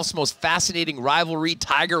called Golf's Most Fascinating Rivalry,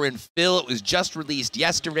 Tiger and Phil. It was just released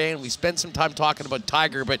yesterday, and we spent some time talking about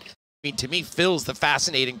Tiger, but I mean, to me, Phil's the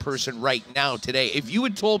fascinating person right now today. If you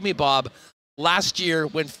had told me, Bob, last year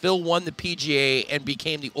when Phil won the PGA and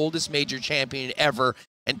became the oldest major champion ever,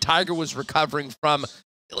 and Tiger was recovering from,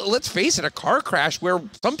 let's face it, a car crash where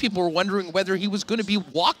some people were wondering whether he was going to be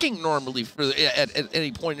walking normally at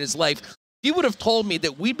any point in his life, you would have told me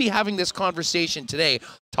that we'd be having this conversation today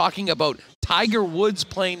talking about Tiger Woods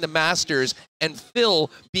playing the Masters and Phil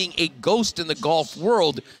being a ghost in the golf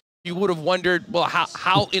world. You would have wondered, well,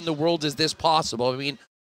 how in the world is this possible? I mean,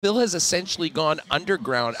 Phil has essentially gone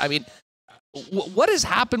underground. I mean, what has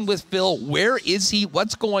happened with Phil? Where is he?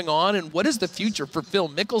 What's going on? And what is the future for Phil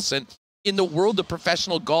Mickelson in the world of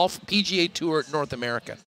professional golf, PGA Tour, North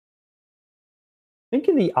America? Think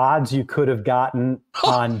of the odds you could have gotten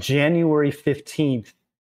on January 15th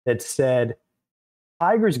that said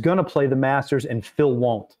Tiger's going to play the Masters and Phil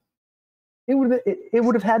won't. It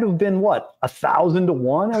would have had to have been, what, 1,000 to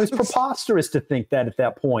 1? It was preposterous to think that at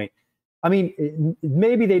that point. I mean,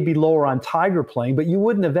 maybe they'd be lower on Tiger playing, but you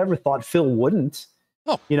wouldn't have ever thought Phil wouldn't.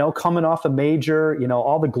 Oh. You know, coming off a major, you know,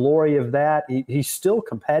 all the glory of that. He's still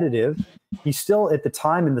competitive. He's still at the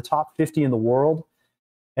time in the top 50 in the world.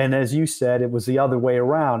 And as you said, it was the other way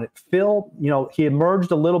around. Phil, you know, he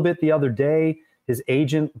emerged a little bit the other day. His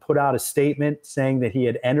agent put out a statement saying that he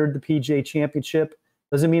had entered the PGA Championship.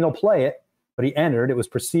 Doesn't mean he'll play it, but he entered. It was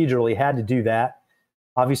procedural. He had to do that.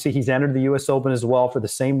 Obviously, he's entered the U.S. Open as well for the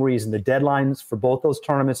same reason. The deadlines for both those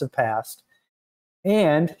tournaments have passed.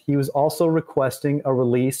 And he was also requesting a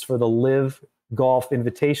release for the Live Golf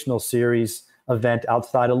Invitational Series event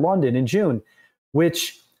outside of London in June,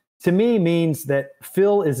 which to me means that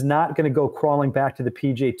Phil is not going to go crawling back to the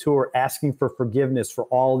PGA Tour asking for forgiveness for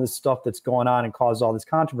all of this stuff that's going on and caused all this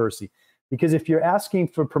controversy. Because if you're asking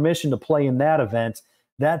for permission to play in that event,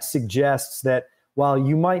 that suggests that while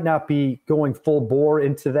you might not be going full bore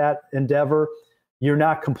into that endeavor, you're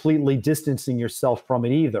not completely distancing yourself from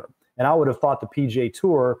it either. And I would have thought the PGA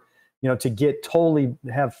Tour, you know, to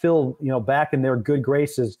have Phil, you know, back in their good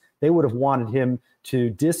graces, they would have wanted him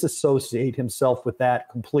to disassociate himself with that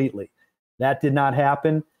completely. That did not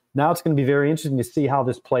happen. Now it's going to be very interesting to see how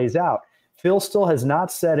this plays out. Phil still has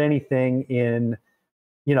not said anything in,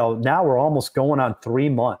 you know, now we're almost going on 3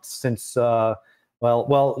 months since,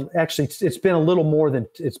 actually it's been a little more than,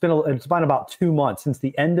 it's been about 2 months since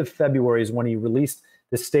the end of February is when he released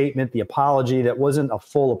the statement, the apology that wasn't a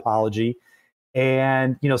full apology,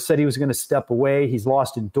 and, you know, said he was going to step away. He's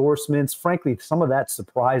lost endorsements. Frankly, some of that's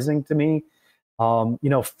surprising to me. You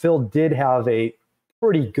know, Phil did have a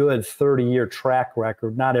pretty good 30-year track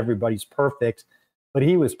record. Not everybody's perfect, but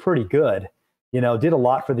he was pretty good. You know, did a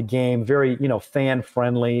lot for the game, very, you know,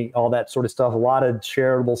 fan-friendly, all that sort of stuff, a lot of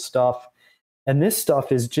charitable stuff. And this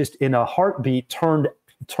stuff is just in a heartbeat turned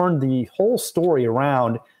the whole story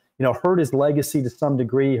around, you know, hurt his legacy to some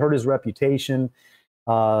degree, hurt his reputation.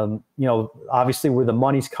 You know, obviously where the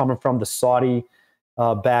money's coming from, the Saudi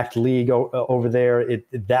backed league over there,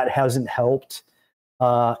 that hasn't helped.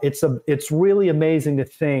 It's really amazing to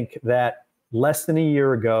think that less than a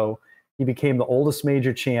year ago, he became the oldest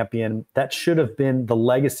major champion. That should have been the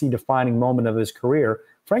legacy defining moment of his career.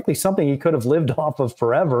 Frankly, something he could have lived off of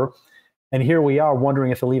forever. And here we are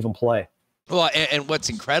wondering if he'll even play. Well, and what's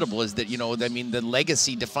incredible is that, you know, I mean, the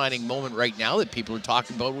legacy-defining moment right now that people are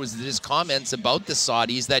talking about was his comments about the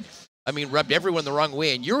Saudis that, I mean, rubbed everyone the wrong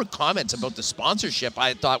way. And your comments about the sponsorship,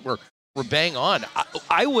 I thought were bang on.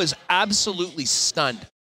 I was absolutely stunned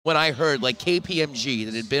when I heard, like, KPMG,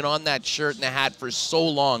 that had been on that shirt and the hat for so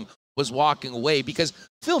long, was walking away, because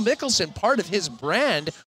Phil Mickelson, part of his brand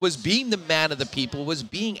was being the man of the people, was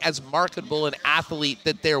being as marketable an athlete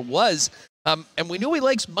that there was. And we know he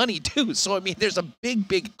likes money too. So, I mean, there's a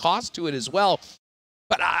big cost to it as well.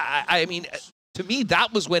 But I mean, to me,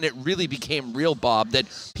 that was when it really became real, Bob, that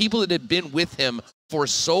people that had been with him for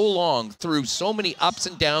so long, through so many ups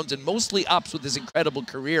and downs, and mostly ups with his incredible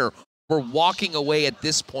career, were walking away at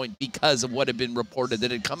this point because of what had been reported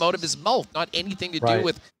that had come out of his mouth, not anything to do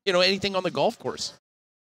with, you know, anything on the golf course.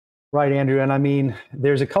 Right, Andrew. And I mean,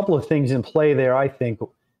 there's a couple of things in play there, I think.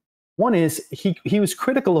 One is he was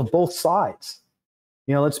critical of both sides.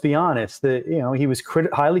 You know, let's be honest. He was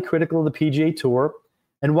highly critical of the PGA Tour.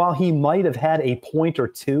 And while he might have had a point or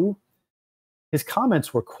two, his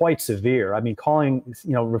comments were quite severe. I mean,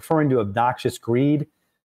 referring to obnoxious greed.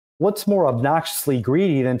 What's more obnoxiously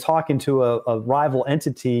greedy than talking to a rival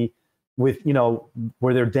entity with, you know,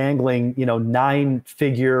 where they're dangling, you know,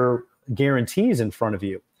 9-figure guarantees in front of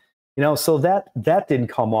you? You know, so that didn't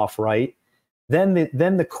come off right. Then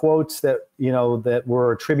the quotes that, you know, that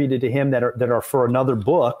were attributed to him that are for another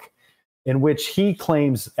book, in which he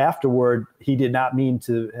claims afterward he did not mean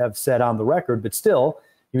to have said on the record, but still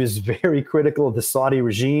he was very critical of the Saudi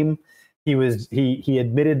regime. He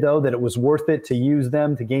admitted, though, that it was worth it to use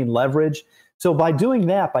them to gain leverage. So by doing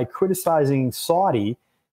that, by criticizing Saudi,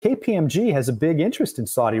 KPMG has a big interest in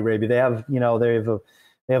Saudi Arabia.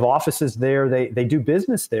 They have offices there. They do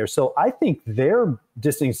business there. So I think their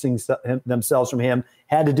distancing themselves from him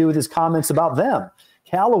had to do with his comments about them.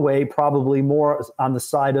 Callaway probably more on the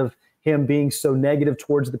side of him being so negative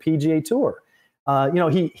towards the PGA Tour.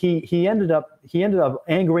 He ended up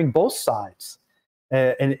angering both sides,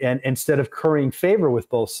 and instead of currying favor with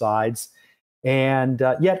both sides. And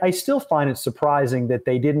yet I still find it surprising that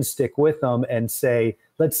they didn't stick with them and say,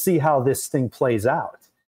 let's see how this thing plays out.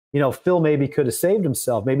 You know, Phil maybe could have saved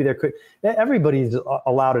himself. Maybe everybody's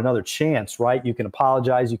allowed another chance, right? You can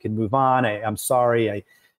apologize, you can move on. I'm sorry,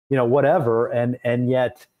 whatever. And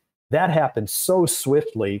yet that happened so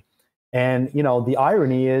swiftly. And, you know, the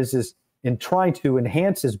irony is in trying to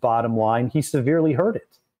enhance his bottom line, he severely hurt it.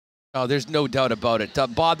 Oh, there's no doubt about it.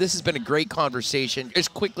 Bob, this has been a great conversation.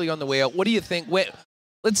 Just quickly on the way out, what do you think?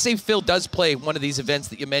 Let's say Phil does play one of these events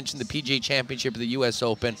that you mentioned, the PGA Championship or the U.S.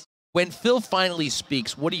 Open. When Phil finally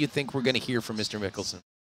speaks, what do you think we're going to hear from Mr. Mickelson?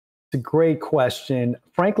 It's a great question.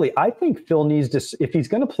 Frankly, I think Phil needs to, if he's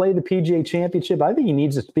going to play the PGA Championship, I think he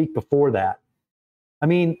needs to speak before that. I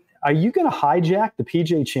mean, are you going to hijack the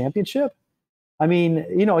PGA Championship? I mean,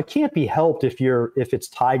 you know, it can't be helped if it's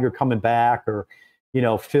Tiger coming back or, you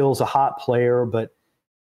know, Phil's a hot player. But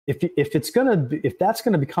if that's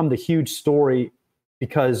going to become the huge story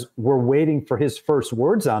because we're waiting for his first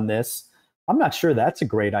words on this, I'm not sure that's a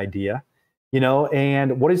great idea, you know.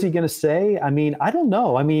 And what is he going to say? I mean, I don't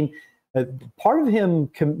know. I mean, part of him,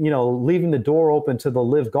 you know, leaving the door open to the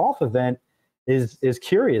Live Golf event is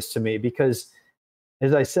curious to me because,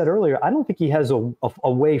 as I said earlier, I don't think he has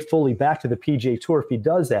a way fully back to the PGA Tour if he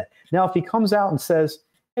does that. Now, if he comes out and says,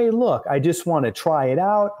 hey, look, I just want to try it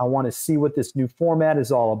out. I want to see what this new format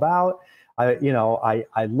is all about. I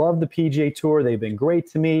love the PGA Tour. They've been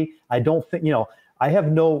great to me. I don't think, you know, I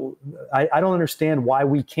don't understand why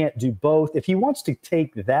we can't do both. If he wants to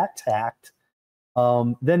take that tact,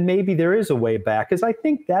 then maybe there is a way back. Because I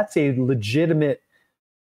think that's a legitimate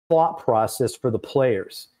thought process for the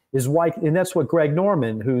players. Is why, and that's what Greg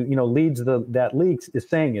Norman, who, you know, leads that league, is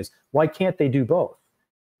saying is, why can't they do both?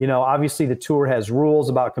 You know, obviously the tour has rules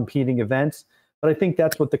about competing events, but I think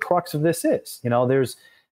that's what the crux of this is. You know,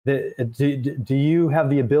 do you have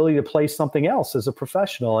the ability to play something else as a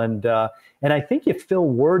professional? And I think if Phil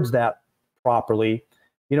words that properly,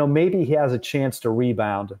 you know, maybe he has a chance to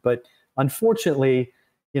rebound. But unfortunately,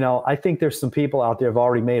 you know, I think there's some people out there who've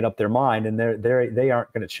already made up their mind, and they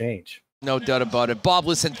aren't going to change. No doubt about it. Bob,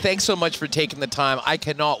 listen, thanks so much for taking the time. I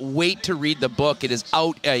cannot wait to read the book. It is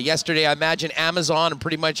out yesterday. I imagine Amazon and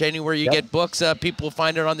pretty much anywhere you get books, people will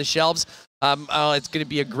find it on the shelves. It's going to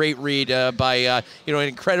be a great read by an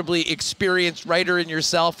incredibly experienced writer in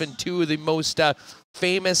yourself and two of the most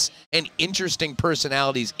famous and interesting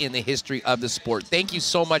personalities in the history of the sport. Thank you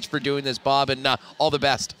so much for doing this, Bob, and all the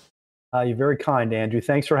best. You're very kind, Andrew.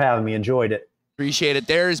 Thanks for having me. Enjoyed it. Appreciate it.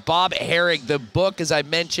 There's Bob Harig. The book, as I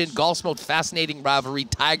mentioned, Golf's Most Fascinating Rivalry,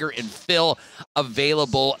 Tiger and Phil,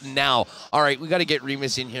 available now. All right, we got to get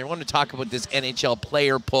Remis in here. I want to talk about this NHL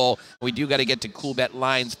player poll. We do got to get to Coolbet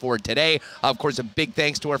lines for today. Of course, a big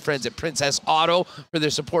thanks to our friends at Princess Auto for their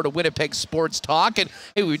support of Winnipeg Sports Talk. And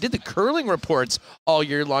hey, we did the curling reports all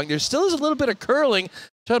year long. There still is a little bit of curling.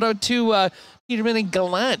 Shout out to Peterman and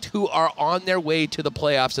Gallant, who are on their way to the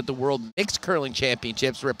playoffs at the World Mixed Curling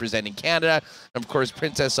Championships representing Canada. And of course,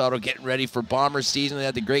 Princess Auto getting ready for Bomber season. They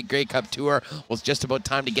had the Great Grey Cup Tour. Well, it's just about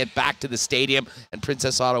time to get back to the stadium, and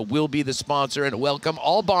Princess Auto will be the sponsor and welcome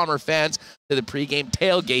all Bomber fans to the pregame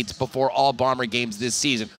tailgates before all Bomber games this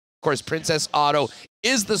season. Of course, Princess Auto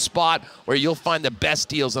is the spot where you'll find the best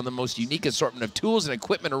deals on the most unique assortment of tools and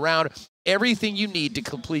equipment around. Everything you need to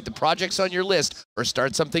complete the projects on your list or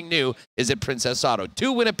start something new is at Princess Auto.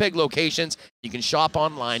 2 Winnipeg locations. You can shop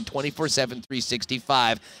online 24/7,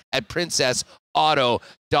 365 at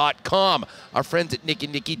princessauto.com. Our friends at Nick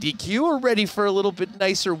and Nicky DQ are ready for a little bit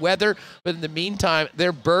nicer weather, but in the meantime,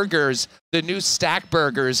 their burgers, the new stack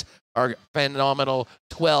burgers, are phenomenal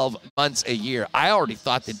 12 months a year. I already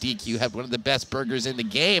thought that DQ had one of the best burgers in the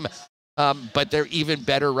game, but they're even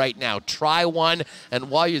better right now. Try one, and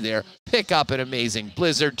while you're there, pick up an amazing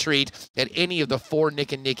Blizzard treat at any of the 4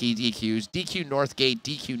 Nick and Nicky DQs, DQ Northgate,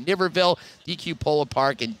 DQ Niverville, DQ Polo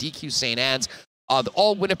Park, and DQ St. Anne's.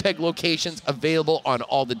 All Winnipeg locations available on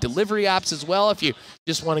all the delivery apps as well if you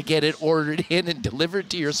just want to get it ordered in and delivered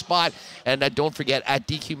to your spot. And don't forget, at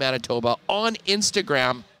DQ Manitoba on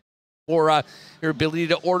Instagram, for your ability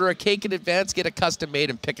to order a cake in advance, get a custom made,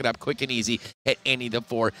 and pick it up quick and easy at any of the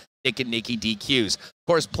 4 Nick and Nicky DQs. Of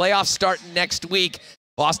course, playoffs starting next week.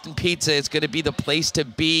 Boston Pizza is going to be the place to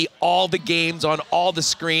be. All the games on all the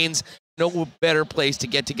screens. No better place to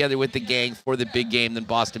get together with the gang for the big game than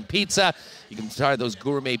Boston Pizza. You can try those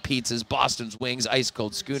gourmet pizzas, Boston's wings, ice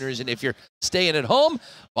cold schooners, and if you're staying at home,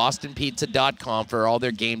 bostonpizza.com for all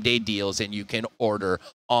their game day deals, and you can order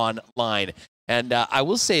online. And I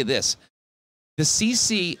will say this, the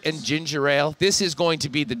CC and ginger ale, this is going to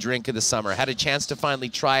be the drink of the summer. Had a chance to finally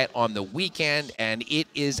try it on the weekend, and it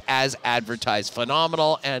is as advertised.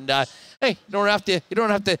 Phenomenal. And hey, you don't have to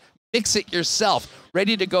mix it yourself.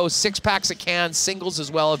 Ready to go, 6 packs of cans, singles as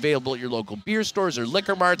well, available at your local beer stores or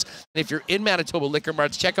liquor marts. And if you're in Manitoba liquor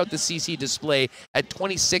marts, check out the CC display at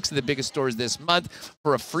 26 of the biggest stores this month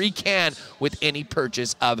for a free can with any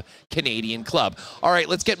purchase of Canadian Club. All right,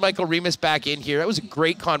 let's get Michael Remis back in here. That was a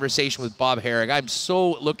great conversation with Bob Harig. I'm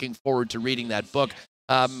so looking forward to reading that book.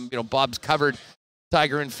 Bob's covered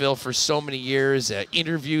Tiger and Phil for so many years,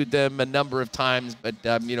 interviewed them a number of times, but,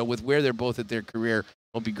 with where they're both at their career,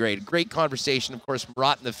 will be great. Great conversation, of course,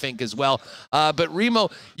 Murat and the Fink as well. But Remo,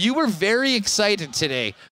 you were very excited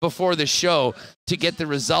today before the show to get the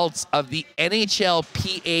results of the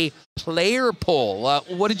NHLPA Player Poll.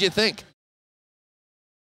 What did you think?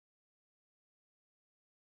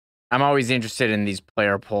 I'm always interested in these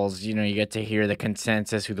player polls. You get to hear the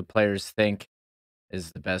consensus, who the players think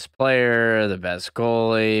is the best player, the best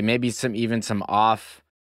goalie, maybe even some off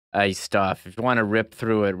stuff. If you want to rip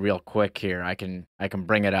through it real quick here, I can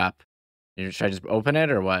bring it up. Should I just open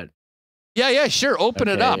it or what? Yeah, sure. Open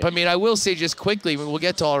it up. I mean, I will say just quickly, we'll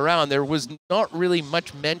get to all around, there was not really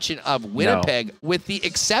much mention of Winnipeg, with the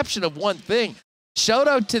exception of one thing. Shout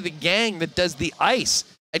out to the gang that does the ice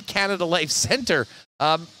at Canada Life Centre.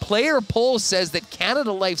 Player Poll says that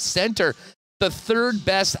Canada Life Centre, the 3rd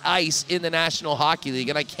best ice in the National Hockey League,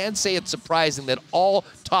 and I can't say it's surprising that all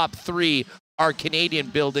top 3 are Canadian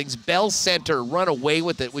buildings. Bell Centre run away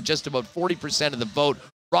with it with just about 40% of the vote.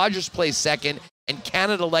 Rogers Place 2nd, and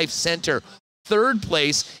Canada Life Centre 3rd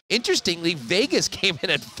place. Interestingly, Vegas came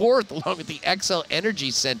in at 4th along with the XL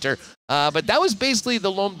Energy Center. But that was basically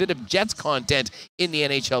the lone bit of Jets content in the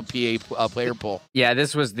NHLPA player poll. Yeah,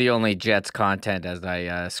 this was the only Jets content as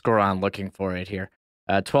I scroll on looking for it here.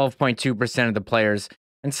 12.2% of the players.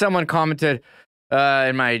 And someone commented,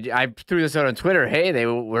 I threw this out on Twitter. Hey, they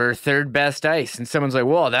were 3rd best ice, and someone's like,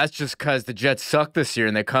 "Well, that's just because the Jets suck this year,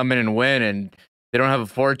 and they come in and win, and they don't have a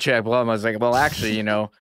forecheck." Well, I was like, "Well, actually,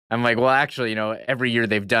 every year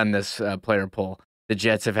they've done this player poll, the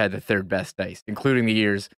Jets have had the 3rd best ice, including the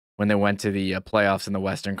years when they went to the playoffs in the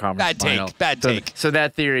Western Conference Final." Bad take. So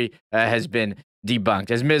that theory has been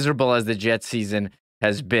debunked. As miserable as the Jets season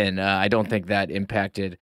has been, I don't think that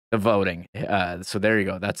impacted the voting. So there you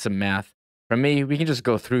go. That's some math. From me, we can just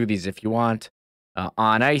go through these if you want.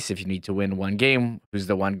 On ice, if you need to win one game, who's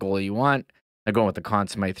the one goalie you want? I'm going with the Conn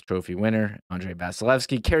Smythe Trophy winner, Andrei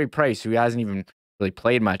Vasilevsky. Carey Price, who hasn't even really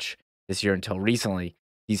played much this year until recently,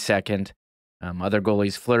 he's 2nd. Other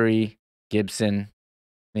goalies, Fleury, Gibson,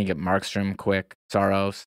 Then you get Markstrom, Quick,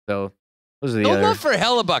 Saros. So those are the No other. love for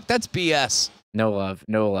Hellebuck. That's BS. No love.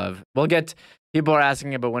 No love. We'll get. People are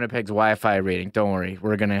asking about Winnipeg's Wi-Fi rating. Don't worry.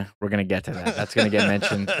 We're gonna get to that. That's gonna get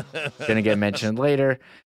mentioned. Gonna get mentioned later.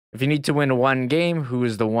 If you need to win one game, who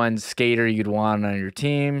is the one skater you'd want on your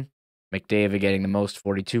team? McDavid getting the most,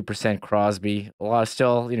 42%. Crosby, a lot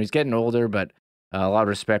still. He's getting older, but a lot of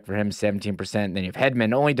respect for him, 17%. Then you have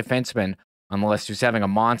Hedman, only defenseman on the list who's having a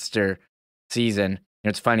monster season.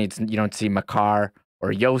 It's funny. You don't see Makar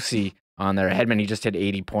or Yossi on there. Hedman, he just hit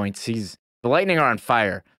 80 points. The Lightning are on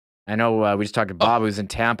fire. I know we just talked to Bob, who's in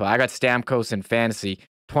Tampa. I got Stamkos in fantasy,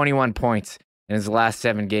 21 points in his last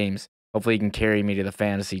 7 games. Hopefully he can carry me to the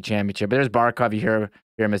fantasy championship. But there's Barkov. You hear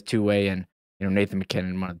him as two-way, and Nathan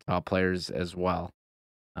McKinnon, one of the top players as well.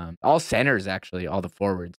 All centers, actually, all the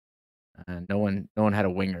forwards. No one had a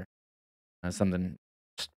winger. Something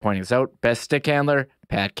just pointing this out. Best stick handler,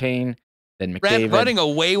 Pat Kane. Then McDavid. Running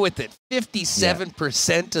away with it,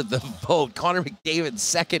 57% of the vote. Connor McDavid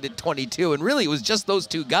second at 22, and really it was just those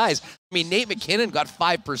two guys. I mean, Nate McKinnon got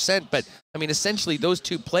 5%, but I mean, essentially those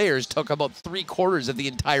two players took about 3/4 of the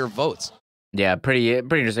entire votes. Yeah, pretty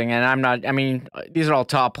interesting. And these are all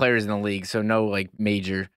top players in the league, so no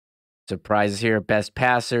major surprises here. Best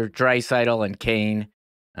passer, Draisaitl and Kane.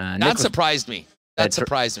 That surprised me. That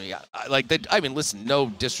surprised me. Listen, no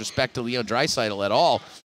disrespect to Leo Draisaitl at all.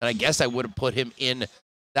 And I guess I would have put him in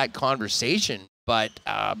that conversation, but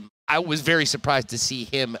I was very surprised to see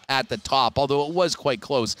him at the top, although it was quite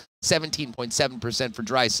close. 17.7% for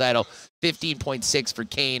Draisaitl, 15.6% for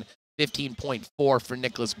Kane, 15.4% for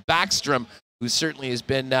Nicholas Backstrom, who certainly has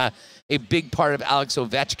been a big part of Alex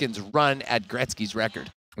Ovechkin's run at Gretzky's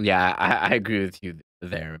record. Yeah, I agree with you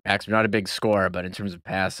there. Backstrom, not a big scorer, but in terms of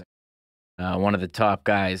passing, one of the top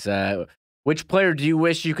guys. Which player do you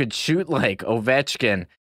wish you could shoot like? Ovechkin,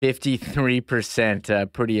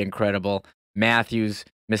 53%, pretty incredible. Matthews,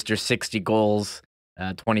 Mr. 60 goals,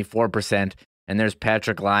 24%. And there's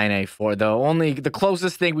Patrick Laine for the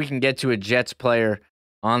closest thing we can get to a Jets player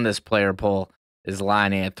on this player poll is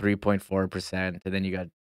Laine at 3.4%. And then you got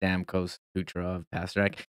Stamkos, Kucherov,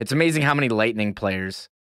 Pasternak. It's amazing how many Lightning players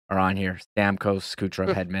are on here. Stamkos,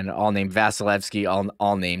 Kucherov, Hedman, all named. Vasilevsky,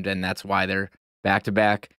 all named, and that's why they're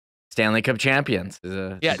back-to-back Stanley Cup champions.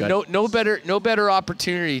 No better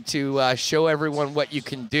opportunity to show everyone what you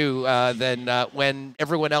can do than when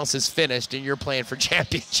everyone else is finished and you're playing for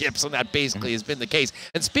championships, and that basically has been the case.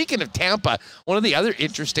 And speaking of Tampa, one of the other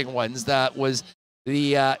interesting ones that was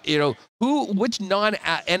the which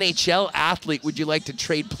non-NHL athlete would you like to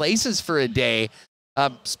trade places for a day?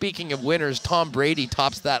 Speaking of winners, Tom Brady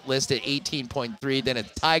tops that list at 18.3. Then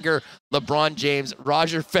it's Tiger, LeBron James,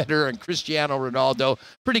 Roger Federer, and Cristiano Ronaldo.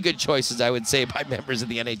 Pretty good choices, I would say, by members of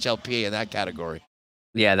the NHLPA in that category.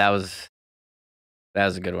 Yeah, that was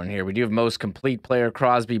a good one here. We do have most complete player: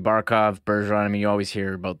 Crosby, Barkov, Bergeron. I mean, you always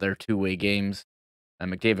hear about their two-way games.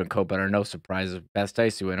 McDavid and Copan are no surprises. Best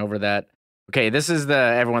ice, we went over that. Okay, this is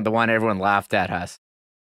the one everyone laughed at us.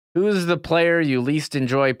 Who is the player you least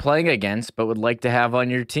enjoy playing against but would like to have on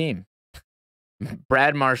your team?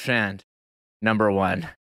 Brad Marchand, number 1.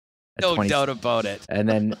 No doubt about it. And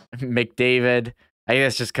then McDavid, I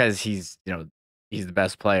guess just because he's the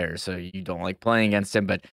best player, so you don't like playing against him.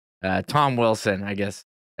 But Tom Wilson, I guess,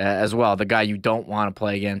 as well, the guy you don't want to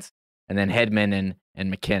play against. And then Hedman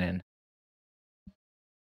and McKinnon.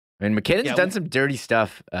 I mean, McKinnon's done some dirty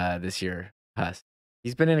stuff this year, Huss.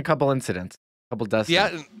 He's been in a couple incidents. Couple dust.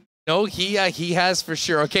 Yeah, no, he has for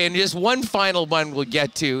sure. Okay, and just one final one we'll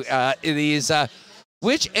get to is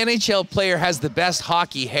which NHL player has the best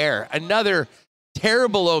hockey hair? Another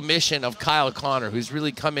terrible omission of Kyle Connor, who's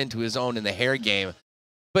really come into his own in the hair game.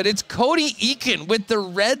 But it's Cody Eakin with the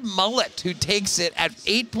red mullet who takes it at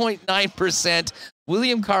 8.9%.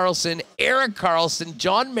 William Karlsson, Erik Karlsson,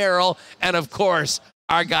 John Merrill, and of course,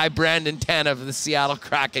 our guy, Brandon Tanev of the Seattle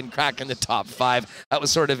Kraken, cracking the top 5. That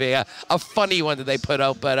was sort of a funny one that they put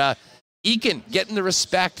out. But Eakin getting the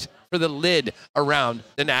respect for the lid around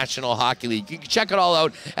the National Hockey League. You can check it all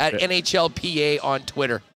out at NHLPA on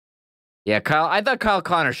Twitter. Yeah, I thought Kyle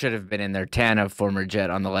Connor should have been in there. Tanev, former Jet,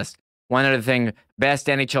 on the list. One other thing, best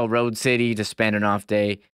NHL road city to spend an off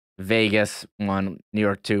day. Vegas won, New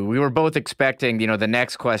York 2. We were both expecting, the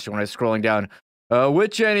next question when I was scrolling down.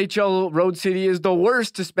 Which NHL road city is the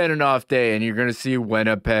worst to spend an off day? And you're going to see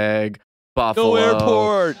Winnipeg, Buffalo. No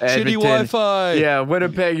airport, Edmonton. Shitty Wi-Fi. Yeah,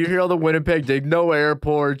 Winnipeg. You hear all the Winnipeg dig. No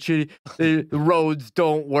airport, shitty. The roads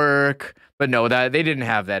don't work. But no, they didn't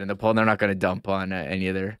have that in the poll. And they're not going to dump on any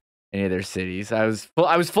of their cities. I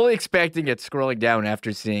was fully expecting it scrolling down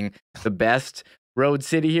after seeing the best road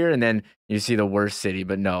city here, and then you see the worst city.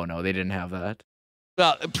 But no, they didn't have that.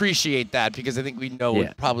 Well, appreciate that, because I think we know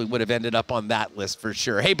it probably would have ended up on that list for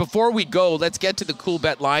sure. Hey, before we go, let's get to the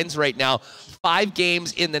Coolbet lines right now. 5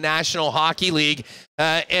 games in the National Hockey League.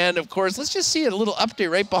 And, of course, let's just see a little update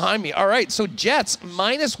right behind me. All right, so Jets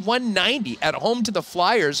minus 190 at home to the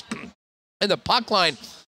Flyers. And the puck line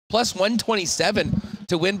plus 127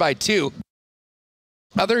 to win by 2.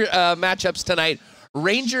 Other matchups tonight,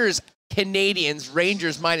 Rangers Canadians,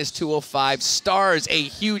 Rangers minus 205. Stars, a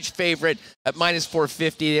huge favorite at minus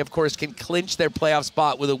 450. They, of course, can clinch their playoff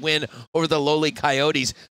spot with a win over the lowly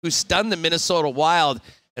Coyotes, who stunned the Minnesota Wild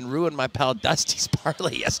and ruined my pal Dusty's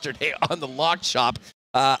parlay yesterday on the lock shop.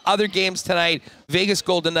 Other games tonight, Vegas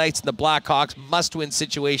Golden Knights and the Blackhawks, must-win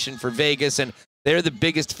situation for Vegas, and they're the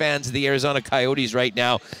biggest fans of the Arizona Coyotes right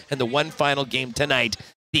now. And the one final game tonight,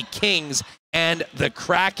 the Kings and the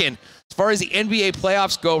Kraken. As far as the NBA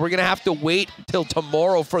playoffs go, we're going to have to wait till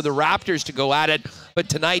tomorrow for the Raptors to go at it. But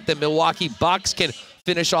tonight, the Milwaukee Bucks can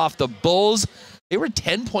finish off the Bulls. They were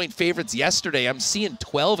 10-point favorites yesterday. I'm seeing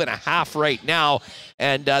 12.5 right now.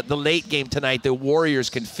 And the late game tonight, the Warriors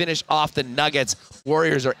can finish off the Nuggets.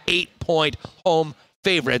 Warriors are 8-point home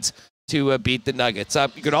favorites to beat the Nuggets.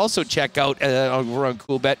 You could also check out over on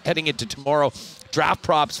Coolbet, heading into tomorrow, draft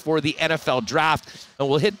props for the NFL draft. And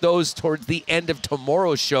we'll hit those towards the end of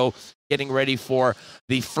tomorrow's show, getting ready for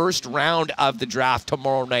the first round of the draft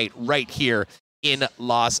tomorrow night right here in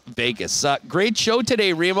Las Vegas. Great show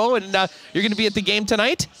today, Remo, and you're going to be at the game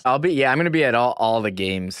tonight? I'm going to be at all the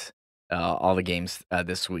games,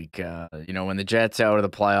 this week. When the Jets are out of the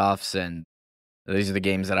playoffs, and these are the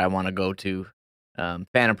games that I want to go to.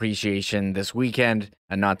 Fan appreciation this weekend,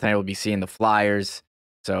 and not tonight. We'll be seeing the Flyers.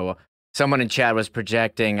 So someone in chat was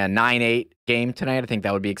projecting a 9-8 game tonight. I think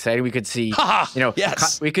that would be exciting. We could see,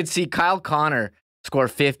 yes, we could see Kyle Connor score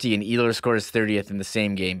 50 and Ehlers scores 30th in the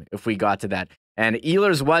same game if we got to that. And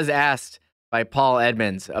Ehlers was asked by Paul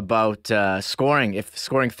Edmonds about scoring, if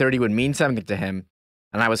scoring 30 would mean something to him.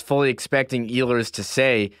 And I was fully expecting Ehlers to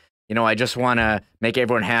say, I just want to make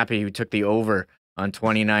everyone happy who took the over on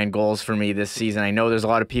 29 goals for me this season. I know there's a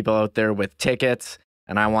lot of people out there with tickets,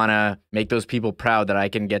 and I want to make those people proud that I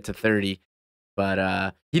can get to 30.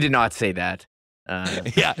 But he did not say that.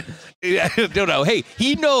 No. Hey,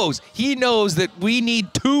 he knows that we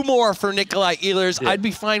need 2 more for Nikolaj Ehlers. I'd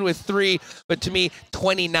be fine with 3, but to me,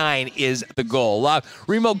 29 is the goal.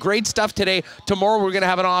 Remo, great stuff today. Tomorrow we're going to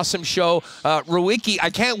have an awesome show. Rewicki, I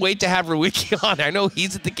can't wait to have Rewicki on. I know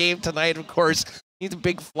he's at the game tonight, of course. He's a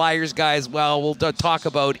big Flyers guy as well. We'll talk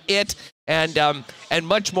about it and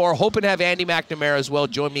much more. Hoping to have Andy McNamara as well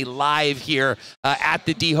join me live here at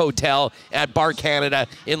the D Hotel at Bar Canada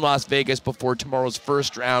in Las Vegas before tomorrow's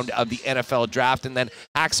first round of the NFL draft. And then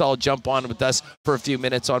Hacksaw will jump on with us for a few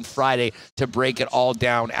minutes on Friday to break it all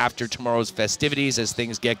down after tomorrow's festivities as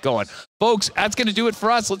things get going. Folks, that's going to do it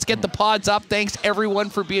for us. Let's get the pods up. Thanks,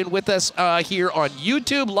 everyone, for being with us here on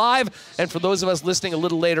YouTube Live. And for those of us listening a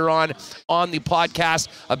little later on the podcast,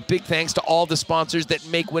 a big thanks to all the sponsors that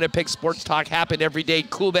make Winnipeg Sports Talk happen every day.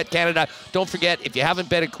 Coolbet Canada. Don't forget, if you haven't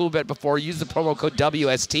bet at Coolbet before, use the promo code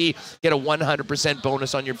WST. Get a 100%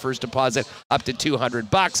 bonus on your first deposit up to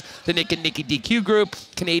 $200. The Nick and Nicky DQ Group,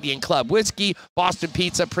 Canadian Club Whiskey, Boston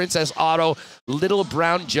Pizza, Princess Auto, Little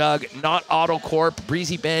Brown Jug, Not Auto Corp,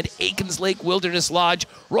 Breezy Bend, Aikens Lake Wilderness Lodge,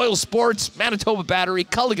 Royal Sports, Manitoba Battery,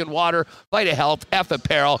 Culligan Water, Vita Health, F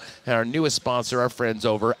Apparel, and our newest sponsor, our friends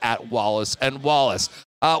over at Wallace & Wallace.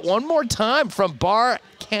 One more time from Bar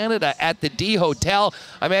Canada at the D Hotel.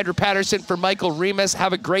 I'm Andrew Paterson for Michael Remis.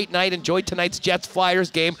 Have a great night. Enjoy tonight's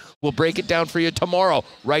Jets-Flyers game. We'll break it down for you tomorrow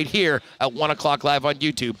right here at 1 o'clock live on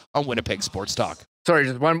YouTube on Winnipeg Sports Talk. Sorry,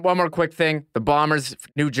 just one more quick thing. The Bombers,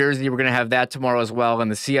 New Jersey, we're going to have that tomorrow as well.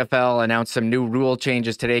 And the CFL announced some new rule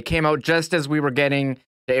changes today. It came out just as we were getting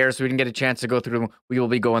to air, so we didn't get a chance to go through them. We will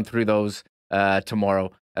be going through those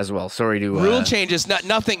tomorrow as well. Sorry to... Rule changes,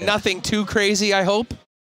 nothing too crazy, I hope?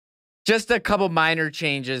 Just a couple minor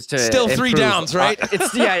changes to still improve. 3 downs, right?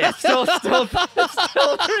 Still 3.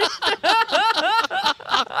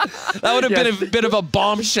 That would have been a bit of a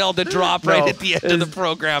bombshell to drop right at the end of the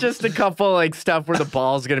program. Just a couple stuff where the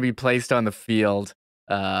ball's going to be placed on the field.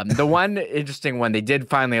 The one interesting one, they did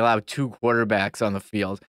finally allow 2 quarterbacks on the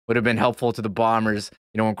field. Would have been helpful to the Bombers,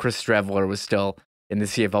 when Chris Streveler was still in the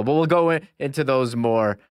CFL. But we'll go into those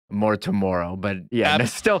more tomorrow, but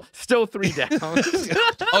still 3 downs.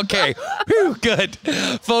 Okay, whew, good.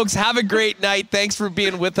 Folks, have a great night. Thanks for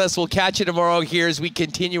being with us. We'll catch you tomorrow here as we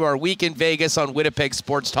continue our week in Vegas on Winnipeg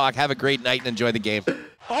Sports Talk. Have a great night and enjoy the game.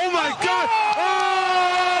 Oh my God!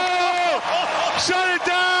 Oh! Shut it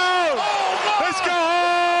down! Let's go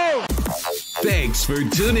home! Thanks for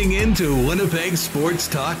tuning in to Winnipeg Sports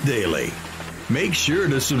Talk Daily. Make sure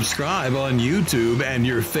to subscribe on YouTube and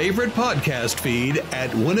your favorite podcast feed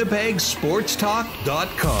at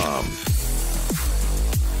winnipegsportstalk.com.